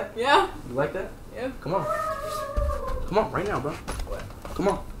like that? Yeah. You like that? Yeah. Come on. Come on, right now, bro. Come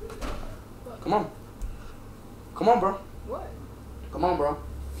on. Come on. Come on, bro. What? Come on, bro.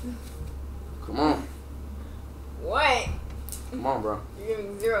 Come on. What? Come on, bro. You're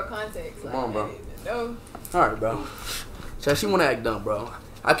giving zero context. Come on, bro. No. Alright, bro. So she wanna act dumb, bro.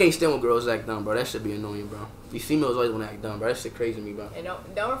 I can't stand when girls act dumb, bro. That should be annoying, bro. These females always wanna act dumb, bro. That shit crazy to me, bro. And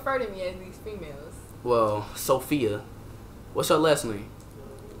don't refer to me as these females. Well, Sophia. What's her last name?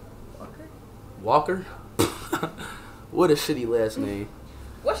 Walker? Walker? What a shitty last name.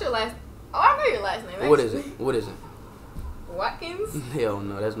 What's your last? Oh, I know your last name. What is actually. it? What is it? Watkins? Hell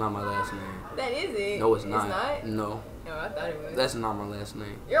no, that's not my last name. That is it. No, it's not. It's not? No, No, I thought it was. that's not my last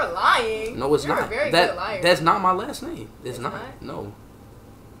name. You're lying. No, it's You're not. a very that good liar. That's not my last name. It's not. not? No.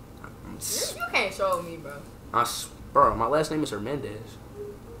 You can't troll me, bro. Bro, my last name is Hernandez.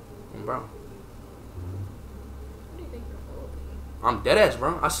 Bro, What do you think you're full of? I'm dead ass,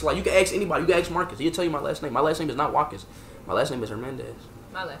 bro. I swear, you can ask anybody. You can ask Marcus. He'll tell you my last name. My last name is not Watkins. My last name is Hernandez.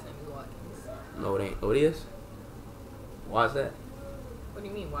 My last name is Watkins. No, it ain't. Oh, it is? Why is that? What do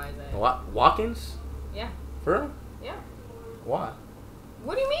you mean? Why is that? Watkins? Yeah. For real? Yeah. Why?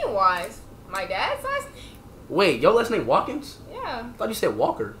 What do you mean? Why? My dad's last name? Wait, your last name Watkins? Yeah. I thought you said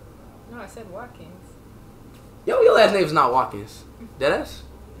Walker. No, I said Watkins. Yo, your last name is not Watkins. Deadass?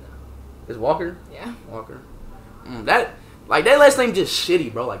 No. It's Walker? Yeah. Walker. That last name just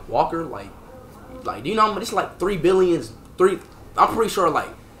shitty, bro. Like Walker, like do you know how much? It's like 3 billion. I'm pretty sure like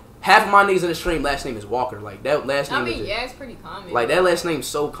half of my niggas in the stream last name is Walker. Like that last name. I mean, is just, yeah, it's pretty common. like that last name's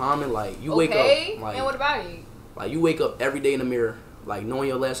so common. Like you wake Okay. up. Like, And what about you? like you wake up every day in the mirror, like knowing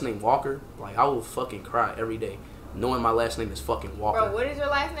your last name Walker. Like I will fucking cry every day, knowing my last name is fucking Walker. Bro, what is your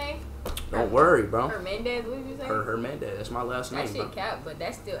last name? Don't worry, bro. Hernandez, what did you say? Hernandez. That's my last That name, shit bro. cap, but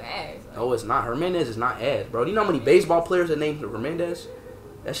that's still ass. Like, No, it's not. Hernandez is not ass, bro. Do you know how many baseball players that named Hernandez?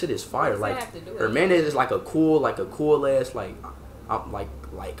 That shit is fire. What does that Like have to do with Hernandez is like a cool ass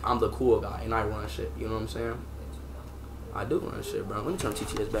I'm the cool guy and I run shit. You know what I'm saying? I do run shit, bro. Let me turn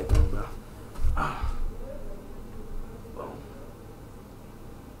TTS back on, bro. Boom.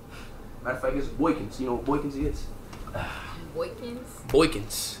 Matter of fact, it's Boykins. You know what Boykins is? Boykins?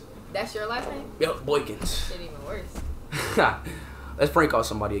 Boykins. That's your last name? Yep, Boykins. Shit even worse. Let's prank call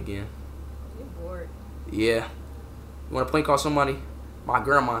somebody again. You're bored. Yeah. You want to prank call somebody? My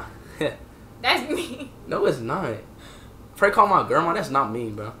grandma. That's me. No, it's not. Pray call my grandma. That's not me,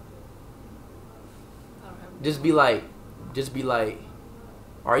 bro. Just be like,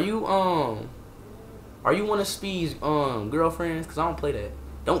 are you one of Speed's girlfriends? Cause I don't play that.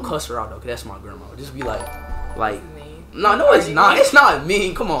 Don't cuss her out though, cause that's my grandma. Just be like, no, it's not. It's not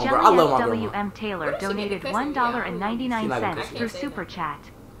mean. Come on, bro. I love my grandma. WM Taylor donated $1.99 through Super Chat.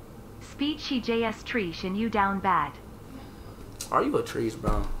 Speed she JS Treesh and you down bad. Are you a trees,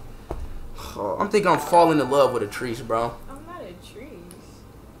 bro? Oh, I'm thinking I'm falling in love with a trees, bro. I'm not a trees.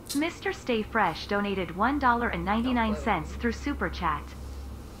 Mr. Stay Fresh donated $1.99 through Super Chat.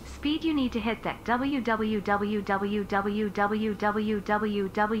 Speed, you need to hit that Damn,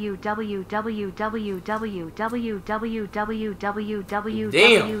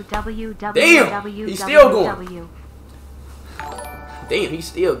 he's still going. Damn, he's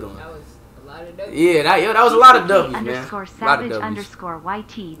still going. That was a lot of W's. Yeah, that was a lot of W's, man. Underscore Savage underscore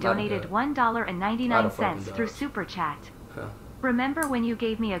YT donated $1.99 through Super Chat. Remember when you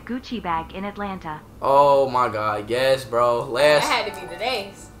gave me a Gucci bag in Atlanta? Oh my God, yes, bro. That had to be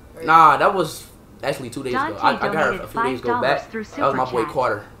today's. Nah, that was actually 2 days ago. I got her a few days ago back. That was my boy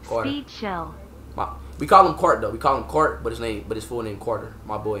Carter. Speed chill. We call him Court though. We call him Court, but his full name Carter.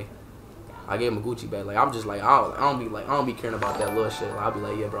 My boy. I gave him a Gucci bag. Like I'm just like I don't be caring about that little shit. Like, I'll be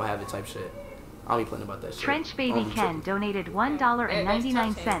like, yeah, bro, have it type shit. I don't be playing about that shit. Trench Baby Ken donated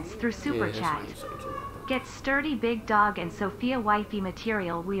 $1.99 through Super Chat. Get sturdy big dog and Sophia wifey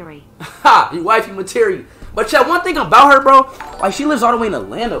material weary. Ha! You wifey material. But chat, one thing about her, bro, like she lives all the way in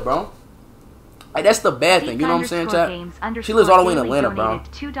Atlanta, bro. Like that's the bad thing, you know what I'm saying, chat? She lives all the way in Atlanta, bro.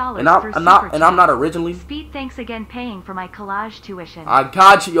 And I'm not originally. Speed, thanks again paying for my collage tuition. I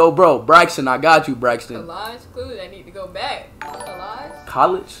got you, yo, bro, Braxton. I got you, Braxton. Collage, clue. I need to go back. Collage.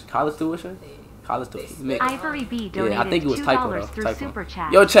 College tuition. College tuition. Ivory B donated I think it was $2 through Super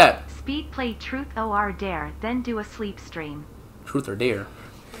Chat. Yo, chat. Speed, play Truth or Dare, then do a sleep stream. Truth or Dare.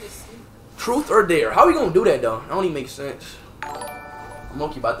 Truth or Dare. How we gonna do that though? That don't even make sense. I'm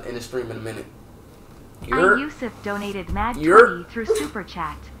monkey about to end the stream in a minute. Yusuf donated mad 20 through Super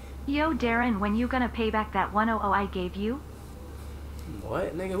Chat. Yo, Darren, when you gonna pay back that 100 I gave you?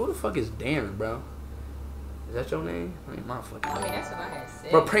 What, nigga? Who the fuck is Darren, bro? Is that your name? I mean, my fucking. I mean, that's what I had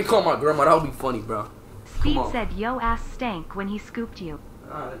said. Bro, prank call my grandma. That would be funny, bro. Speed said, "Yo, ass stank" when he scooped you.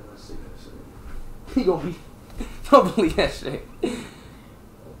 I didn't see that shit. He gonna be. Don't believe that shit.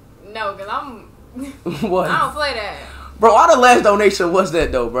 No, cause I'm. What? I don't play that. Bro, why the last donation was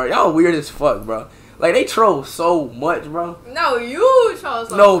that though, bro? Y'all weird as fuck, bro. Like they troll so much, bro. No, you troll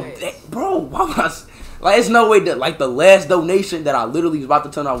so much. Bro, why was I? Like, it's no way that like the last donation that I literally was about to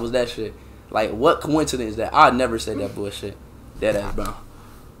turn on was that shit. Like, what coincidence that I never said that bullshit. Dead ass, bro.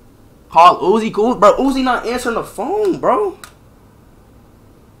 Call Uzi, cool, bro. Uzi not answering the phone, bro.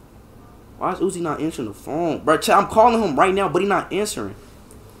 Why is Uzi not answering the phone, bro? I'm calling him right now, but he not answering.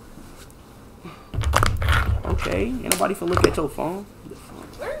 Okay, anybody can look at your phone?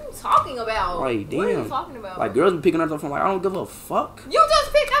 What are you talking about? Like, damn. What are you talking about? Like, girls be picking up the phone like, I don't give a fuck. You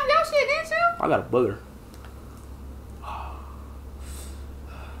just picked up your shit, didn't you? I got a booger.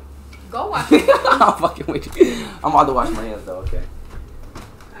 Go wash it. I'm fucking with you. I'm about to wash my hands, though, okay.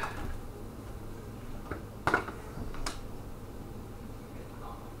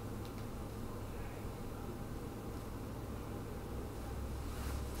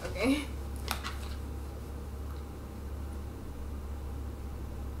 Okay.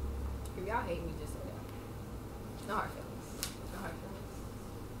 If y'all hate me, just say that. No hard feelings. No hard feelings.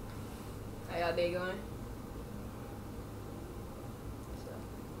 How y'all day going?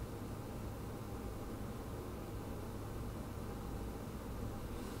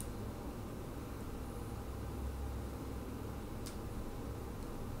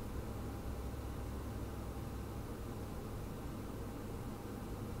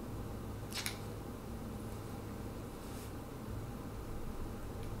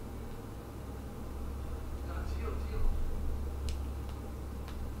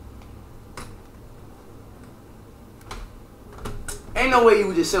 Ain't no way you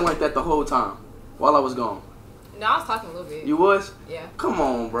was just sitting like that the whole time while I was gone. No, I was talking a little bit. You was? Yeah. Come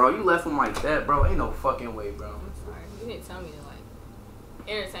on, bro. You left him like that, bro. Ain't no fucking way, bro. I'm sorry. You didn't tell me to, like,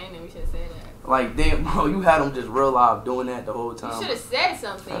 entertain them. You should have said that. Like, damn, bro. You had him just real live doing that the whole time. You should have said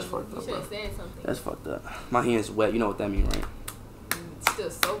something. That's fucked up, You should have said something. That's fucked up. My hand's wet. You know what that means, right? Still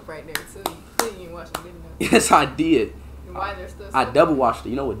soap right there, too. You clearly didn't wash it good enough. Yes, I did. And why there's still soap? I double washed it.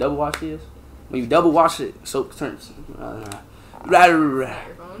 You know what double wash is? When you double wash it, soap turns. Your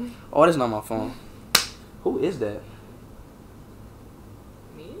phone? Oh, that's not my phone. Who is that?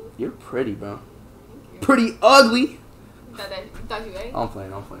 Me? You're pretty, bro. Pretty ugly. You thought you ate? I'm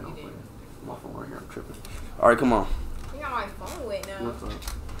playing. My phone right here. I'm tripping. All right, come on. You got my phone wet now.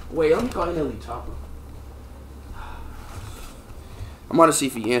 Wait, let me call Nelly Chopper. I'm about to see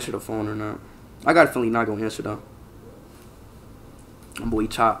if he answered the phone or not. I got a feeling he's not gonna answer though. My boy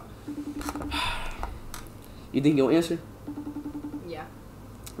Chop. You think he'll answer? Yeah.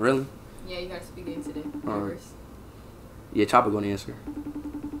 Really? Yeah, you gotta speak into the All right. universe. Yeah, Chopper gonna answer.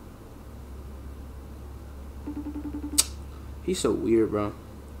 He's so weird, bro.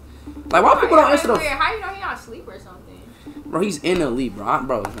 Like, why people don't answer the? How you know he not asleep or something? Bro, he's in the league,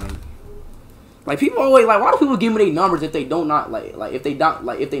 bro. Like people always like, why do people give me their numbers if they don't not like if they not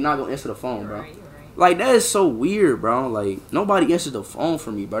gonna answer the phone, bro? Right. Like that is so weird, bro. Like nobody answers the phone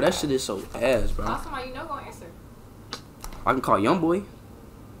for me, bro. That shit is so ass, bro. Call somebody you know gonna answer. I can call Youngboy.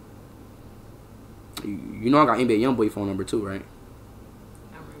 You know I got NBA Youngboy phone number too, right?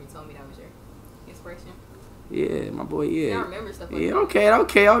 I remember you told me that was your inspiration. Yeah, my boy. Yeah. I remember stuff like yeah. that.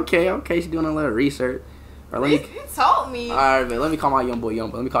 Okay. She's doing a little research. All right, let me. You told me. All right, man. Let me call my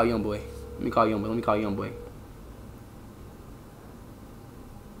Youngboy. Let me call Youngboy.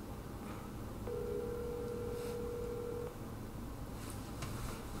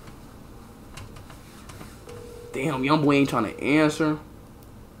 Damn, Youngboy ain't trying to answer.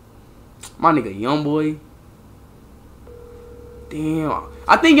 My nigga Youngboy. Damn.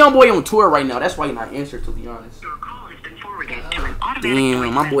 I think Youngboy on tour right now. That's why he not answering, to be honest.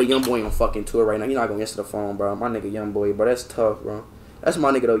 Damn, my boy Youngboy on fucking tour right now. He not gonna answer the phone, bro. My nigga Youngboy, bro. That's tough, bro. That's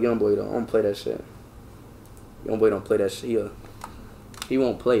my nigga though, Youngboy though. I don't play that shit. Youngboy don't play that shit. He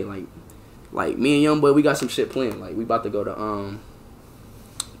won't play. Like me and Youngboy, we got some shit planned. Like we about to go to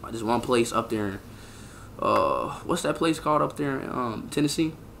this one place up there in what's that place called up there in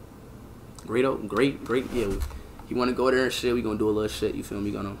Tennessee? Great, yeah. You wanna go there and shit, we gonna do a little shit, you feel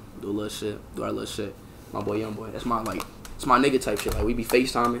me? Gonna do a little shit, do our little shit. My boy Youngboy. That's my it's my nigga type shit. Like we be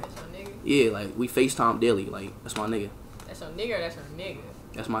FaceTiming. That's your nigga? Yeah, like we FaceTime daily. Like that's my nigga. That's your nigga or that's your nigga?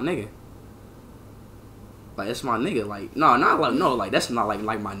 That's my nigga. Like that's my nigga. Like no, like that's not like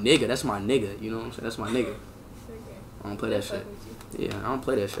my nigga. That's my nigga. You know what I'm saying? That's my nigga. Okay. I don't play that shit. Yeah, I don't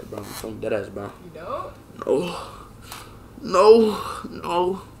play that shit, bro. I'm telling you, dead ass, bro. You don't?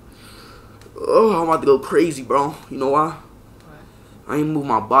 No. Oh, I'm about to go crazy, bro. You know why? Why? I ain't moved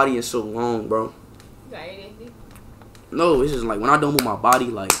my body in so long, bro. You got ADHD? No, it's just like when I don't move my body,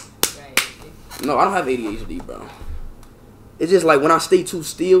 like. No, I don't have ADHD, bro. It's just like when I stay too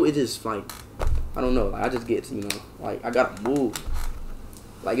still, it just like, I don't know. Like I just get, you know, like I gotta move.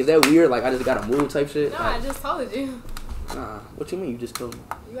 Like is that weird? Like I just gotta move type shit? No, like, I just told you. Nah, what you mean? You just told me.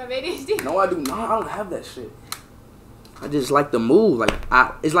 You have ADHD? No, I do not. I don't have that shit. I just like to move. Like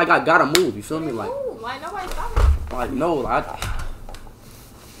it's like I gotta move. You feel me? Like, move. Like nobody's stopping. Like no,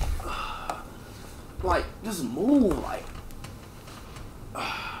 like just move. Like,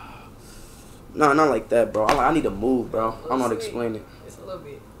 nah, not like that, bro. I need to move, bro. I don't know how to explain it. It's a little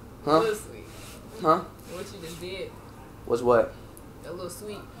bit. Huh? A little sweet. Huh? What you just did. What's what? A little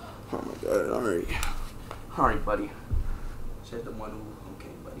sweet. Oh my god. All right, buddy. Said the one who. Okay,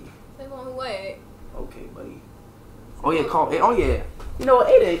 buddy. The one who what? Okay, buddy. Oh yeah, call. Oh yeah. You know what?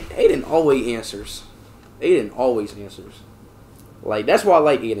 Aiden always answers. Aiden always answers. Like that's why I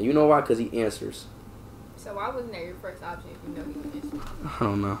like Aiden. You know why? Cause he answers. So why wasn't that your first option if you know he would answer? I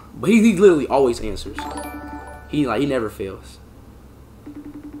don't know, but he literally always answers. He never fails.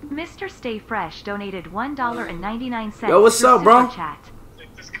 Mr. Stay Fresh donated $1.99. Yo, what's up, bro? Chat.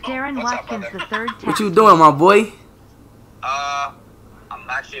 Darren Watkins the third. What you doing, my boy? I'm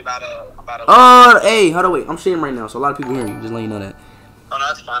actually about to. Hey, hold on, wait. I'm sharing right now, so a lot of people hear you. Just let you know that. Oh no,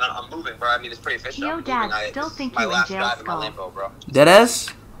 that's fine. I'm moving, bro. I mean, it's pretty efficient. Yo, Dad, still think you in jail, skull. Lambo, bro.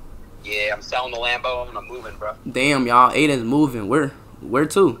 Deadass? Yeah, I'm selling the Lambo and I'm moving, bro. Damn, y'all. Aiden's moving. Where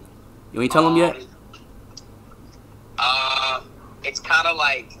to? You ain't tell him yet? It's kind of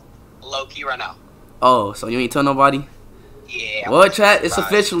like low key right now. Oh, so you ain't tell nobody? Yeah. Well, chat, it's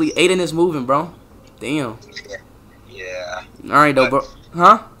officially Aiden is moving, bro. Damn. Yeah. All right, though, bro.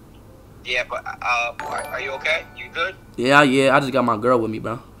 Huh? Yeah, but are you okay? You good? Yeah. I just got my girl with me,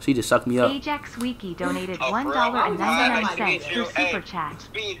 bro. She just sucked me up. Ajax Wiki donated $1.99 through Super Chat.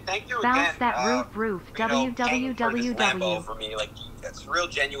 Speed, thank you Bounce again. that roof. www. For me, like that's real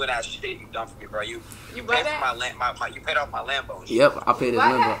genuine ass shit you've done for me, bro. You You paid for you paid off my Lambo. Yep, I paid his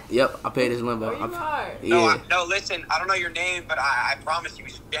limbo. Yep, I paid his limbo. Yeah. No, listen, I don't know your name, but I promise you,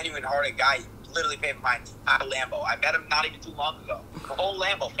 he's a genuine hearted guy. He literally paid for my entire Lambo. I met him not even too long ago. The whole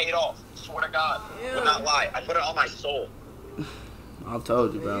Lambo paid off. Swear to God, will not lie. I put it on my soul. I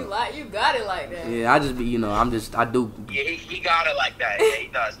told you, bro. You got it like that. Yeah, I just be, you know, I do. Yeah, he got it like that. Yeah, he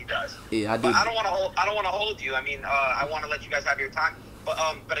does. Yeah, I do. But I don't want to hold you. I mean, I want to let you guys have your time.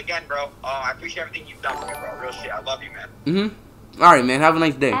 But again, bro, I appreciate everything you've done for me, bro. Real shit. I love you, man. All right, man. Have a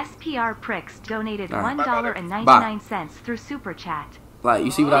nice day. SPR Pricks donated $1.99 through Super Chat. Like,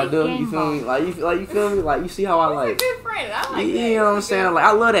 you see what I do? You feel me? Like, you feel me? Like, you see how I like. You know what I'm saying? Like,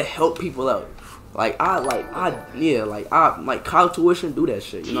 I love to help people out. Like college tuition, do that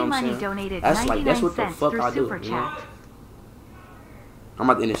shit. You know what I'm saying? Donated that's what the fuck I do. You know? I'm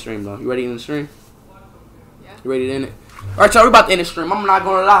about to end the stream though. You ready to end the stream? Yeah. You ready to end it? All right, y'all. We about to end the stream. I'm not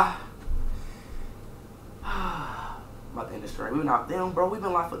gonna lie. I'm about to end the stream. We've been damn, bro. We've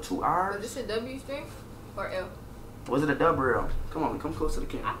been live for 2 hours. Was this a W stream or L? Was it a dub or L? Come on, come close to the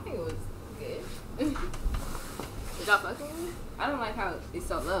camera. I think it was good. Is y'all fucking with me? I don't like how it's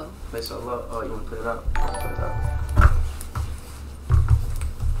so low. It's so low. Oh, you want to put it up? Put it up.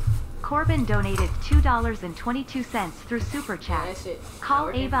 Corbin donated $2.22 through Super Chat. Yeah, that shit. Call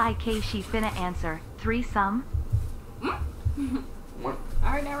Ava IK, she finna answer. Threesome? What? I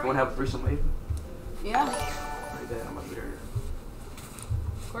heard that right. Want to have a threesome, Ava? Yeah. Like that, I'm going to get her here.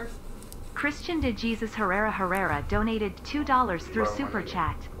 Of course. Christian de Jesus Herrera donated $2 through Super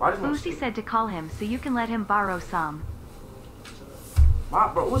Chat. Boosie said to call him so you can let him borrow some.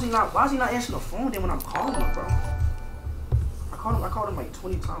 Why is he not answering the phone then when I'm calling him, bro? I called him like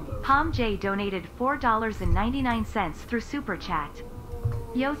 20 times. Palm J donated $4.99 through Super Chat.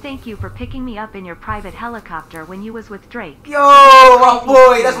 Yo, thank you for picking me up in your private helicopter when you was with Drake. Yo, my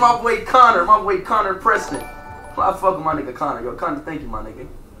boy, that's my boy Connor Preston. I fuck with my nigga Connor. Yo, Connor, thank you, my nigga.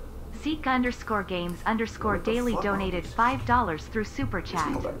 Zeke_games_daily donated $5 through Super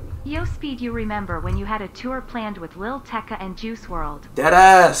Chat. Yo, Speed, you remember when you had a tour planned with Lil Tecca and Juice WRLD?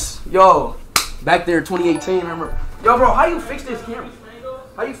 Deadass. Yo, back there 2018, remember? Yo, bro, how you fix this camera?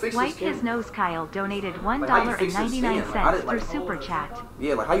 How you fix Wipe this camera? His Nose Kyle donated $1.99 through Super Chat.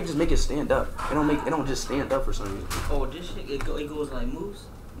 Yeah, like how you just make it stand up? It don't just stand up for some reason. Oh, this shit, it goes like moves?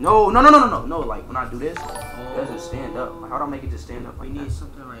 No. Like when I do this, it doesn't stand up. Like how do I make it just stand up? Like you need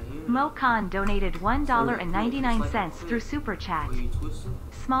something right here. Mo Khan donated $1.99 through Super Chat. Where you twist it?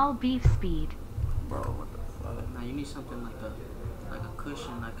 Small Beef Speed. Bro, what the fuck? Nah, you need something like a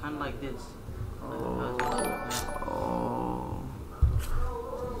cushion, like kind of like this.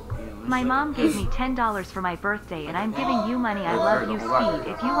 My mom gave me $10 for my birthday, and I'm giving you money. I love you, Speed.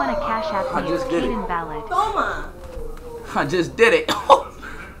 If you want to cash out me, it's Caden Ballad. I just did it.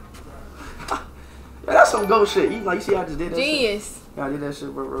 Yeah, that's some gold shit. You see how I just did that Genius. shit? Yeah, I did that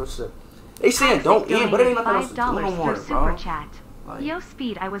shit, bro. Real shit. They saying don't end, but it ain't nothing else to do no more, through bro. Super Chat. Yo,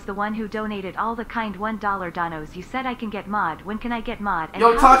 Speed, I was the one who donated all the kind $1 donos. You said I can get mod. When can I get mod? And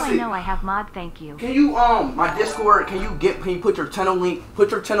Yo, how Toxic, do I know I have mod? Thank you. Can you my Discord? Can you put your channel link? Put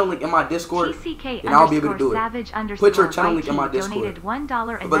your channel link in my Discord, TCK and I'll be able to do it. Savage Put your channel link in my Discord. Donated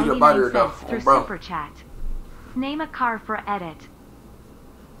 $1.99 through Super Chat. Name a car for edit.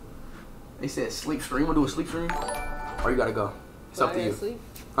 They said sleep stream. We'll do a sleep stream, or you gotta go. It's up to you. Sleep?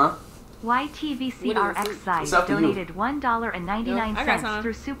 Huh? YTVCRX side donated $1.99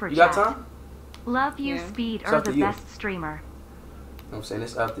 through Super Chat. You got time? Love you, Speed, or the best streamer. You know what I'm saying?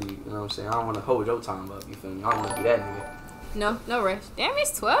 It's up to you. You know what I'm saying? I don't want to hold your time up. You feel me? I don't want to be that nigga. No rush. Damn,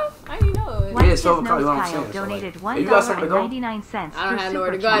 it's 12. I didn't know it. Yeah, it's 12 o'clock. You know what I'm saying? Donated $1.99 through I don't have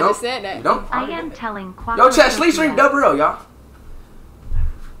nowhere to go. Super I Chat. just said that. You don't? I am telling Quack. Yo, chat, sleep stream double O, y'all.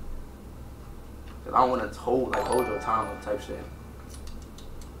 I don't want to hold your time up type shit.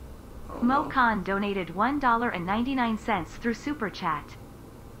 Mo Khan donated $1.99 through Super Chat.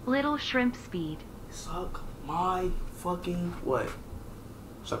 Little Shrimp Speed. Suck my fucking what?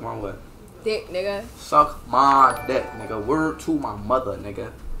 Suck my what? Dick, nigga. Suck my dick, nigga. Word to my mother,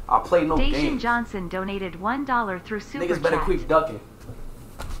 nigga. I play no Dacian games. Johnson donated $1 through Super Chat. Niggas better quit ducking.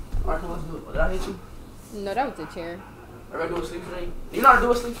 Alright, let's do it. Did I hit you? No, that was the chair. Are we gonna do a sleep stream? You know how to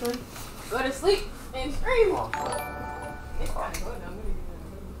do a sleep stream? Go to sleep and stream.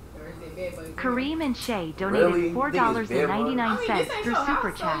 Kareem and Shay donated $4.99 through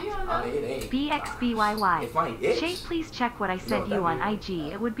Super Chat. BXBYY. Shay, please check what I sent you on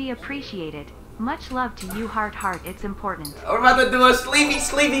IG. It would be appreciated. Much love to you, heart. It's important. We're about to do a sleepy.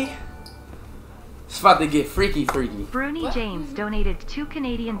 It's about to get freaky. Bruni James donated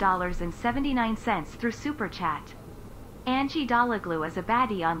 $2.79 through Super Chat. Angie Dollaglu is a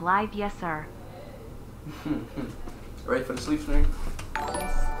baddie on live, yes sir. Ready for the sleep stream?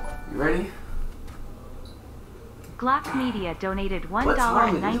 Yes. You ready? Glock Media donated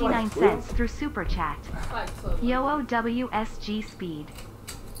 $1.99 through Super Chat. Yo WSG Speed.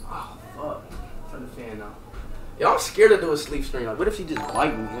 Oh fuck. Turn the fan on. Yo, I'm scared to do a sleep stream. Like, what if she just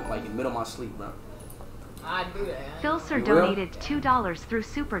bite me like in the middle of my sleep, bro? I'd do that. Filser You will? donated $2 through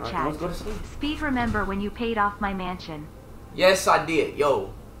Super Alright, Chat. let's go to sleep. Speed, remember when you paid off my mansion? Yes, I did.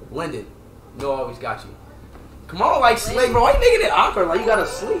 Yo, Lyndon, you know I always got you. Come on, like, bro, why you making it awkward? Like, you gotta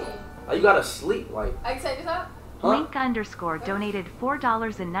sleep. Like, you gotta sleep. Like, I can take this out? huh? Link underscore donated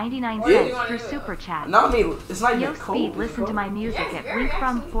 $4.99 Yeah. through Super Chat. No, I mean, it's not Yo even cold. Speed, It's listen cold. to my music Yes, at very link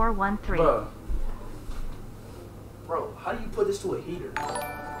from actually. 413. Bro, how do you put this to a heater?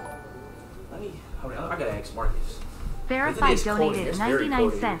 Hold on, I gotta ask Marcus. Verified It's cold. donated It's very 99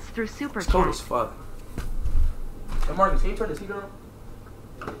 cold in cents through Super It's cold Chat. as fuck. Hey, Marcus, can you turn this heater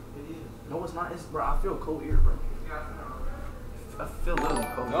on? No, it's not. It's, bro, I feel cold here, bro. I feel literally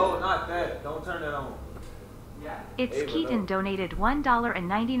cold. No, not that. Don't turn that on. It's Ava, Keaton no. donated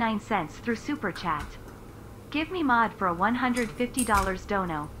 $1.99 through Super Chat. Give me mod for a $150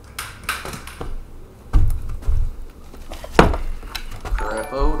 dono.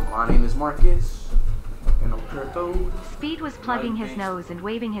 Crapode, my name is Marcus. And I'm Crapode. Speed was plugging his nose and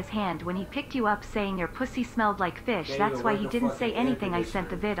waving his hand when he picked you up saying your pussy smelled like fish. Can't That's even why work he the didn't fucking say anything. I sent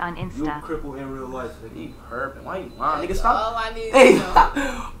the vid on You Insta. crippled in real life. You herping. Why you lying? Nigga, All stop. I need Hey, to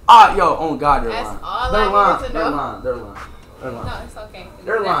know. ah, yo, oh God, they're That's lying. all They're I lying. needed to They're know. lying. They're lying. They're lying. No, it's okay.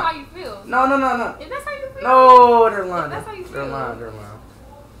 They're If lying. that's how you feel. No, no, no, no. If that's how you feel. No, they're lying. That's how you They're feel. lying. They're lying.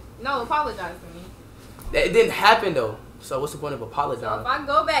 No, apologize to me. It didn't happen though. So what's the point of So apologizing? if I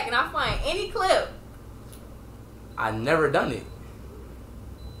go back and I find any clip, I never done it.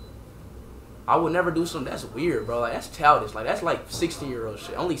 I would never do something that's weird, bro. Like, that's childish. Like, that's like 16-year-old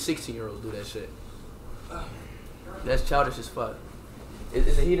shit. Only 16-year-olds do that shit. That's childish as fuck.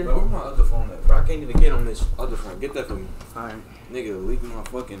 Is it heater? Bro, where my other phone at? Bro, I can't even get on this other phone. Get that for me. Alright. Nigga, leak my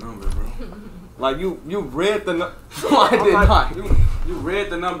fucking number, bro. Like, you read the number. No, I did not. You read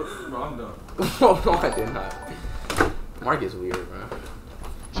the number. Bro, I'm done. Oh, no, I did not. Mark is weird, bro.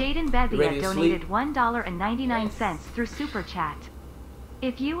 Jaden You ready Bethia to donated sleep? $1.99 through Super Chat.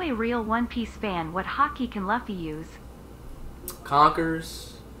 If you a real One Piece fan, what hockey can Luffy use?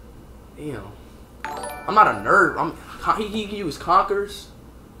 Conkers. Damn. I'm not a nerd. He can use Conkers.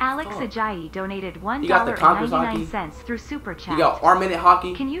 Alex Fuck. Ajayi donated You got the Conkers hockey? $1.99 through Super Chat. You got Arminate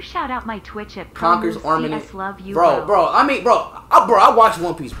hockey. Can you shout out my Twitch at Conkers, Promo Arminate. CS Love You Bro, I mean, I watch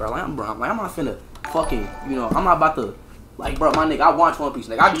One Piece, bro. Like, I'm not finna fucking, I'm not about to, like, bro, my nigga, I watch One Piece.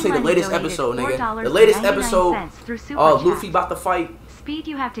 Nigga, I can say the latest episode, nigga. The latest episode, Luffy about to fight. Speed,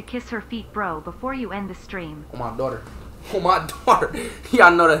 you have to kiss her feet, bro, before you end the stream. Oh, my daughter. Oh, my daughter.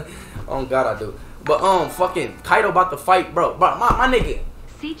 Y'all know that. Oh, God, I do. But, fucking, Kaido about to fight, bro. Bro, my nigga.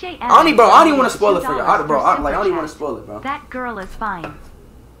 CJ I don't even want to spoil it for you. I don't even want to spoil it, bro. That girl is fine.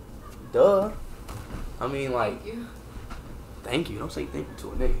 Duh. I mean, like, thank you. Don't say thank you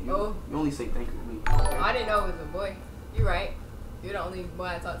to a nigga. You only say thank you to me. I didn't know it was a boy. You right. You're the only boy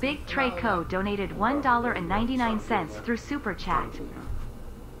I talked to. Big Trey Co donated $1.99 through Super Chat.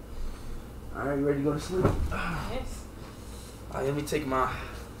 Alright, you ready to go to sleep? Yes. Alright, let me take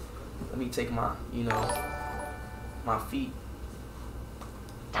my, my feet.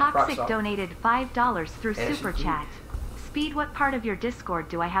 Toxic off. donated $5 through Ashy Super feet. Chat. Speed, what part of your Discord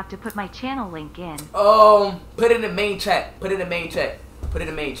do I have to put my channel link in? Put it in the main chat. Put it in the main chat. Put it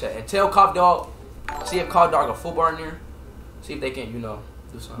in the main chat. And tell Cough Dog, see if Cough Dog a football in there. See if they can, do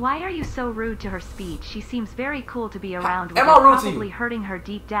something. Why are you so rude to her, Speed? She seems very cool to be around Am without I rude to probably you? hurting her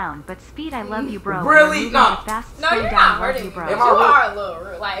deep down. But Speed, I love you, bro. Really? You're moving Nah. at a fast, No, slow you're down, not love hurting you, me. bro. But Am you I rude? are a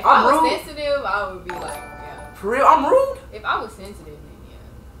little rude. Like, if I'm I was rude? sensitive, I would be like, yeah. For real, I'm rude? If I was sensitive, then yeah.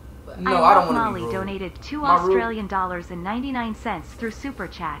 But No, I love don't want to Molly be rude. donated $2 Am I rude? Australian dollars and 99 cents through Super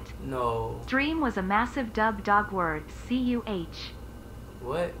Chat. No. Dream was a massive dog word. CUH.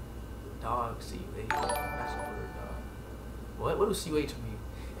 What? Dog, C-U-H. That's a word, dog. What does C-U-H mean?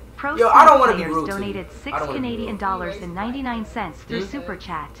 Pro Yo, I don't wanna be players rude to you. donated I 6 don't wanna be Canadian rude. dollars and 99 cents through Hmm? Super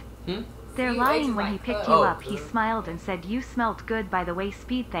Chat. Hmm? They're CUH lying is when he like picked cut. you Oh. up. He smiled and said, "You smelt good, by the way,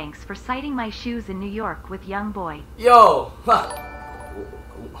 Speed. Thanks for citing my shoes in New York with young boy." Yo!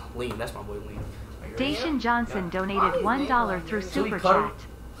 Liam, that's my boy Liam. Dacian Johnson donated $1 through Should we Super cut him? Chat.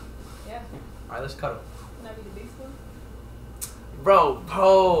 Yeah. Alright, let's cut him. Can I be the big spoon? Bro,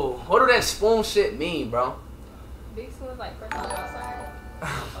 what do that spoon shit mean, bro? Big spoon's like first on the outside.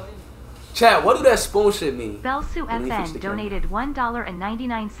 Oh, Chad, what do that spoon shit mean? Belsu Let me fix FN the donated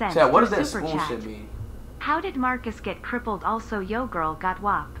 $1.99 Chad, what through does that Super spoon Chat. shit mean? How did Marcus get crippled? Also, yo girl got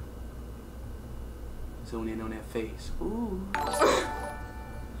WAP. Zoom in on that face. Ooh.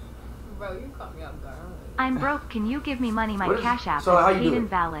 Bro, you caught me off guard. I'm broke. Can you give me money? My What is- cash app so how is you do paid it?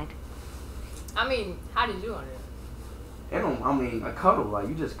 invalid. I mean, how did you on it? I mean, a cuddle, like,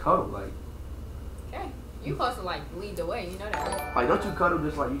 you just cuddle, like. Okay. You supposed to like lead the way, you know that, right? Like, don't you cuddle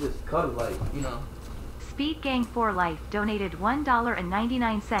just like you just cuddle, like, you know. Speed Gang for Life donated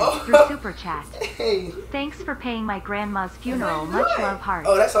 $1.99 through Super Chat. Hey. Thanks for paying my grandma's funeral. Much love, heart.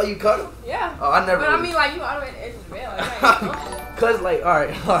 Oh, that's how you cuddle? Yeah. Oh, I never. But I mean, like, you already edge of the bed. Like, Cause, like, all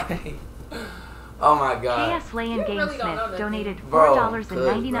right. Oh my God. KS Lay and Game really Smith donated Bro,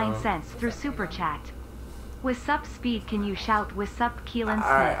 $4.99 through Super Chat. With sup Speed, can you shout with sup Keelan Smith?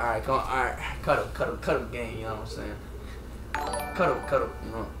 Alright, come on, alright. Cuddle gang, you know what I'm saying? Cuddle,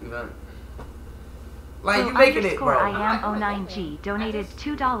 you got it. Like, you making it, bro. I am 09G donated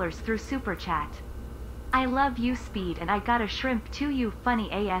 $2 through Super Chat. I love you, Speed, and I got a shrimp to you, funny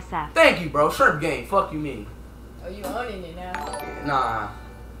ASF. Thank you, bro. Shrimp gang, fuck you mean. oh, you owning it now? Nah.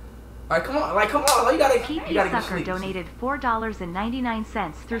 Alright, come on, like, you gotta PP Sucker donated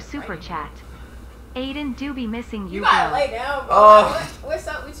 $4.99 through Super Chat. Aiden do be missing you, You gotta bro. lay down, bro. What's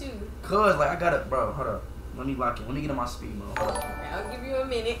up with you? Cause, like, I gotta, bro, hold up. Let me lock in. Let me get in my speed mode. Hold up. I'll give you a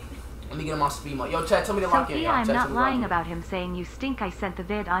minute. Let me get in my speed mode. Yo, chat, tell me to lock in. Sophia, I'm not lying about him saying you stink. I sent the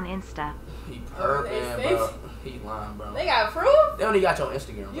vid on Insta. He perping, bro. He lying, bro. They got proof? They only got you on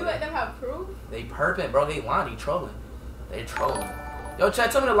Instagram, bro. You let them have proof? They perping, bro. They lying. They trolling. They trolling. Yo,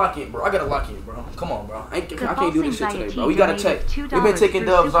 chat, tell me to lock in, bro. I gotta lock in, bro. Come on, bro. I can't do this shit today, bro. We gotta check. We've been taking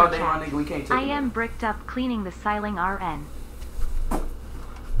dubs all day, my nigga. We can't take I am bricked up cleaning the Siling RN.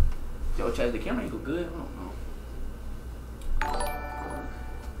 Yo, chat, the camera ain't go good. I don't know.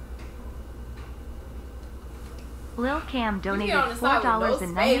 Lil Cam donated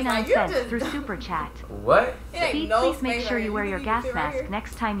 $4.99 through Super Chat. What? Speed, please make sure you wear your gas mask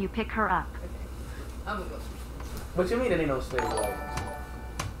next time you pick her up. I'm gonna go. What you mean it ain't no space, like?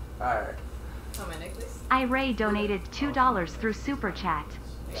 Alright. On my necklace? Ray donated $2 through Super Chat.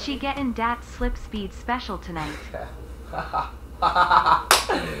 She getting dat slip Speed special tonight.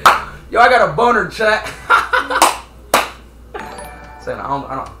 Yo, I got a boner, chat. Say, no,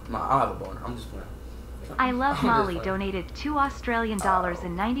 I don't have a boner. I'm just playing. I Love Molly donated $2.99 through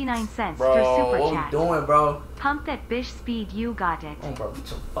Super Bro, Chat. what you doing, bro? Pump that bish Speed, you got it. Oh, bro, get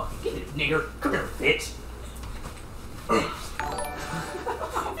your fucking get it, nigger. Come here, bitch.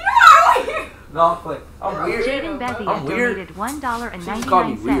 No, I'm playing. I'm weird. Jaden Bevy I'm weird. donated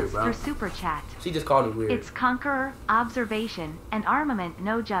 $1.99 through Super Chat. She just called me weird. It's Conqueror, Observation, and Armament,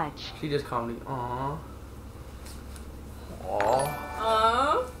 no judge. She just called me. Aww.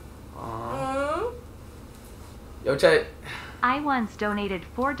 Aww. Yo, chat. I once donated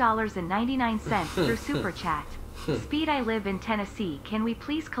 $4.99 through Super Chat. Speed, I live in Tennessee. Can we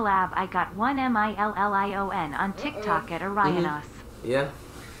please collab? I got one MILLION on TikTok at Orionos. Yeah.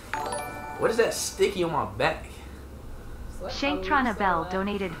 What is that sticky on my back? Shankrana Bell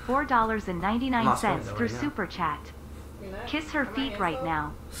donated $4.99 through Super Chat. Kiss her feet right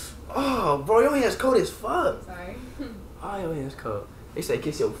now. Oh, bro, your hand's cold as fuck. Sorry. Oh, your hand's cold. They say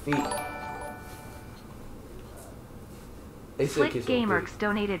kiss your feet. Slick Gamerx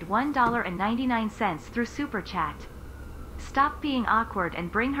donated $1.99 through Super Chat. Stop being awkward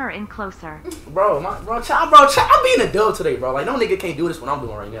and bring her in closer. Bro, child, I'm being a dub today, bro. Like, no nigga can't do this what I'm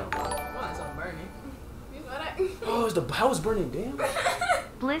doing right now, bro. Mine's on burning. You know that? Oh, the house burning down?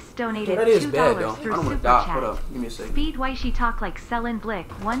 Bliss donated that is $2 bad, though. through I don't wanna Super die. Chat. Hold up, give me a second. Speed, why she talk like Selin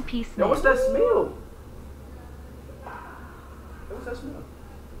Blick, One Piece Yo, what's man. that smell? What's that smell?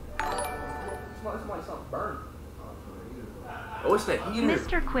 It's like something burned. Oh, what's that heater?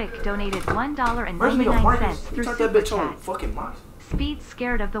 Mr. Quick donated Where's me a $1.99 Marcus? through Turn Super that bitch Chat. on fucking Marcus. Speed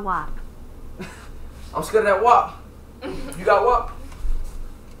scared of the WAP. I'm scared of that WAP. You got WAP?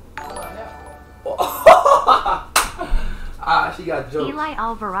 She got jokes. Eli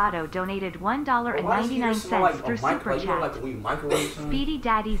Alvarado donated $1.99 through Super Chat. Speedy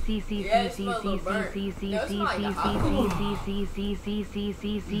Daddy we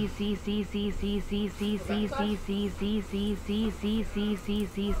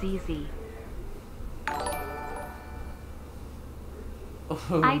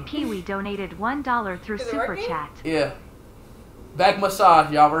donated $1 through Super Chat. Yeah. Back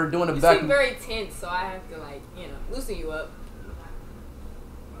massage, y'all. We're doing a back. You seem very tense, so I have to, like, you know, loosen you up.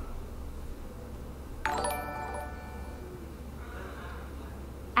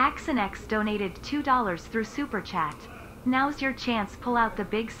 AxonX donated $2 through Super Chat. Now's your chance, pull out the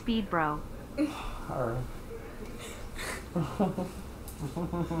big speed, bro. Alright.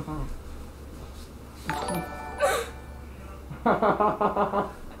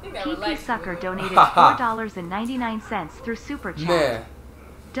 PP Sucker donated $4.99 through Super Chat. Man.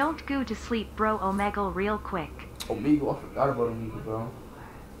 Don't go to sleep, bro. Omegle real quick. Omegle, I forgot about Omegle, bro.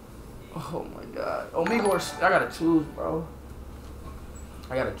 Oh my god. Omegle, I gotta choose, bro.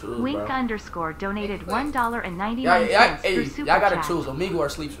 I gotta choose, Wink bro. underscore donated $1.99 through super y'all gotta chat. choose Omigo or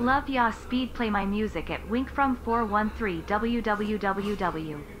Sleep Stream. Love ya speed play my music at Wink from 413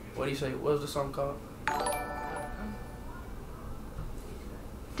 www. What do you say? What was the song called?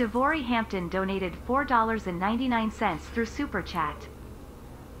 Devory Hampton donated $4.99 through super chat.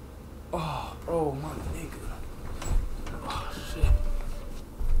 Oh, bro, my nigga. Oh, shit.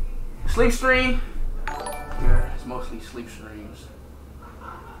 Sleep Stream? Yeah, it's mostly sleep streams.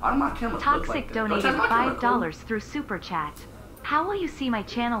 Why do my camera look Toxic like that? donated my camera $5 through super chat. How will you see my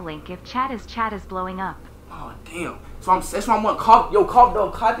channel link if chat is blowing up? Oh, damn. So that's why I'm gonna copy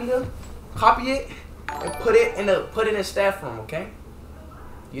it and put it in the staff room, okay?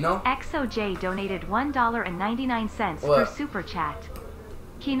 You know? XOJ donated $1.99 through What? super chat.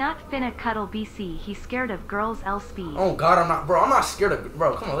 He not finna cuddle BC, he scared of girls L speed. Oh God, I'm not, bro. I'm not scared of,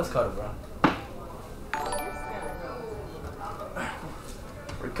 bro. Come on, let's cut it, bro.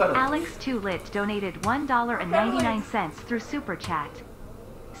 Alex Too Lit donated $1.99 through super chat.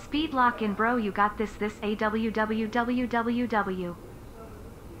 Speed lock in, bro. You got this. This AWWWWW.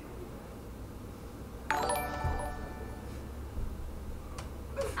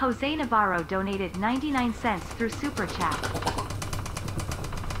 Jose Navarro donated 99 cents through super chat.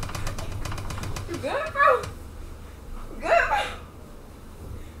 You good, bro? Good, bro?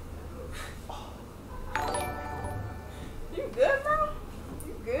 You good, bro?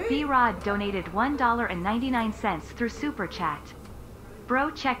 You good? B-Rod donated $1.99 through super chat.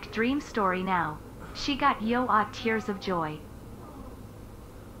 Bro, check Dream Story now. She got yo tears of joy.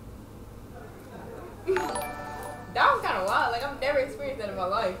 That was kind of wild. Like, I've never experienced that in my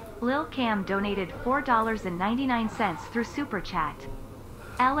life. Lil Cam donated $4.99 through super chat.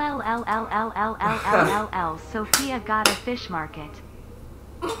 LLLLLLLLLL Sophia got a fish market.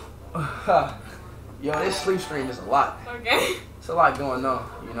 Yo, this sleep stream is a lot. Okay. It's a lot going on,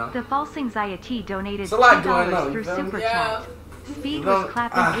 you know? The False Anxiety donated It's a lot going on, $2 you through feel me? super Yeah. chat. Speed was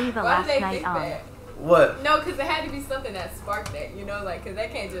clapping Ava Why last did they night think on. that? What? No, because it had to be something that sparked that, you know? Like, because they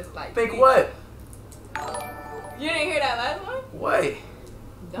can't just, like... Think what? You didn't hear that last one? What?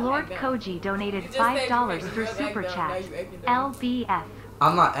 Lord Koji donated $5 through super chat. LBF.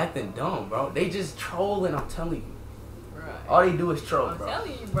 I'm not acting dumb, bro. They just trolling, I'm telling you. Right. All they do is troll, I'm bro.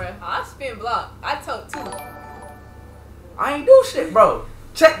 telling you, bro. I spin block. I told two. I ain't do shit, bro.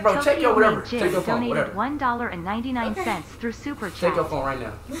 Check, bro. Check your whatever. Tokyo Check your phone, donated whatever. $1.99 through super chat. Check your phone right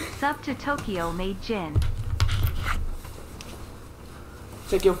now. Sub to Tokyo made Jin.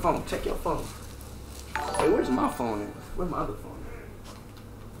 Check your phone. Check your phone. Hey, where's my phone at? Where's my other phone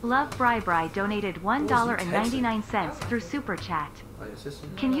at? Love Bri Bri donated $1.99 through super chat. Oh, your sister?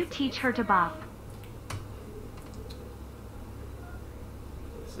 Can you teach her to bop?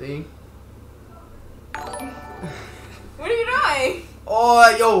 See? What are you doing?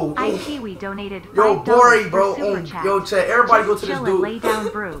 Oh, yo. iKiwi donated Yo, $5 Bori, through bro. super chat. Yo, chat. Everybody Just go to this chill dude. and lay down,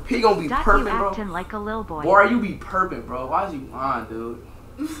 brew. He gonna be Got perping, you bro. acting like a lil boy. Bori, you be perping, bro. Why is you lying, dude?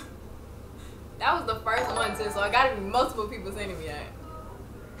 That was the first one, too, so I gotta be multiple people sending me that.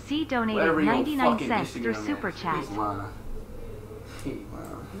 C donated Whatever your 99 fucking cents through Instagram super is. chat. He's lying. He lying.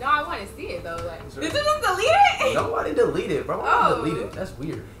 No, I want to see it, though. Like, did you just delete it? No, I didn't delete it, bro. I Oh. didn't delete it. That's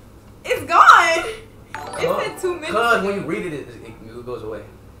weird. It's gone. It said 2 minutes. Cause when you read it, it goes away.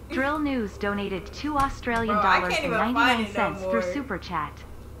 Drill News donated $2 Australian Bro, I dollars can't and even 99 find it no cents through more. super chat.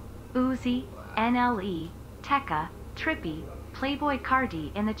 Uzi, NLE, Tekka, Trippy, Playboy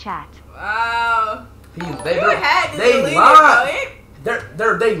Cardi in the chat. Wow. They You had to delete lie. it,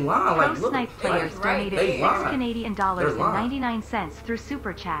 They lying. Pro Like, look. Snipe Players right donated They 6 lying. Canadian dollars They're and lying. 99 cents through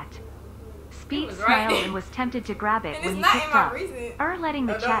super chat. Speed was smiled right. and was tempted to grab it And when it's he not in picked my up. recent. Letting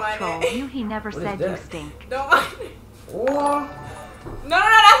the Oh, don't chat mind troll it. you. He never What is said you that? stink. Don't mind it. Oh. No,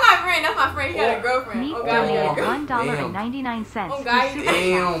 that's my friend. That's my friend. He got a girlfriend. Meat Oh, God, he got a donated girlfriend. $1.99 Oh, through God, super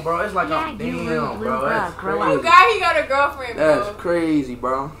Damn, chat. bro. It's like Yeah, I'm you damn, rude bro. blue That's bug, grow Oh, crazy. God, he got a girlfriend, bro. That's crazy,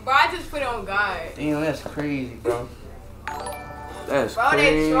 bro. Bro, I just put it on God. Damn, that's crazy, bro. That's Bro, crazy.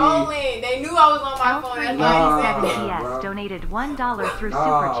 they trolling. They knew I was on my phone. That's why he said that. Nah, bro. PS donated $1 through Nah,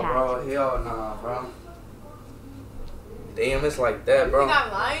 super chat. bro. Hell nah, bro. Damn, it's like that, You bro. think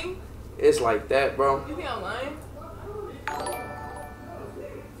I'm lying? It's like that, bro. You think I'm lying?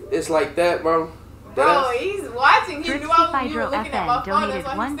 It's like that, bro. Bro, he's watching. He knew I was you were Hydro looking at my FM phone. donated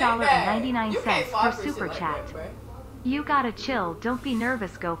That's why he said that. $1.99 You can't fall through for shit super like chat. that, bro. You gotta chill. Don't be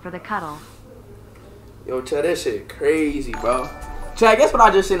nervous. Go for the cuddle. Yo, Chad, that shit crazy, bro. Chad, guess what I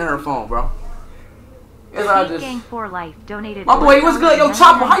just seen on her phone, bro? Guess what I Heat just... Gang for Life donated. My boy, what's good? Yo,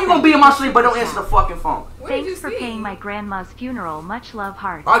 Chopper, how you gonna be in my sleep but don't answer the fucking phone? Thanks for paying my grandma's funeral. Much love,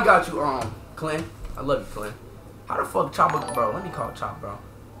 heart. I got you, Clint. I love you, Clint. How the fuck Chopper, bro? Let me call Chop, bro.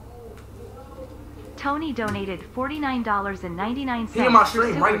 Tony donated $49.99. He in my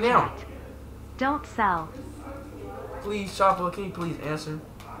stream right now. Don't sell. Please, Chopper, can you please answer?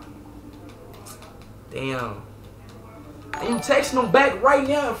 Damn. And you texting him back right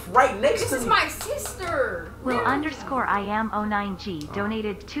now, right next to me. This is my sister. Will_IAM09G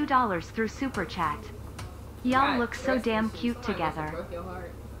donated $2 through Super Chat. Y'all look so damn cute together.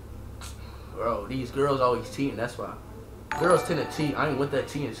 Bro, these girls always cheating, that's why. Girls tend to cheat. I ain't with that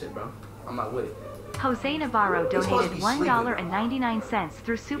cheating shit, bro. I'm not with it. Jose Navarro donated $1.99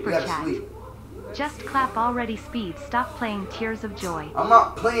 through Super Chat. Just clap already, Speed. Stop playing Tears of Joy. I'm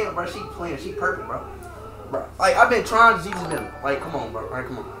not playing, bro. She playing. She perfect, bro. Bro, like, I've been trying to Jesus them. Like, come on, bro. Alright,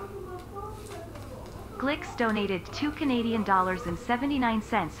 come on. Glix donated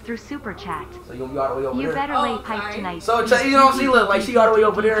 $2.79 through Super Chat. So you all the way over you there? Better lay pipe tonight. So, you know, she look like she all the way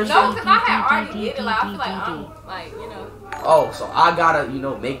over there and shit? No, because I had already did it. Like, I feel like, you know. Oh, so I gotta, you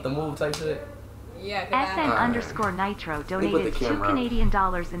know, make the move type shit? Yeah, SN_Nitro donated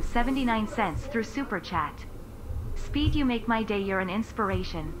 $2.79 through Super Chat. Speed, you make my day. You're an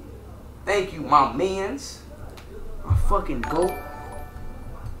inspiration. Thank you, my mans. I fucking goat.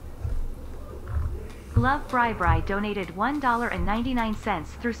 Love Bri donated $1.99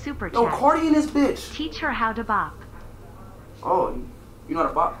 through Super Chat. Yo, Cardi in this bitch. Teach her how to bop. Oh, you know how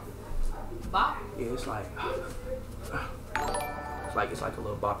to bop? Bop? Yeah, it's like it's like a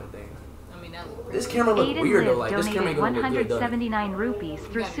little bopping thing. I mean, that this camera look weird though. Like this camera ain't gonna look good, 179 rupees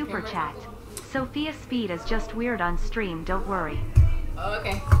through Super Chat. Sophia Speed is just weird on stream. Don't worry. Oh,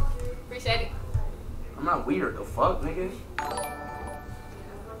 okay. Appreciate it. I'm not weird. The fuck, nigga.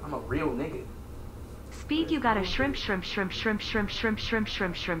 I'm a real nigga. Speed, you got a shrimp.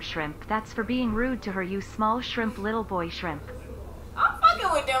 That's for being rude to her, you small shrimp, little boy shrimp. I'm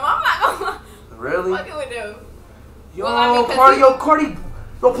fucking with them. I'm not gonna. Really? I'm fucking with them. Yo, well, I mean, Cardi.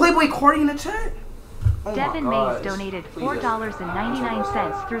 Yo, Playboy Cardi in the chat. Oh Devin Mays donated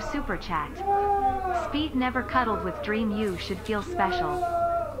 $4.99 through Super Chat. Speed never cuddled with Dream. You should feel special.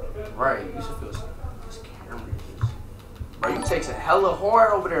 Right, you should feel. This camera is. Bro, you texting hella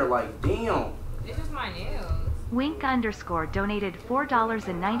hard over there. Like, damn. This is my nails. Wink_ donated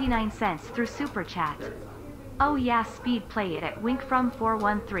 $4.99 through Super Chat. Oh yeah, Speed, play it at Wink from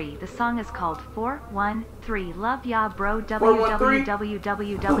 413. The song is called 413. Love ya, bro. www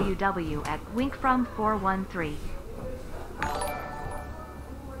at Wink from 413.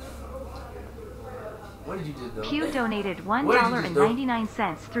 What did you just do? Pew donated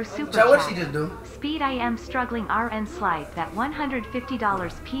 $1.99 through Super Chat. Chat. What did she just do? Speed, I am struggling. RN slide that $150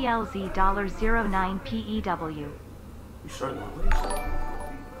 PLZ $09 PEW. You struggling? What is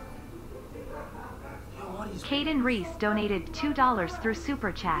that? Kaden Reese donated $2 through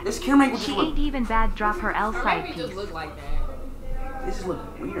Super Chat. This camera ain't She ain't even bad. Drop her L Or side maybe it piece. just look like that. This just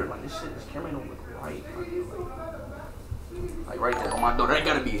look weird. Like this shit. This camera don't look right. Like right there on my door. That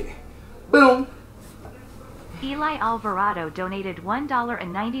gotta be it. Boom. Eli Alvarado donated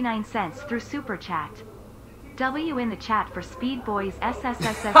 $1.99 through Super Chat. W in the chat for Speed Boys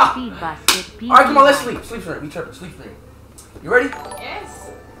SSSS Speed Busted. Alright, come on, let's sleep. Sleep stream. We tripping. Sleep stream. You ready?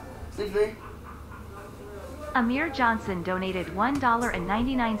 Yes. Sleep stream. Amir Johnson donated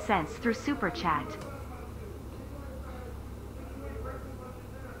 $1.99 through Super Chat.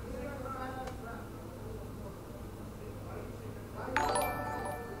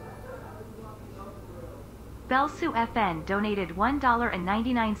 Belsu FN donated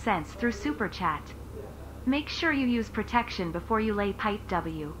 $1.99 through Super Chat. Make sure you use protection before you lay pipe.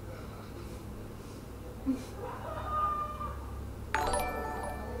 W.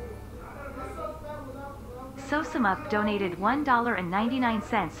 Sosamup donated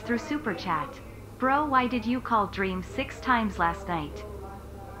 $1.99 through Super Chat. Bro, why did you call Dream 6 times last night?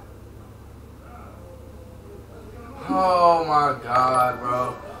 Oh my god,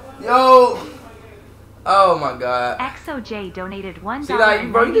 bro. Yo. Oh my god. XOJ donated $1.99. See that,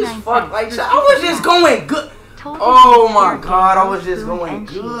 bro? You just fucked. Like, I was just going good. Oh my god, I was just going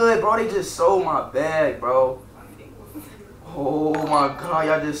good, bro. They just sold my bag, bro. Oh my god,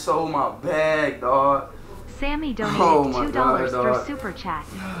 y'all just sold my bag, dog. Sammy donated $2 through Super Chat.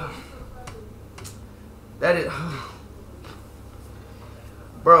 That is,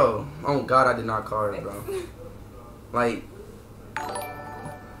 bro. Oh god, I did not call her, bro. Like,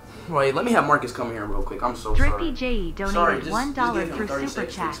 wait, let me have Marcus come here real quick. I'm so Drippy sorry. J donated sorry, $1 just through 30 Super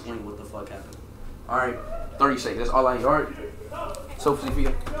seconds Chat. to explain what the fuck happened. All right, 30 seconds. That's all I need. All right.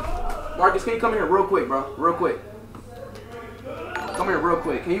 Sophia, Marcus, can you come here real quick, bro? Real quick. Come here real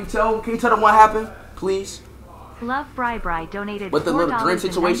quick. Can you tell them what happened, please? Love Bri donated With the little dream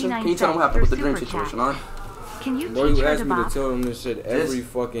situation, can you tell them what happened with the dream situation, all right? Can you Bro, teach you her asked to me to bop? tell them this shit every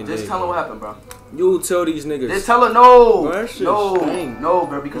fucking day. Just tell her what happened, bro. You tell these niggas. Just tell her no. Bro, that shit No, stink. no,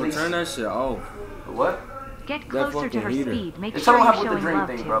 bro, because Bro, they turn that shit off. What? Get closer to her heater. speed. Make Just sure tell them you're what happened with the showing dream love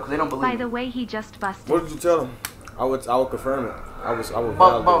thing, to. bro, because they don't believe By me. the way, he just busted. What did you tell them? I would confirm it. I would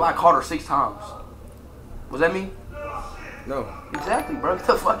But validate. I called her 6 times. Was that me? No. Exactly, bro. Get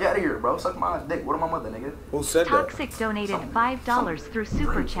the fuck out of here, bro. Suck my dick. What am my mother, nigga? Who said that? Toxic donated $5 through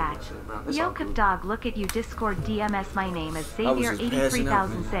Super Chat. Yokov Dog, look at you. Discord DMS. My name is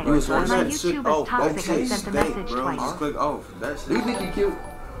Xavier83006. You was My watching that YouTube shit? is toxic and sent the message twice. Just click off. That's Do you think he cute?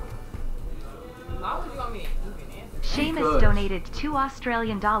 Why would you want me to even answer? Seamus donated $2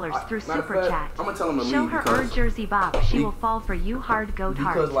 Australian through Matter of Super fact, Chat. I'm gonna tell him to Show leave her because Jersey Bop. She will fall for you hard, goat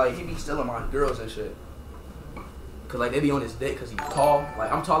because heart. like he be stealing my girls and shit. Cause like they be on his dick cause he's tall. Like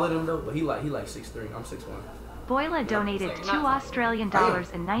I'm taller than him though, but he like 6'3". I'm 6'1". Boyla donated $2 Australian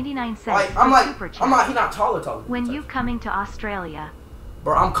and 99 cents Like, for Super Chat. he not taller. When you coming to Australia?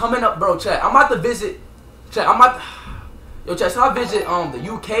 Bro, I'm coming up, bro. Chat, I'm about to visit. Chat, yo, chat. So I visit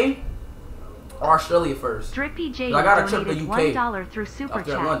the UK or Australia first. Drippy J I got a trip to donated UK $1 through Super up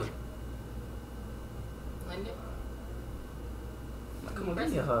there in Chat. London. London? Like, come on,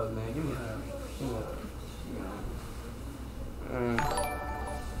 give me a hug, man. Give me a hug. Give me a hug.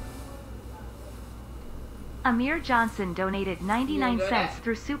 Amir Johnson donated 99 cents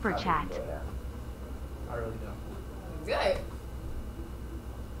through Super Chat. I really don't. Good.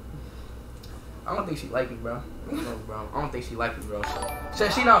 I don't think she like me, bro. No, bro. I don't think she like me, bro.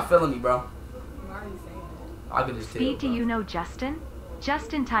 She not feeling me, bro. Why are you saying that? I could just tell. Speed, do you know Justin?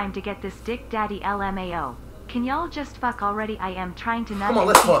 Just in time to get this dick daddy LMAO. Can y'all just fuck already? I am trying to nut. Come on,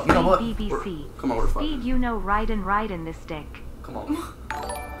 let's fuck. You know what? BBC. Come on, we're fucking. Speed, you know riding this dick. Come on.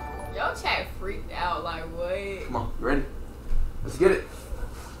 Yo, chat freaked out. Like, what? Come on. You ready? Let's get it.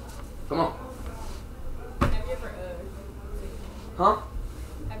 Come on. Have you ever, Huh?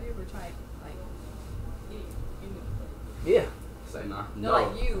 have you ever tried, like, Yeah. Say nah. no,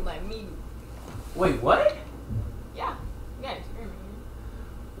 like you, like me. Wait, what? Yeah. You got experiment.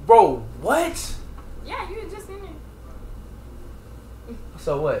 Bro, what? Yeah, you were just in there.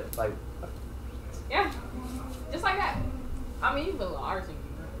 So what? Like, Yeah. Just like that. I mean, you've been large and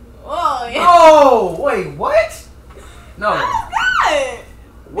oh, yeah. oh, wait, what? No. How was that?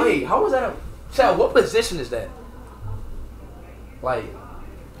 Wait, how was that? Chat, what position is that? Like,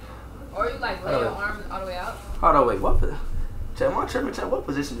 Or you like lay your arms all the way out? hold on, wait, Chat, my tripping, chat, what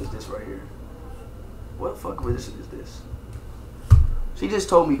position is this right here? What fuck position is this? She just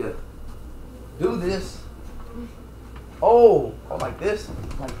told me to do this. Oh, like this?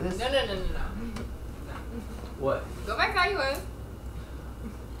 Like this? No. What? Go back to how you was.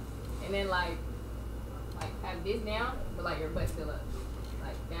 And then like have this down, but like your butt still up.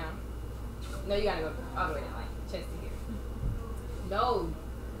 Like down. No, you gotta go all the way down, like chest to here. No,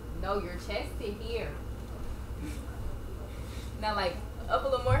 your chest to here. Now like up a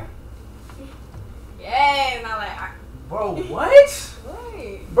little more. Yeah, now like Bro, what?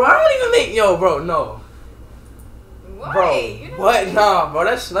 Wait. Bro, I don't even make bro, no. What? Bro, You don't what? think- Nah, bro,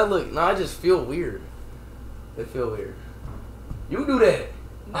 I just feel weird. It feel weird. You do that.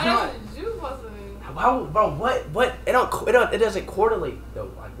 No, I'm not- that's what you supposed to do. How, bro, what? It doesn't correlate though.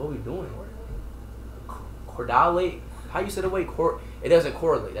 Like, what we doing? Correlate? How you said it? Wait, it doesn't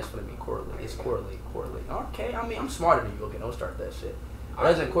correlate. That's what I mean. Correlate. It's correlate. Okay, I mean, I'm smarter than you. Okay, don't start that shit. It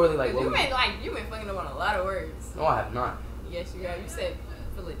doesn't correlate like what You've we. been fucking up on a lot of words. No, I have not. Yes, you have. You said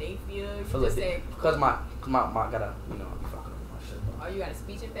Philadelphia. You just Philadelphia. said Because my gotta, I be fucking up with my shit, bro. oh, you got a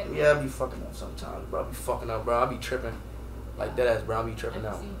speech impediment. Yeah, I be fucking up sometimes, bro. I be fucking up, bro. I be tripping. Like, dead ass, bro. I be tripping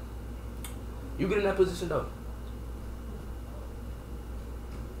out. You get in that position, though.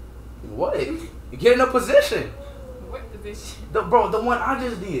 What? You get in a position. What position? The one I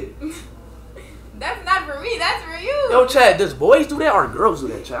just did. That's not for me. That's for you. Yo, Chad, does boys do that or girls do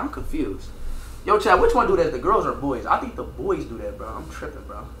that, Chad? I'm confused. Yo, Chad, which one do that? The girls or boys? I think the boys do that, bro. I'm tripping,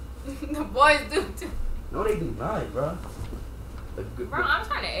 bro. The boys do too. No, they do not, bro. Bro, I'm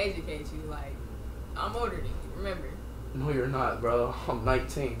trying to educate you. Like, I'm older than you. Remember? No, you're not, bro. I'm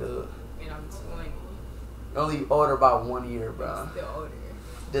 19, dude. And I'm 20. Only older by 1 year, bro. I'm still older.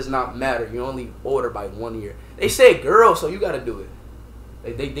 Does not matter. You're only older by 1 year. They say girls, so you gotta do it.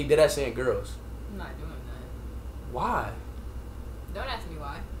 They did that saying girls. I'm not doing that. Why? Don't ask me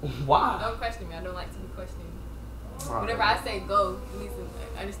why. Why? Don't question me. I don't like to be questioned. Alright. Whenever I say go, you need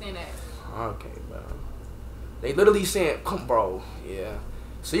to understand that. Okay, bro. They literally saying, come, bro. Yeah.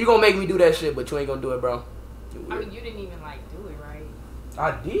 So you gonna make me do that shit, but you ain't gonna do it, bro. I mean, you didn't even like do it, right?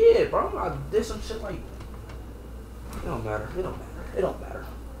 I did, bro. I did some shit like. It don't matter. It don't matter. It don't matter.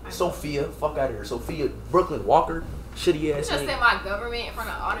 I Sophia, fuck out of here. Sophia Brooklyn Walker, shitty You ass just name. said my government in front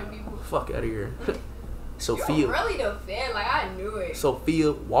of all them people. Fuck out of here. Sophia. You're really the Fed, like I knew it.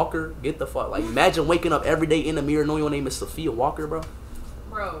 Sophia Walker, get the fuck. Like, imagine waking up every day in the mirror knowing your name is Sophia Walker, bro.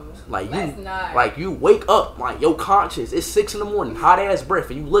 Bro, Like that's not. like you wake up, like your conscious. It's 6 in the morning, hot ass breath,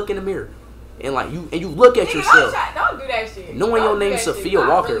 and you look in the mirror, and like you look at Nigga, yourself. Don't do that shit. Knowing Don't your do name that is shit. Sophia I'll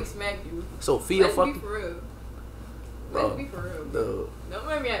Walker. Really smack you. Sophia Let's fucking. be for real. Bro, Let's be for real. the Don't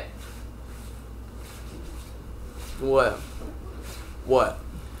make me at. what? What?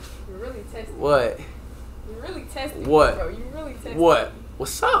 You're really testing. What? You're really testing. What? Me, bro. You really testing. What?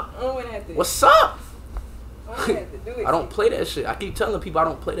 What's up? I don't want to have to. What's up? I don't want to have to do it. I don't play that shit. I keep telling people I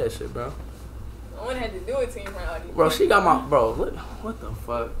don't play that shit, bro. I want to have to do it to you in front of all these Bro, people. she got my bro. What the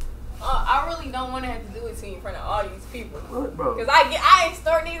fuck? I really don't want to have to do it to you in front of all these people. Look, bro. Cause I ain't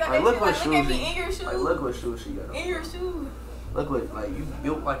starting these. I Like, look what like, look at shoes me in your shoes. Like, look what shoes she got on. In your shoes. Look what, like, you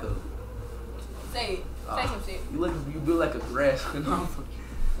built like a. Say it. Say some shit. You built like a grass. You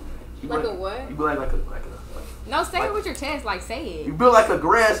Like a what? You built like a. No, say like, it with your chest. Like, say it. You built like a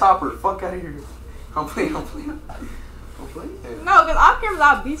grasshopper. Fuck out of here. I'm playing. I'm playing. No, cause off camera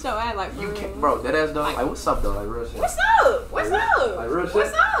I'll beat your ass like. You can't, bro. That ass though. Like, what's up though? Like, real shit. What's up? What's up? Like, real shit.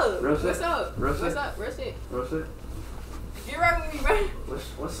 What's up? Real shit. What's up? Real shit. What's up? Real shit. Real shit. You right with me, bro?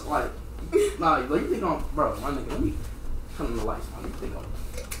 What's like? Nah, like, you think I'm, bro? My nigga, let me turn on the lights. Man. You think I'm?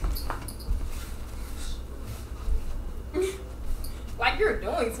 Like you're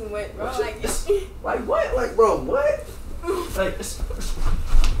doing too much, bro. Like, like what? Like, bro, what? Like,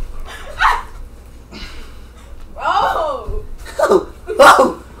 bro. Oh,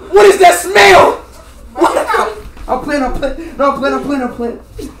 what is that smell? I'm playing. No, I'm playing. I'm playing. I'm playing.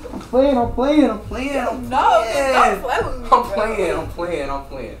 I'm playing. I'm playing. I'm playing. I'm playing. No, don't play with me. I'm playing. I'm playing. I'm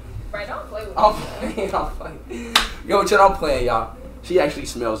playing. Bro, don't play with me. I'm playing. I'm playing. Yo, chill. I'm playing, y'all. She actually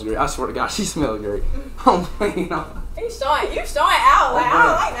smells great. I swear to God, she smells great. I'm playing. You showing out. Like, I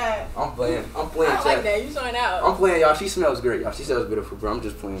don't like that. I'm playing. I'm I playing. don't like that. You showing out. I'm playing, y'all. She smells great, y'all. She smells beautiful, bro. I'm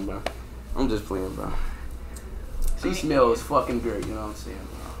just playing, bro. I'm just playing, bro. She smells fucking great. You know what I'm saying,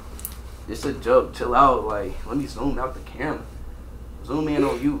 bro? It's a joke. Chill out. Like, let me zoom out the camera. Zoom in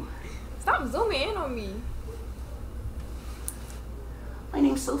on you. Stop zooming in on me. My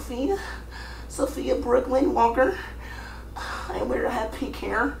name's Sophia. Sophia Brooklyn Walker. I wear I have pink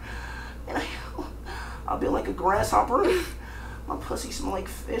hair, and I'll be like a grasshopper. My pussy smell like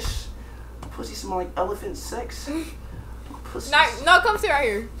fish. My pussy smell like elephant sex. My pussy. No, come sit right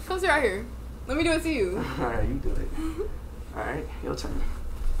here. Come sit right here. Let me do it to you. Alright, you do it. Alright, your turn.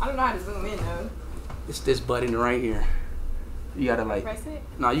 I don't know how to zoom in though. It's this button right here. You gotta like. Press it?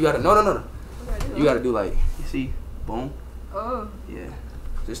 No, you gotta. No. What do I do? You gotta do like. You see? Boom. Oh. Yeah.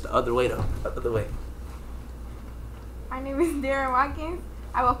 Just the other way though. The other way. My name is Darren Watkins.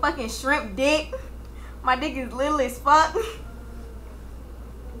 I have a fucking shrimp dick. My dick is little as fuck.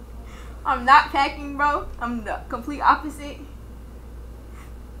 I'm not packing, bro. I'm the complete opposite.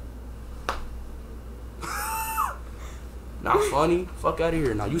 Not funny. Fuck out of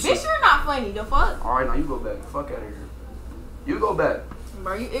here. Now you see. Bitch, you're not funny. The fuck? Alright, now you go back. Fuck out of here. You go back.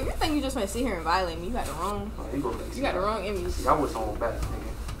 Bro, if you think you just want to sit here and violate me, you got the wrong. Alright, you go back. You got the wrong image. See, I was on back,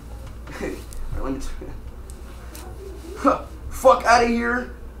 nigga. Alright, let me tell you. Fuck out of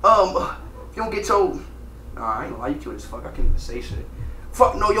here. If you don't get your. Nah, I ain't gonna lie, you cute as fuck. I can't even say shit.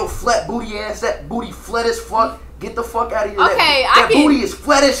 Fuck no, your flat booty ass. That booty flat as fuck. Get the fuck out of here. Okay, that booty is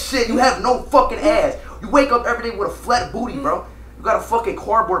flat as shit. You have no fucking ass. You wake up every day with a flat booty, bro. You got a fucking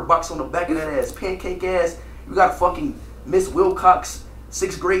cardboard box on the back of that ass. Pancake ass. You got a fucking Miss Wilcox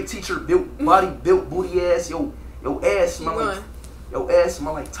 6th grade teacher built body built booty ass. Your ass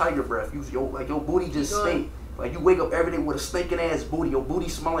smell like tiger breath. Your booty just stink. Like you wake up every day with a stinking ass booty. Your booty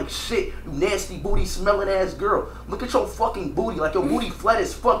smell like shit. You nasty booty smelling ass girl. Look at your fucking booty. Like your booty flat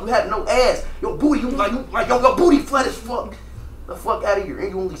as fuck. You have no ass. Your booty, your booty flat as fuck. The fuck out of here.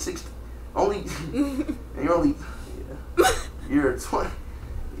 And you only 6. And you're only. Yeah. You're 20.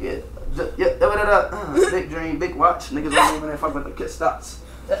 Yeah. Big dream, big watch. Niggas don't even fuck with the kid stops.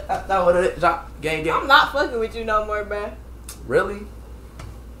 That what it is. Gang. I'm not fucking with you no more, bruh. Really?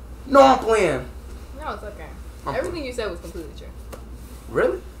 No, I'm playing. No, it's okay. Everything you said was completely true.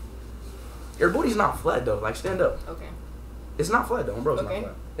 Really? Your booty's not flat though. Like stand up. Okay. It's not flat though, bro. It's not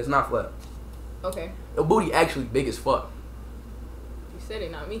flat. It's not flat. Okay. Your booty actually big as fuck. You said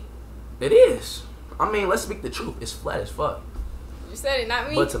it, not me. It is. I mean, let's speak the truth. It's flat as fuck. You said it, not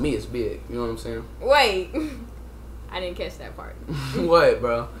me. But to me, it's big. You know what I'm saying? Wait. I didn't catch that part. What,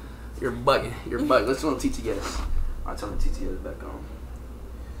 bro? You're bugging. You're bugging. Let's turn the TTS. I'll turn the TTS back on.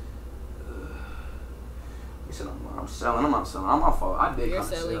 He said I'm selling. I'm not selling. I'm my fault. I did You're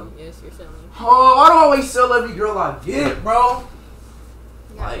kind of selling. sell. Yes, you're selling. Oh, I don't always sell every girl I get, bro.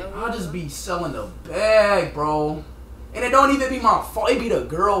 You Like, got I'll just be selling the bag, bro. And it don't even be my fault. It be the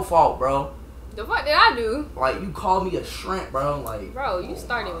girl fault, bro. The fuck did I do? Like, you called me a shrimp, bro. Like, Bro, you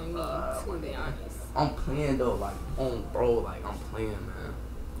started with me, to be honest. I'm playing, though. Like, bro, like, I'm playing, man.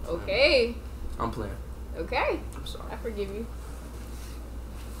 Okay. I'm playing. Okay. I'm sorry. I forgive you.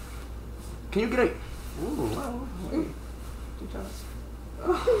 Can you get a... Ooh, wow. Okay.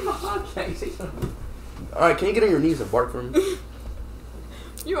 Alright, can you get on your knees and bark for me?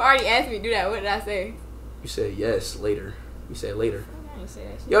 You already asked me to do that. What did I say? You said yes, later. You said later. I didn't say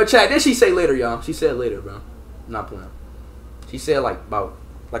that shit. Yo, chat, did she say later, y'all? She said later, bro. I'm not playing. She said like about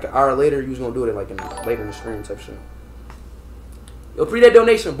like an hour later, you was gonna do it like later in the stream type shit. Yo, pre that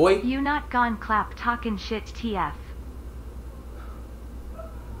donation, boy. You not gone clap talking shit TF.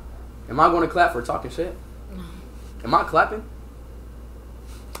 Am I gonna clap for talking shit? Am I clapping?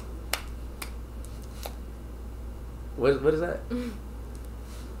 What is that?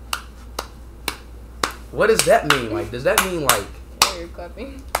 What does that mean? Like, does that mean like? Yeah, you're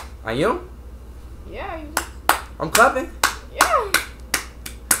clapping. I am? Yeah, you. I'm clapping? Yeah.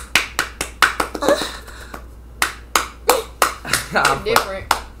 They're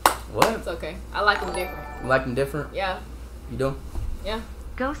different. What? It's okay. I like them different. You like them different? Yeah. You do? Yeah.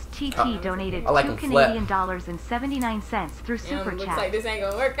 Ghost TT donated I like 2 'em Canadian flat. dollars and 79 cents through Super Looks Chat. like this ain't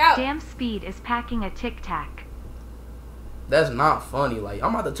gonna work out. Damn Speed is packing a Tic Tac. That's not funny. Like,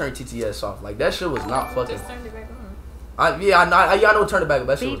 I'm about to turn TTS off. Like, that shit was not fucking. Just turned it back on. I know turn it back, but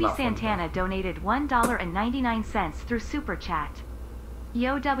that shit was Baby not funny. Santana donated $1.99 through Super Chat.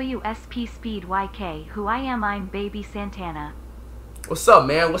 Yo WSP Speed YK, who I am, I'm Baby Santana. What's up,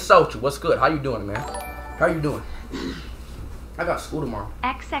 man? What's up with you? What's good? How you doing, man? How you doing? I got school tomorrow.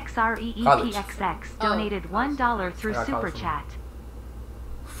 XXREEPXX donated $1 through I got Super college tomorrow. Chat.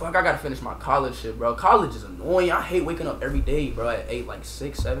 Fuck, I gotta finish my college shit, bro. College is annoying. I hate waking up every day, bro, at 8, like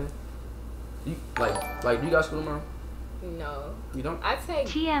 6, 7. You, like, you got school tomorrow? No. You don't? I take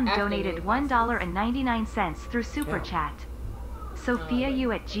TM donated afternoon. $1.99 through Super Yeah. Chat. Sophia,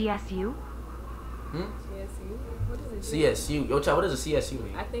 you at GSU? Hmm? GSU? What is it? CSU. Yo, chat, what does a CSU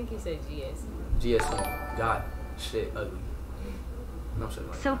mean? I think he said GSU. GSU. God, shit, ugly. No shit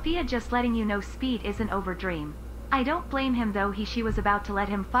like that. Sophia just letting you know Speed isn't over Dream. I don't blame him though, she was about to let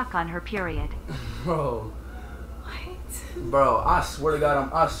him fuck on her period. Bro. What? Bro, I swear to God, on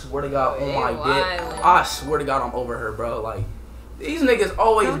my dick. I swear to God, I'm over her, bro. Like, these niggas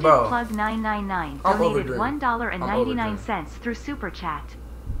always, Goated bro. Plug 999 I'm over donated Dream. $1.99 through Super Chat.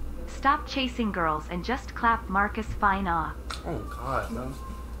 Stop chasing girls and just clap Marcus Fine off. Oh God, bro.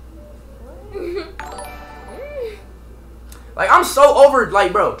 Like, I'm so over,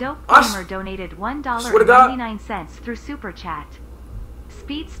 like, bro. Dope Gamer donated $1.99 through Super Chat.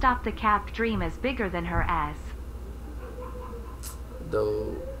 Speed stop the cap, Dream is bigger than her ass.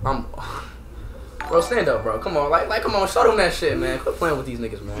 Though, bro, stand up, bro. Come on, like, come on, show them that shit, man. Quit playing with these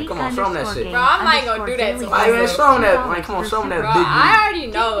niggas, man. Come on, show them that shit. Bro, I'm not gonna do that to Like, man, show them that. Like, come on, show them that Bro, big. I already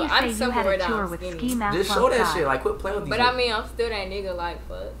know. Didn't you I'm say you somewhere had a down tour with skinny. Ski Mask Just show Love that God? shit. Like, quit playing with these But niggas. I mean, I'm still that nigga. Like,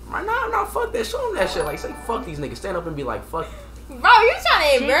 fuck. Right now, no, fuck that. Show them that shit. Like, say fuck these niggas. Stand up and be like, fuck. Bro, you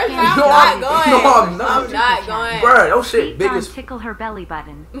trying to embarrass me? I'm No, not going. No, I'm not. I'm not going. Bro, that shit Speed big on as. tickle her belly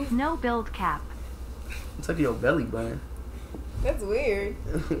button. No build cap. Tuck your belly button. That's weird.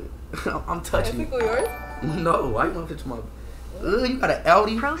 I'm Can I touching you. tickle yours? No, why you want to touch my? You got an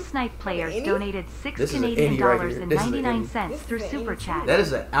Audi? Pro Snipe Players donated 6 This is an Canadian innie right dollars here. and This is an 99 innie. cents through Super Chat. That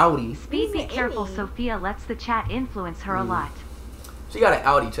is an Audi. Speed be careful, Sophia lets the chat influence her a lot. She got an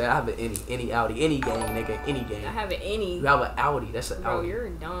Audi, chat. I have an any Audi, any gang, nigga, any gang. I have an any. You have an Audi. That's an Bro, Audi. you're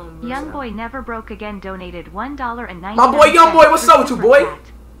dumb. Bro. Young Boy Never Broke Again donated $1.99. My boy, Young Boy, what's up with you, boy?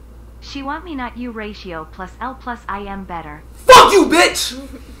 She want me not you ratio plus L plus I am better. Fuck you, bitch!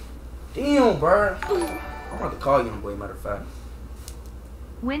 Damn, bro. I'm about to call Young Boy, matter of fact.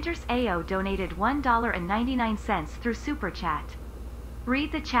 Winters AO donated $1.99 through Super Chat.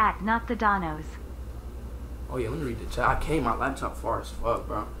 Read the chat, not the donos. Oh yeah, let me read the chat. I came my laptop far as fuck,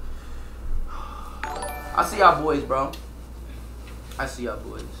 bro. I see y'all boys, bro. I see y'all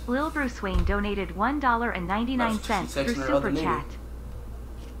boys. Lil Bruce Wayne donated $1.99 through texting her other Super nigga. Chat.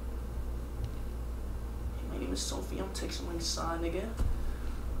 My name is Sophie. I'm texting my son, nigga.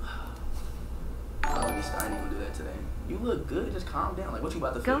 Oh, at least I ain't gonna do that today. You look good. Just calm down. Like, what you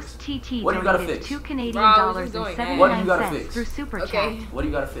about to fix? Ghost TT What do you gotta donated fix? 2 Canadian Bro, dollars just and doing that. 79 What do you gotta cents fix? through Super Okay. Chat. What do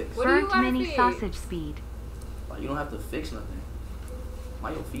you gotta fix? What do you Burnt gotta mini fix? sausage speed. Like, you don't have to fix nothing.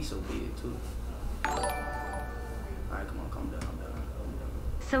 Why your feet so big, too? Alright, come on, calm down, calm down.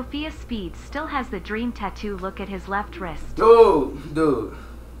 Sophia Speed still has the dream tattoo. Look at his left wrist. Dude. Do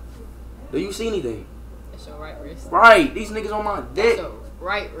you see anything? That's your right wrist. Right. These niggas on my dick. That's your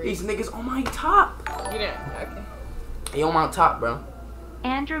right wrist. These niggas on my top. You know, okay. They on my top, bro.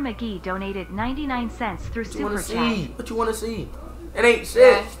 Andrew McGee donated 99 cents through Super Chat. What you want to see? It ain't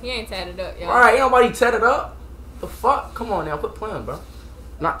shit. Yeah, he ain't tatted up, y'all. Alright, ain't nobody tatted up. The fuck? Come on now, quit playing, bro.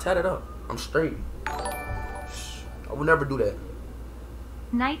 Not tatted up. I'm straight. I would never do that.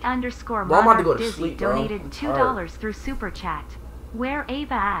 Knight _ Bro, I'm about to go to Dizzy sleep, bro. donated I'm $2 tired. through Super Chat. Where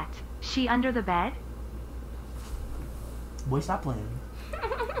Ava at? She under the bed? Boy, stop playing.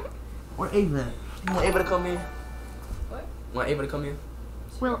 Where Ava at? You want Ava to come in? What? Want Ava to come in?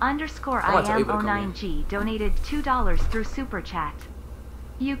 Will _ I want to Ava to come in. IM09G donated $2 through Super Chat.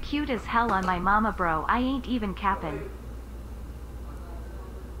 You cute as hell on my mama, bro. I ain't even capping.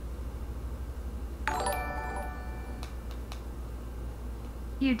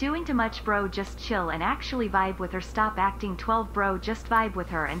 You doing too much, bro. Just chill and actually vibe with her. Stop acting 12, bro. Just vibe with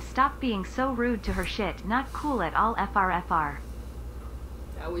her and stop being so rude to her. Shit, not cool at all. FR. I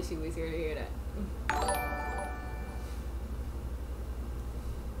wish he was here to hear that.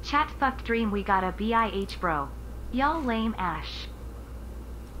 Chat fuck dream. We got a BIH, bro. Y'all lame Ash.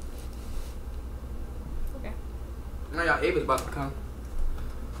 Okay. Now y'all Ava's about to come.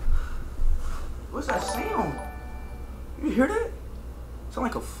 What's that sound? You hear that? Sound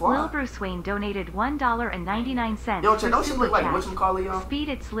like a fly. Lil Bruce Wayne donated $1.99. Yo, check, don't she look like whatchamacallit, y'all? Speed,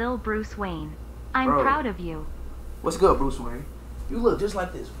 it's Lil Bruce Wayne. I'm Bro. proud of you. What's good, Bruce Wayne? You look just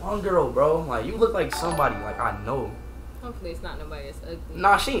like this one girl, bro. Like, you look like somebody, like, I know. Hopefully it's not nobody that's ugly.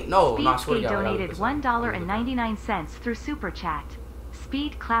 Nah, she ain't. No, Speed nah, I swear to Skate God, donated $1.99 through Super Chat.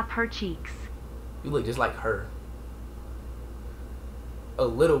 Speed, clap her cheeks. You look just like her. A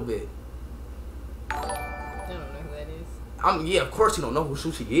little bit. I don't know who that is. Yeah, of course you don't know who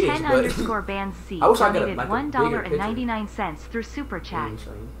she is, 10 but _ bands C I wish I donated could like a bigger picture. $1.99 through Super Chat.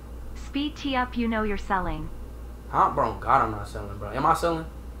 Speed tee up, you know you're selling. Huh, bro? God, I'm not selling, bro. Am I selling?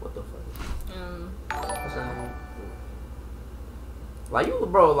 What the fuck? What's her name? Like you,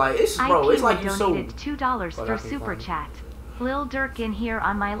 bro. Like it's, bro. It's like you so. Donated $2 through Super Chat. Lil Durk in here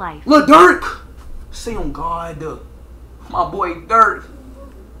on my life. Lil Durk. Say on God, my boy Durk.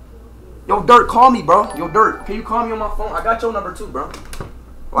 Yo, Durk, call me, bro. Yo, Durk, can you call me on my phone? I got your number too, bro.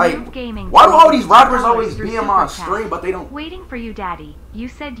 Like, why do all these rappers always be in my stream, but they don't? Waiting for you, Daddy. You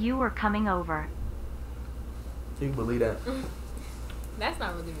said you were coming over. Can you believe that? That's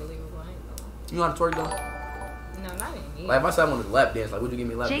not really believable. I ain't gonna lie. You know how to twerk though? No, not in here. Like if I said I wanted to lap dance, like would you give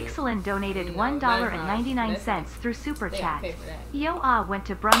me a lap Jake dance? Salin donated $1.99 through Super Chat. Yo, went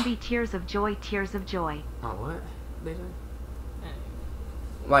to Brumby. Tears of joy, tears of joy. Oh, what? They say?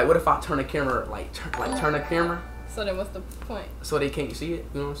 Like, what if I turn the camera, turn the camera? So then what's the point? So they can't see it?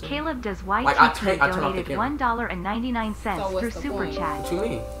 You know what I'm saying? Caleb does Like, YTT I turn off the donated camera. $1.99 through Super Chat. What you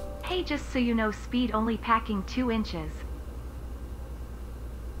mean? Hey, just so you know, Speed only packing 2 inches.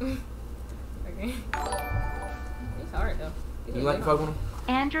 Okay. It's hard though. You like to fuck with him?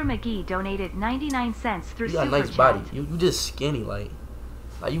 Andrew McGee donated 99 cents through You got a Super nice Chat. body. You just skinny, like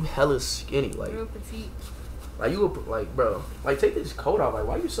you hella skinny, like Real petite. like you like, bro, like take this coat off, like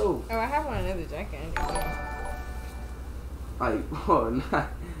why you so Oh, I have on another jacket. like, oh nah.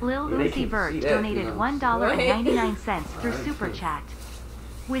 Lil Yeah, they Uzi can't Vert see that, donated you know. $1.99 through Super Chat.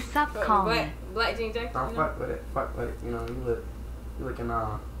 What's up, call me? Black jean jacket. Nah, fuck with it, you know, you looking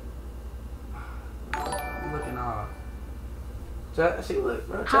see, look,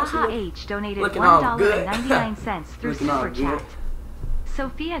 bro. Haha H donated looking all good. $1.99 through Looking all Super good. Chat.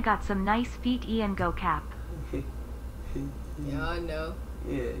 Sophia got some nice feet. Ian go cap. Yeah, I know.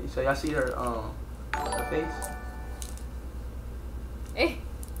 Yeah, so y'all see her face? Eh.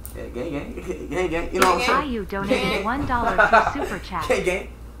 Yeah, gang. You know what I'm saying? You donated $1 through Super Chat. Gang.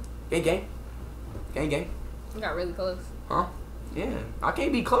 You got really close. Huh? Yeah. I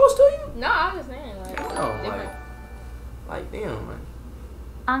can't be close to you? No, I'm just saying like different. Like damn, man.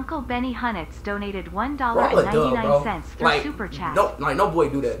 Uncle Benny Hunnitz donated Bro, I'm a dub, bro. $1.99 through Like, Super Chat. No boy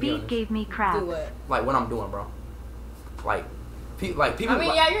do that. Speed gave me crap. Do what? Like what I'm doing, bro. Like people. I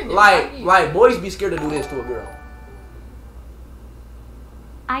mean, yeah, you're doing like boys be scared to do this to a girl.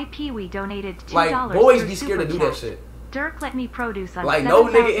 IP we donated $2 Like boys through be scared Super to do Chat. that shit. Dirk let me produce on Like no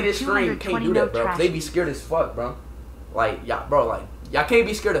nigga in this stream 7,220 can't do that, bro. no They be scared as fuck, bro. Like y'all, bro. Like y'all can't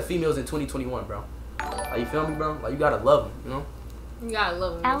be scared of females in 2021, bro. Like you feel me, bro? Like you gotta love them, you know. You gotta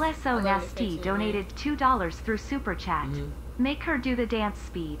love them. LSO Nasty donated $2 through Super Chat. Make her do the dance,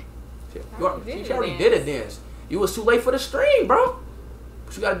 Speed. She already did a dance. You was too late for the stream, bro.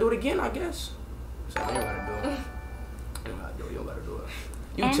 But you gotta do it again, I guess. So you gotta do it. You gotta do it.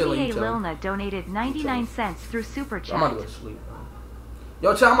 You chilling, you NBA chilling. Lilna donated 99 cents through Super Chat. I'm about to go to sleep, bro.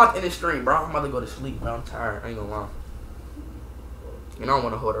 Yo, chat, I'm about to end this stream, bro. I'm about to go to sleep, bro. I'm tired. I ain't gonna lie. And I don't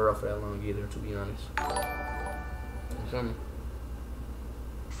want to hold her up for that long either, to be honest. You feel me?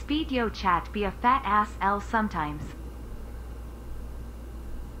 Speed yo chat be a fat ass L sometimes.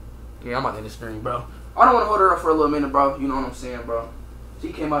 Yeah, I'm about to end the stream, bro. I don't want to hold her up for a little minute, bro. You know what I'm saying, bro.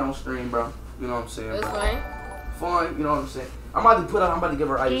 She came out on stream, bro. You know what I'm saying, That's bro. fine. Fun, you know what I'm saying. I'm about to give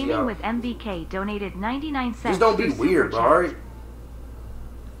her IG Gaming out. with MBK donated 99 cents. Just don't be through weird, Super bro, Chat. alright?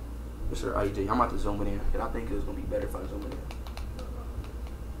 It's her IG. I'm about to zoom it in. And I think it was going to be better if I zoom it in.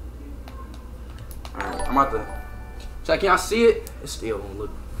 Alright, I'm about to... Chat, can y'all see it? It still don't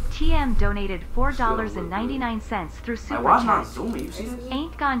look... TM donated $4.99 through Super Like, why is Chat. not zooming? You see this?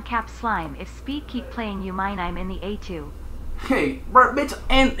 Ain't gone cap slime. If speed keep playing you mine, I'm in the A2. Hey, bro, bitch,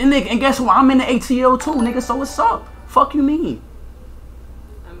 and nigga, and guess what? I'm in the ATL too, nigga, so what's up? Fuck you mean?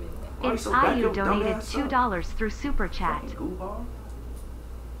 It's IU donated $2 through Super Chat.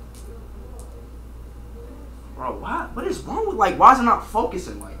 Bro, what is wrong with, like, why is it not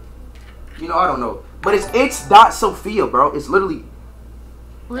focusing? Like, you know, I don't know. But it's dot Sophia, bro. It's literally...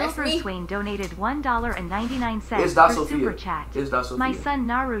 Lil Bruce Wayne donated $1.99 It's dot through Sophia. Super Chat. It's dot Sophia. My son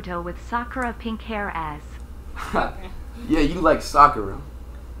Naruto with Sakura pink hair as. Yeah, you like Sakura.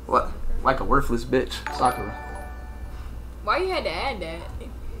 What? Like a worthless bitch. Sakura. Why you had to add that?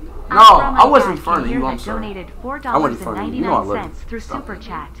 No, I wasn't referring to you, I'm sorry. Donated I wasn't referring to you. You know I love $4.99 you. through Stop Super it.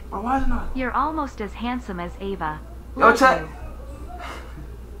 Chat. Oh, why is it not? You're almost as handsome as Ava. Yo, Love chat. you.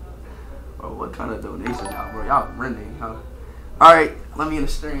 Bro, what kind of donation y'all, bro? Y'all renting, huh? Alright, let me in the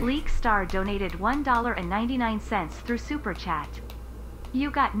stream. Leak Star donated $1.99 through Super Chat. You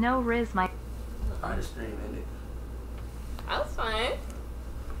got no riz, my. Alright, the stream ended. That's fine.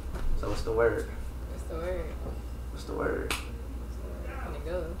 So what's the word? What's the word? What's the word? I'm gonna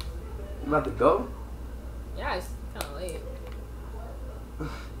go. You about to go? Yeah, it's kind of late.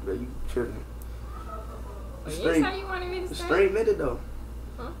 Bro, you tripping. But you said you wanted me to The stay? stream ended though.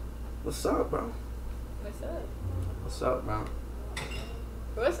 Huh? What's up, bro? What's up? What's up, bro?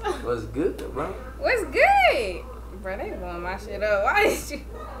 What's up? What's good, bro? What's good? Bro, they blowing my shit up. Why did you?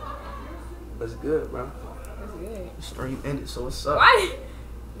 What's good, bro? What's good? The stream ended, so what's up? Why?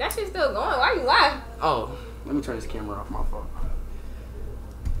 That shit's still going. Why you live? Oh, let me turn this camera off. My fault.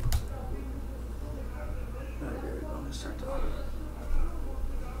 Alright, there we go. Let's turn it off.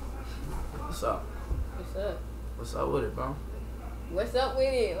 What's up? What's up? What's up with it, bro? What's up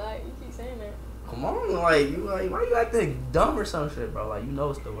with it? Like, you keep saying that. Come on, like, you like, why you acting dumb or some shit, bro? Like, you know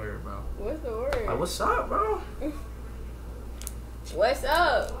it's the word, bro. What's the word? Like, what's up, bro? What's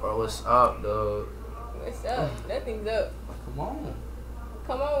up? Bro, what's up, dog? What's up? Nothing's up. Come on.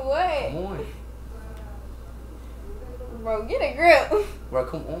 Come on, what? Come on. Bro, get a grip. Bro,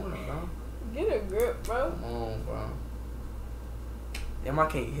 come on, bro. Get a grip, bro. Come on, bro. Damn, I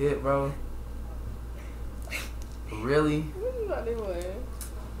can't hit, bro. Really? What you about to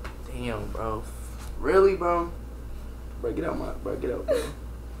do? Damn, bro. Really, bro? Bro, get out, bro. Get out, bro.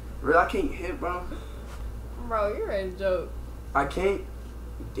 Really, I can't hit, bro. Bro, you're a joke. I can't.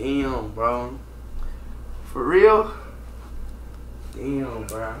 Damn, bro. For real? Damn,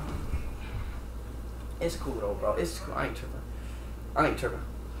 bro. It's cool though, bro. It's cool. I ain't tripping.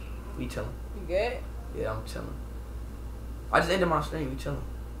 We chilling. You good? Yeah, I'm chilling. I just ended my stream. We chilling.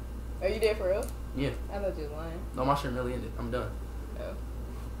 Are you there for real? Yeah. I thought you was lying. No, my stream really ended. I'm done. Oh.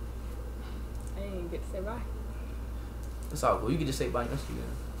 I didn't even get to say bye. It's all cool. You can just say bye. Yes, you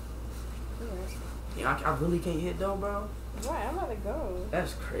can. Alright. Yeah, I really can't hit though, bro. Right, I'm about to go.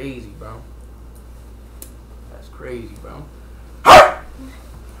 That's crazy, bro. That's crazy, bro. That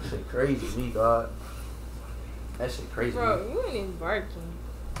shit crazy, me, God. That shit crazy. Bro, me. you ain't even barking.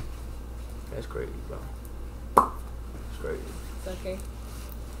 That's crazy, bro. It's crazy. It's okay.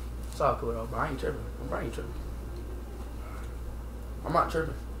 It's all cool though, bro. I ain't tripping. I ain't tripping. I'm not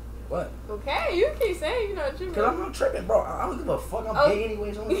tripping. What? Okay, you keep saying you're not tripping. Cause I'm not tripping, bro. I don't give a fuck. I'm gay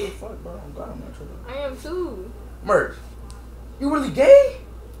anyways. I don't give a fuck, bro. I'm glad I'm not tripping. I am too. Merch, you really gay?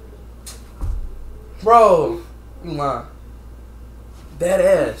 Bro, you lying. Dead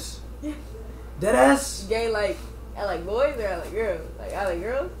ass. Dead ass? Gay like, I like boys or I like girls? Like, I like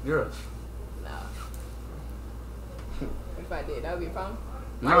girls? Girls. No. If I did, that would be a problem.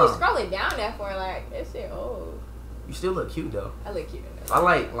 No. Why are you scrolling down that for? Like, that shit old. You still look cute though. I look cute.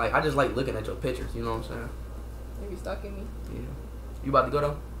 I just like looking at your pictures, you know what I'm saying? You be stalking me? Yeah. You about to go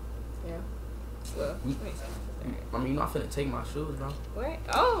though? Yeah. Well, I mean, you know I finna take my shoes, bro. what?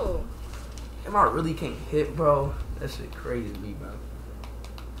 Oh. Damn, I really can't hit, bro. That shit crazy to me, bro.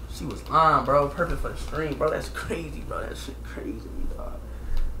 She was lying, bro. Perfect for the stream, bro. That's crazy, bro. That shit crazy to me, dog.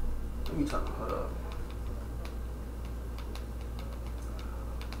 Let me turn. Hold up.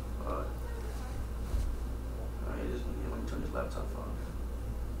 Alright, just let me turn this laptop off.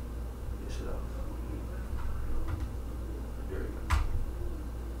 Get shit off. There we go.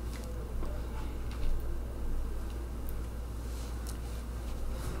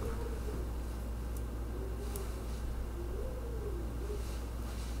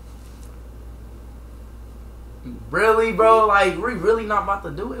 Really, bro? Like, we really not about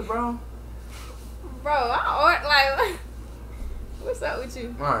to do it, bro? Bro, like, what's up with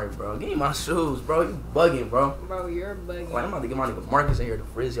you? Alright, bro. Give me my shoes, bro. You bugging, bro. Bro, you're bugging. Like, I'm about to get my nigga Marcus in here to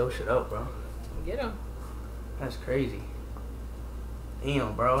frizz your shit up, bro. Get him. That's crazy.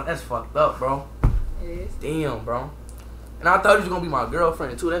 Damn, bro. That's fucked up, bro. It is. Damn, bro. And I thought you was gonna be my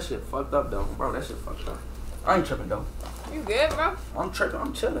girlfriend, too. That shit fucked up, though. Bro, that shit fucked up. I ain't tripping, though. You good, bro? I'm tripping.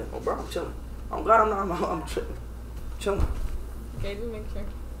 I'm chilling. Oh, bro, I'm chilling. Oh, God, I'm tripping. Chilling. Okay, just make sure.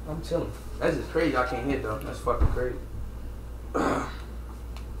 I'm chilling. That's just crazy. I can't hit, though. That's fucking crazy.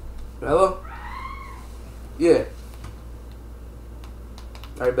 Hello? Yeah.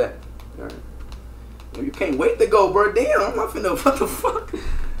 Alright, back. Alright. You can't wait to go, bro. Damn, I'm not finna. What the fuck?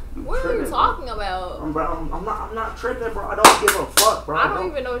 What are you talking about? I'm not tripping, bro. I don't give a fuck, bro. I don't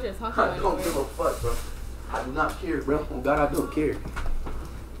even know what you're talking about. I don't give a fuck, bro. I do not care, bro. Oh God, I don't care.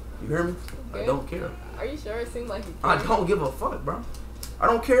 You hear me? Okay. I don't care. Are you sure? It seems like you care. I don't give a fuck, bro. I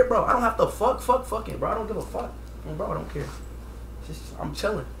don't care, bro. I don't have to fucking, bro. I don't give a fuck. Bro, I don't care. I'm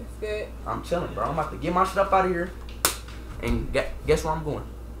chilling. It's good. I'm chilling, bro. I'm about to get my shit up out of here. And guess where I'm going?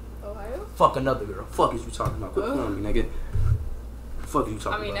 Ohio? Fuck another girl. Fuck is you talking about? Quit playing on me, nigga. Fuck is you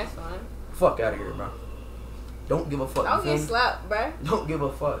talking about? I mean, that's fine. Fuck out of here, bro. Don't give a fuck. Don't get slapped, bro. Don't give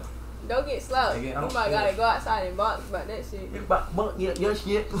a fuck. Don't get slapped. Nigga, you might gotta go outside and box about that shit. But yeah,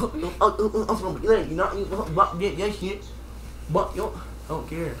 shit. I'm from you know, yeah, shit. But you don't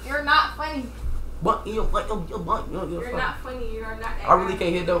care. You're not funny. But you're not funny. You are not. I really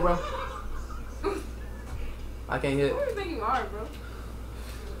can't hit though, bro. I can't hit. Who do you think you are, bro?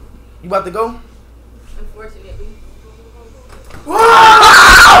 You about to go? Unfortunately. What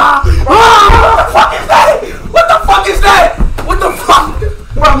the fuck is that? What the fuck?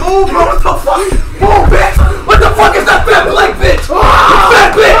 Bro, move, bro. What the fuck? Move, bitch. What the fuck is that fat black bitch? You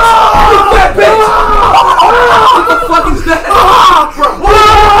fat bitch. You fat bitch. What the fuck is that? Bro,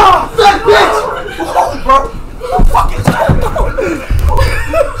 fat bitch. Bro, what the fuck is that?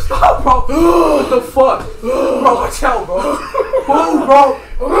 Stop, bro. What the fuck? Bro, watch out, bro. Move, bro.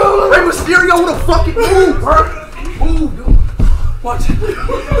 Rey Mysterio with a fucking move, bro. Move, dude. Watch it.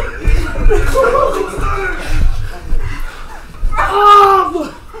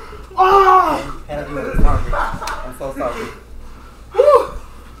 I'm so sorry.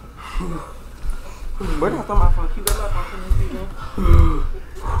 Where did I throw my phone? Can you get my phone from this video?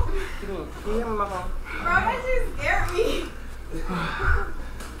 Can you give me my phone? Bro, that just scared me.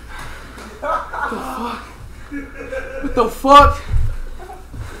 What the fuck?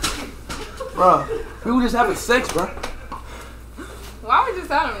 Bro, we were just having sex, bro. Why would you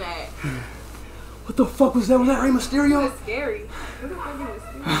tell him that? What the fuck was that? Was that Rey Mysterio? That's scary. What the fuck is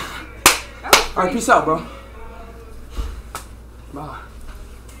this? Alright, peace out, bro. Bye.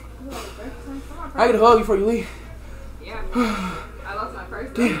 I get a hug before you leave. Yeah. I lost my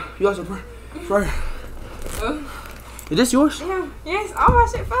purse. Damn, you lost your purse. Right. Is this yours? Yeah. Yes, all my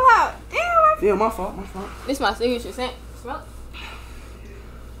shit fell out. Damn. Yeah, my fault, my fault. This is my signature scent. Smell it.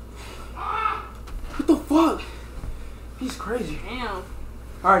 What the fuck? He's crazy. Damn.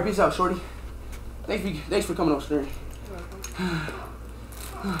 Alright, peace out, shorty. Thanks for coming upstairs. You're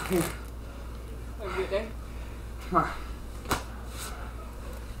welcome. Here. Have a good day. Alright.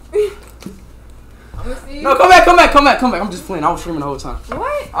 I'm gonna see you. No, come back. I'm just playing. I was streaming the whole time.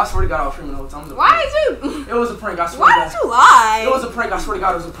 What? I swear to God, I was streaming the whole time. Why did you? It was a prank. I swear Why to God. did you lie? It was a prank. I swear to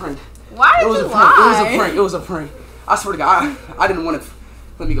God, it was a prank. Why did you lie? It was a prank. I swear to God, I didn't want to.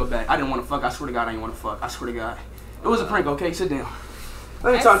 Let me go back. I didn't want to fuck. I swear to God, I didn't want to fuck. I swear to God. It was a prank, okay? Sit down.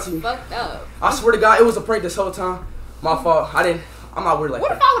 Let me talk to you. Fucked up. I swear to God, it was a prank this whole time. My fault. I'm not weird like that.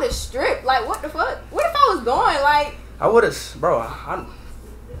 What if I would have stripped? Like, what the fuck? What if I was going, like... I would have, bro,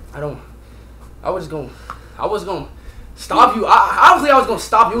 I was going to stop you. Obviously, I was going to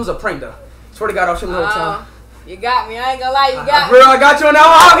stop you. It was a prank, though. Swear to God, I was shooting the whole time. You got me. I ain't gonna lie. You got me. Bro, I got you now.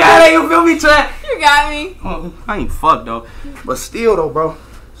 I got it. You feel me, chat? You got me. I ain't fucked, though. But still, though, bro.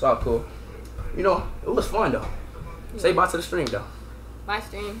 It's all cool. You know, it was fun, though. Say bye to the stream, though. My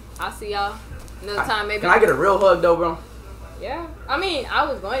stream. I'll see y'all another time, maybe. Can I get a real hug, though, bro? Yeah. I mean, I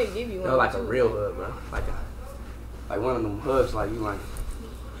was going to give you one. No, like a real hug, bro. Like one of them hugs, like you like.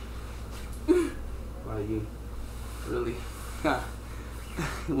 Like you really.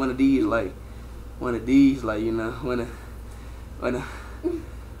 one of these, like, you know,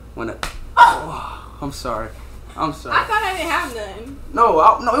 oh, I'm sorry. I thought I didn't have none. No,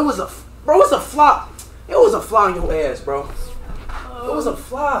 it was a fly. It was a fly on your ass, bro. It was a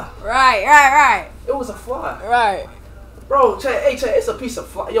fly. Right. It was a fly. Right. Bro, Chad, it's a piece of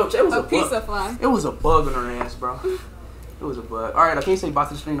fly. Yo, Chad, it was a piece bug. of fly. It was a bug on her ass, bro. It was a bug. All right, I can't say bye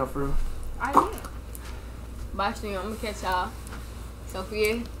to the stream though, for real. I did. Bye, stream. I'm gonna catch y'all.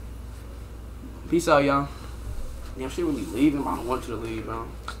 Sophia. Peace out, y'all. Damn, she really leaving. I don't want you to leave, bro.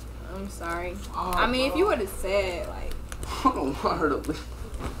 I'm sorry. Oh, I mean, if you would have said like. I don't want her to leave.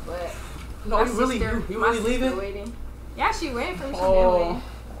 But. No, you really leaving? Waiting. Yeah, she went from. She Oh. went.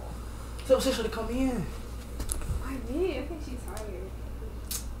 Tell sister to come in. I did. I think she's tired.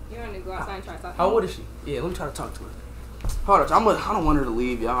 You want to go outside and try to talk to her? How old is she? Yeah, let me try to talk to her. Hold on, I don't want her to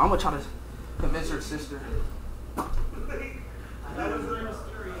leave, y'all. I'm gonna try to convince her sister.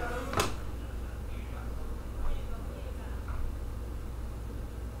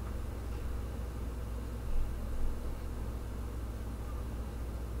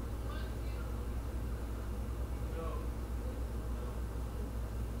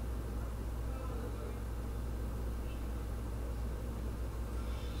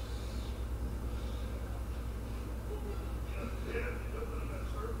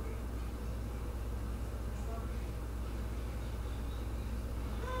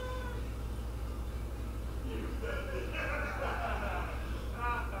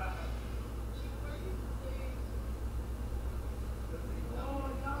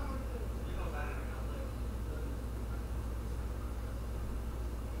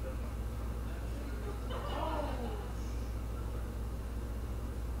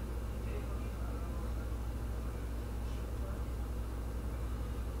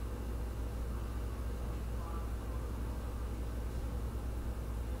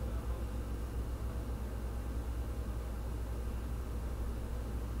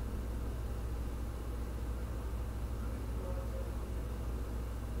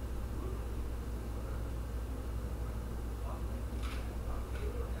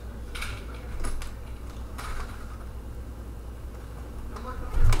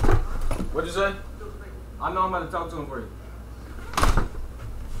 What'd you say? I know I'm about to talk to him for you.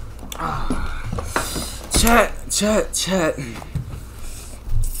 Chat.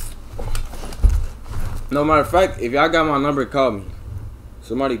 No matter of fact, if y'all got my number, call me.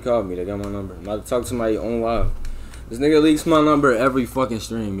 Somebody called me. They got my number. I'm about to talk to somebody on live. This nigga leaks my number every fucking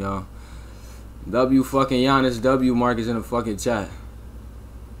stream, y'all. W fucking Giannis, W Marcus in the fucking chat.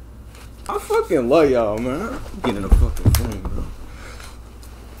 I fucking love y'all, man. I'm getting a fucking thing, bro.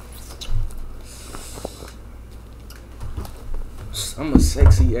 I'm a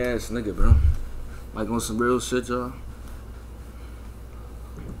sexy ass nigga, bro. Like on some real shit, y'all.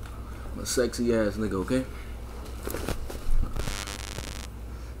 I'm a sexy ass nigga, okay?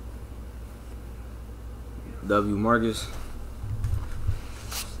 W Marcus.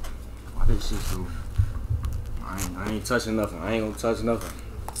 Why this shit so? I ain't touching nothing. I ain't gonna touch nothing.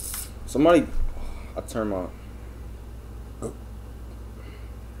 Somebody, I turn my.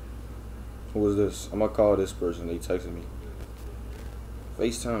 Who is this? I'm gonna call this person. They texted me.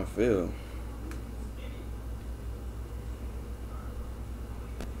 FaceTime failed.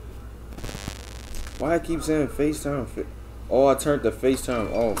 Why I keep saying FaceTime failed? Oh, I turned the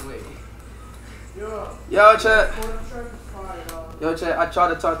FaceTime off. Yo, chat. Yo, chat. I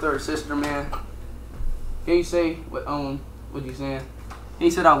tried to talk to her sister, man. Can you say what you saying? Can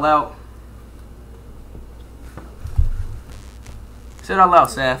you say it out loud? Say it out loud,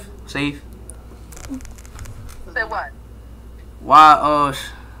 Safe. Say what? Why,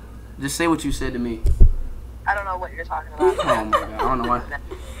 just say what you said to me. I don't know what you're talking about. Oh my god, I don't know why.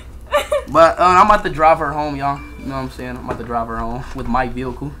 But I'm about to drive her home, y'all. You know what I'm saying? I'm about to drive her home with my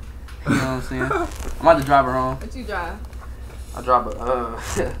vehicle. You know what I'm saying? I'm about to drive her home. What you drive? I drive a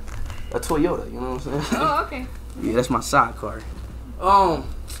Toyota, you know what I'm saying? Oh, okay. Yeah, that's my side car.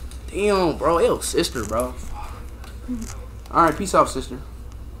 Damn, bro. Ew, sister, bro. Alright, peace out, sister.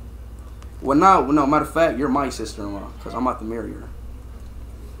 Well, no, matter of fact, you're my sister-in-law, because I'm about to marry her.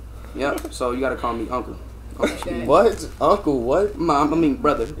 Yep, so you gotta call me uncle. Uncle Speed. What? Uncle what? I mean,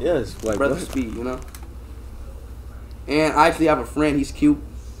 brother. Yes, like brother what? Speed, you know? And I actually have a friend, he's cute.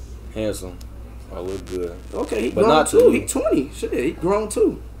 Handsome. I look good. Okay, he But grown not too. to He you. 20. Shit, he grown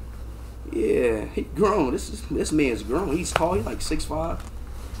too. Yeah, he grown. This man's grown. He's tall. He's like 6'5".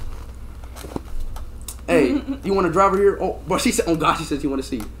 Hey, you want to drive her here? Oh, but she said, oh God, she said she want to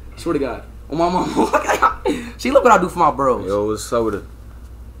see you. Swear to God. Oh my mom. See, look what I do for my bros. Yo, what's up with it?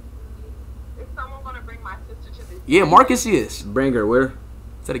 Is someone gonna bring my sister to this? Yeah, Marcus is. Bring her where?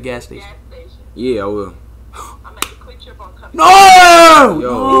 To the gas station. Yeah, I will. I'm at the quick trip on Cup. No!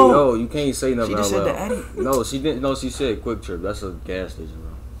 Yo, you can't say nothing. She just said out the loud. Addy. No, she didn't. No, she said Quick Trip. That's a gas station,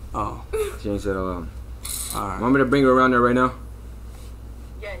 bro. Oh. She ain't said All right. Want me to bring her around there right now?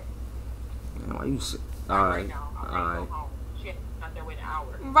 Yes. Man, why you say? Right Alright. now. I'm Alright. go home. She's not there within an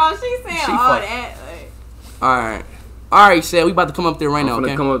hour. Bro, she's saying She all fuck- that. Like, Alright. Alright, Seth, we about to come up there right now, I'm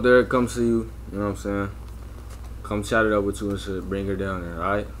okay? gonna come up there, come see you. You know what I'm saying? Come chat it up with you and shit. Bring her down there,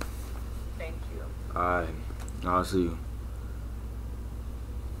 alright? Thank you. Alright. I'll see you.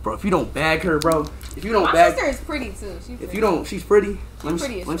 Bro, if you don't bag her, bro. If you don't my bag... sister is pretty too. If you don't... She's pretty. Let me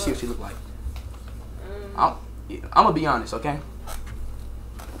pretty see, as let me see fuck. what she look like. I'm gonna be honest, okay?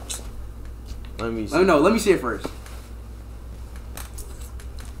 Let me see. Let me know. Let me see it first.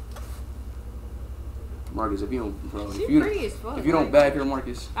 Marcus, if you don't... Bro, She if you, pretty as fuck. if you don't bag her,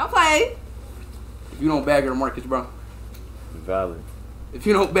 Marcus. Don't play. If you don't bag her, Marcus, bro. Valid. If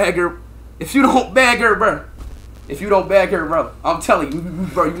you don't bag her... If you don't bag her, bro. If you don't bag her, bro. I'm telling you,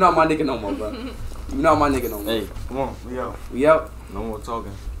 bro, you're not my nigga no more, bro. You're not my nigga no more. Hey, come on. We out. We out? No more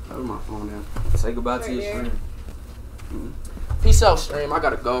talking. Where's my phone now? Say goodbye to your there. stream. Peace out, stream. I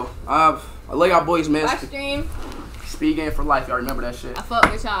gotta go. I love y'all boys, man. Watch stream. Speed game for life. Y'all remember that shit? I fuck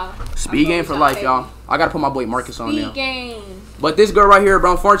with y'all. Speed game for life, y'all. I gotta put my boy Marcus on Speed now. game. But this girl right here,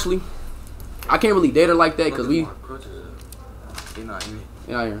 bro, unfortunately, I can't really date her like that because we... They not in it.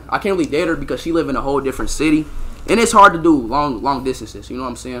 Yeah, I can't really date her because she live in a whole different city. And it's hard to do long distances, you know what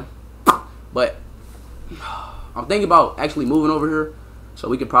I'm saying? But I'm thinking about actually moving over here so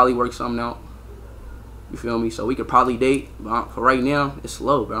we could probably work something out. You feel me? So we could probably date. But for right now, it's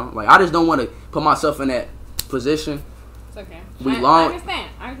slow, bro. Like, I just don't want to put myself in that position. It's okay. I understand.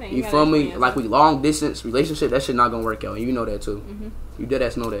 I understand. You feel me? Like, we long distance relationship, that shit not gonna work out. And you know that too. You dead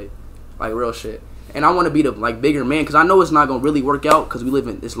ass know that. Like, real shit. And I want to be the like bigger man because I know it's not gonna really work out because we live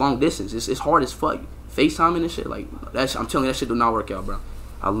in this long distance. It's hard as fuck. FaceTiming and shit, like that. I'm telling you, that shit do not work out, bro.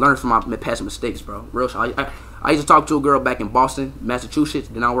 I learned from my past mistakes, bro. Real shit. I used to talk to a girl back in Boston, Massachusetts.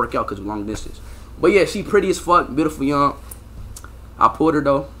 Did not work out because of long distance. But yeah, she pretty as fuck, beautiful, young. I pulled her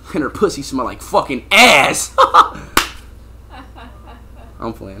though, and her pussy smell like fucking ass.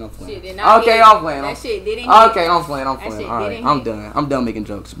 I'm playing. Shit did not Okay, hit. I'm playing. That shit didn't hit. Okay, I'm playing. That shit All right, didn't I'm hit. done. I'm done making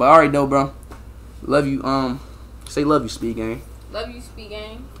jokes. But all right, though, bro. Love you. Say love you, Speed Gang. Love you, Speed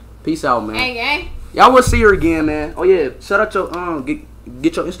Gang. Peace out, man. Hey, gang. Y'all will see her again, man. Oh yeah, shout out your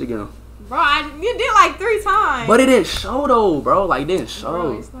get your Instagram. Bro, you did like 3 times. But it didn't show though, bro. Like, it didn't show.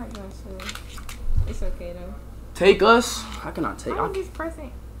 Bro, it's not gonna show. It's okay though. Take us. How can I take? How is this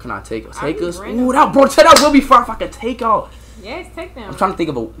person? Can I take us? I Take just us. ran Ooh, up. that bro, that will be far if I could take y'all. Yes, take them. I'm trying to think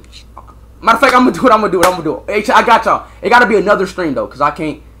of a. Matter of fact, I'm gonna do it. Hey, I got y'all. It gotta be another stream though, cause I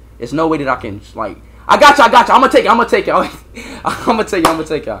can't. There's no way that I can like. I got you. I'm gonna take y'all. I'm gonna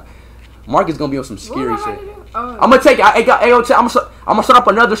take y'all. Mark is gonna be on some scary shit. Oh. I'm gonna take it. I'm gonna set up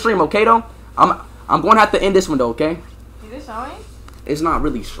another stream, okay though? I'm gonna have to end this one though, okay? Is it showing? It's not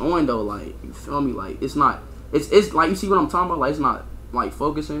really showing though, like, you feel me? Like, it's not. It's like, you see what I'm talking about? Like, it's not like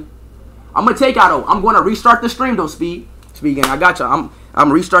focusing. I'm gonna take out though. I'm gonna restart the stream though, Speed Gang. I got y'all. I'm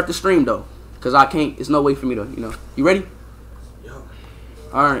gonna restart the stream though, cause I can't. It's no way for me to, You ready? Yo.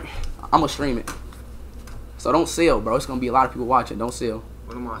 All right. I'm gonna stream it. So don't sell, bro. It's gonna be a lot of people watching. Don't sell.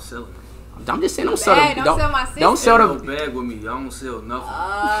 What am I selling? I'm just saying, don't sell Bag, the. don't sell my sister. Don't sell No the. bag with me. I don't sell nothing.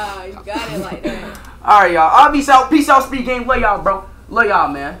 Ah, you got it like that. All right, y'all. I'll peace out. Peace out, Speed Game. Love y'all, bro. Love y'all,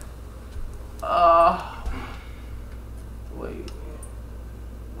 man. Wait.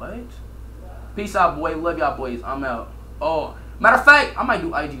 What? Peace out, boy. Love y'all, boys. I'm out. Oh, matter of fact, I might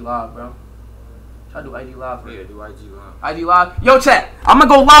do IG Live, bro. Should I do IG Live? Yeah, do IG Live. IG Live. Yo, chat. I'm gonna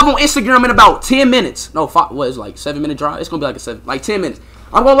go live on Instagram in about 10 minutes. No, what is it, like 7-minute drive? It's gonna be like 10 minutes.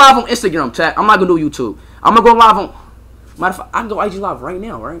 I'm gonna go live on Instagram, chat. I'm not gonna do YouTube. I'm gonna go live on. Matter of fact, I can go IG Live right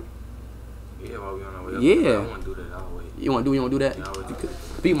now, right? Yeah, while we on our way up. Yeah. I don't want to do that. I'll wait. You wanna do that? Yeah, I'll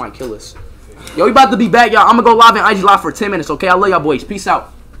wait. People might kill us. Yo, we about to be back, y'all. I'm gonna go live in IG Live for 10 minutes, okay? I love y'all, boys. Peace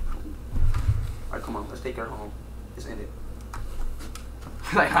out. All right, come on. Let's take her home. Let's end it.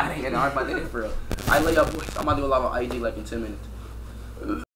 Like, I ain't about to end it for real. I love y'all, boys. I'm about to do a live on IG like in 10 minutes.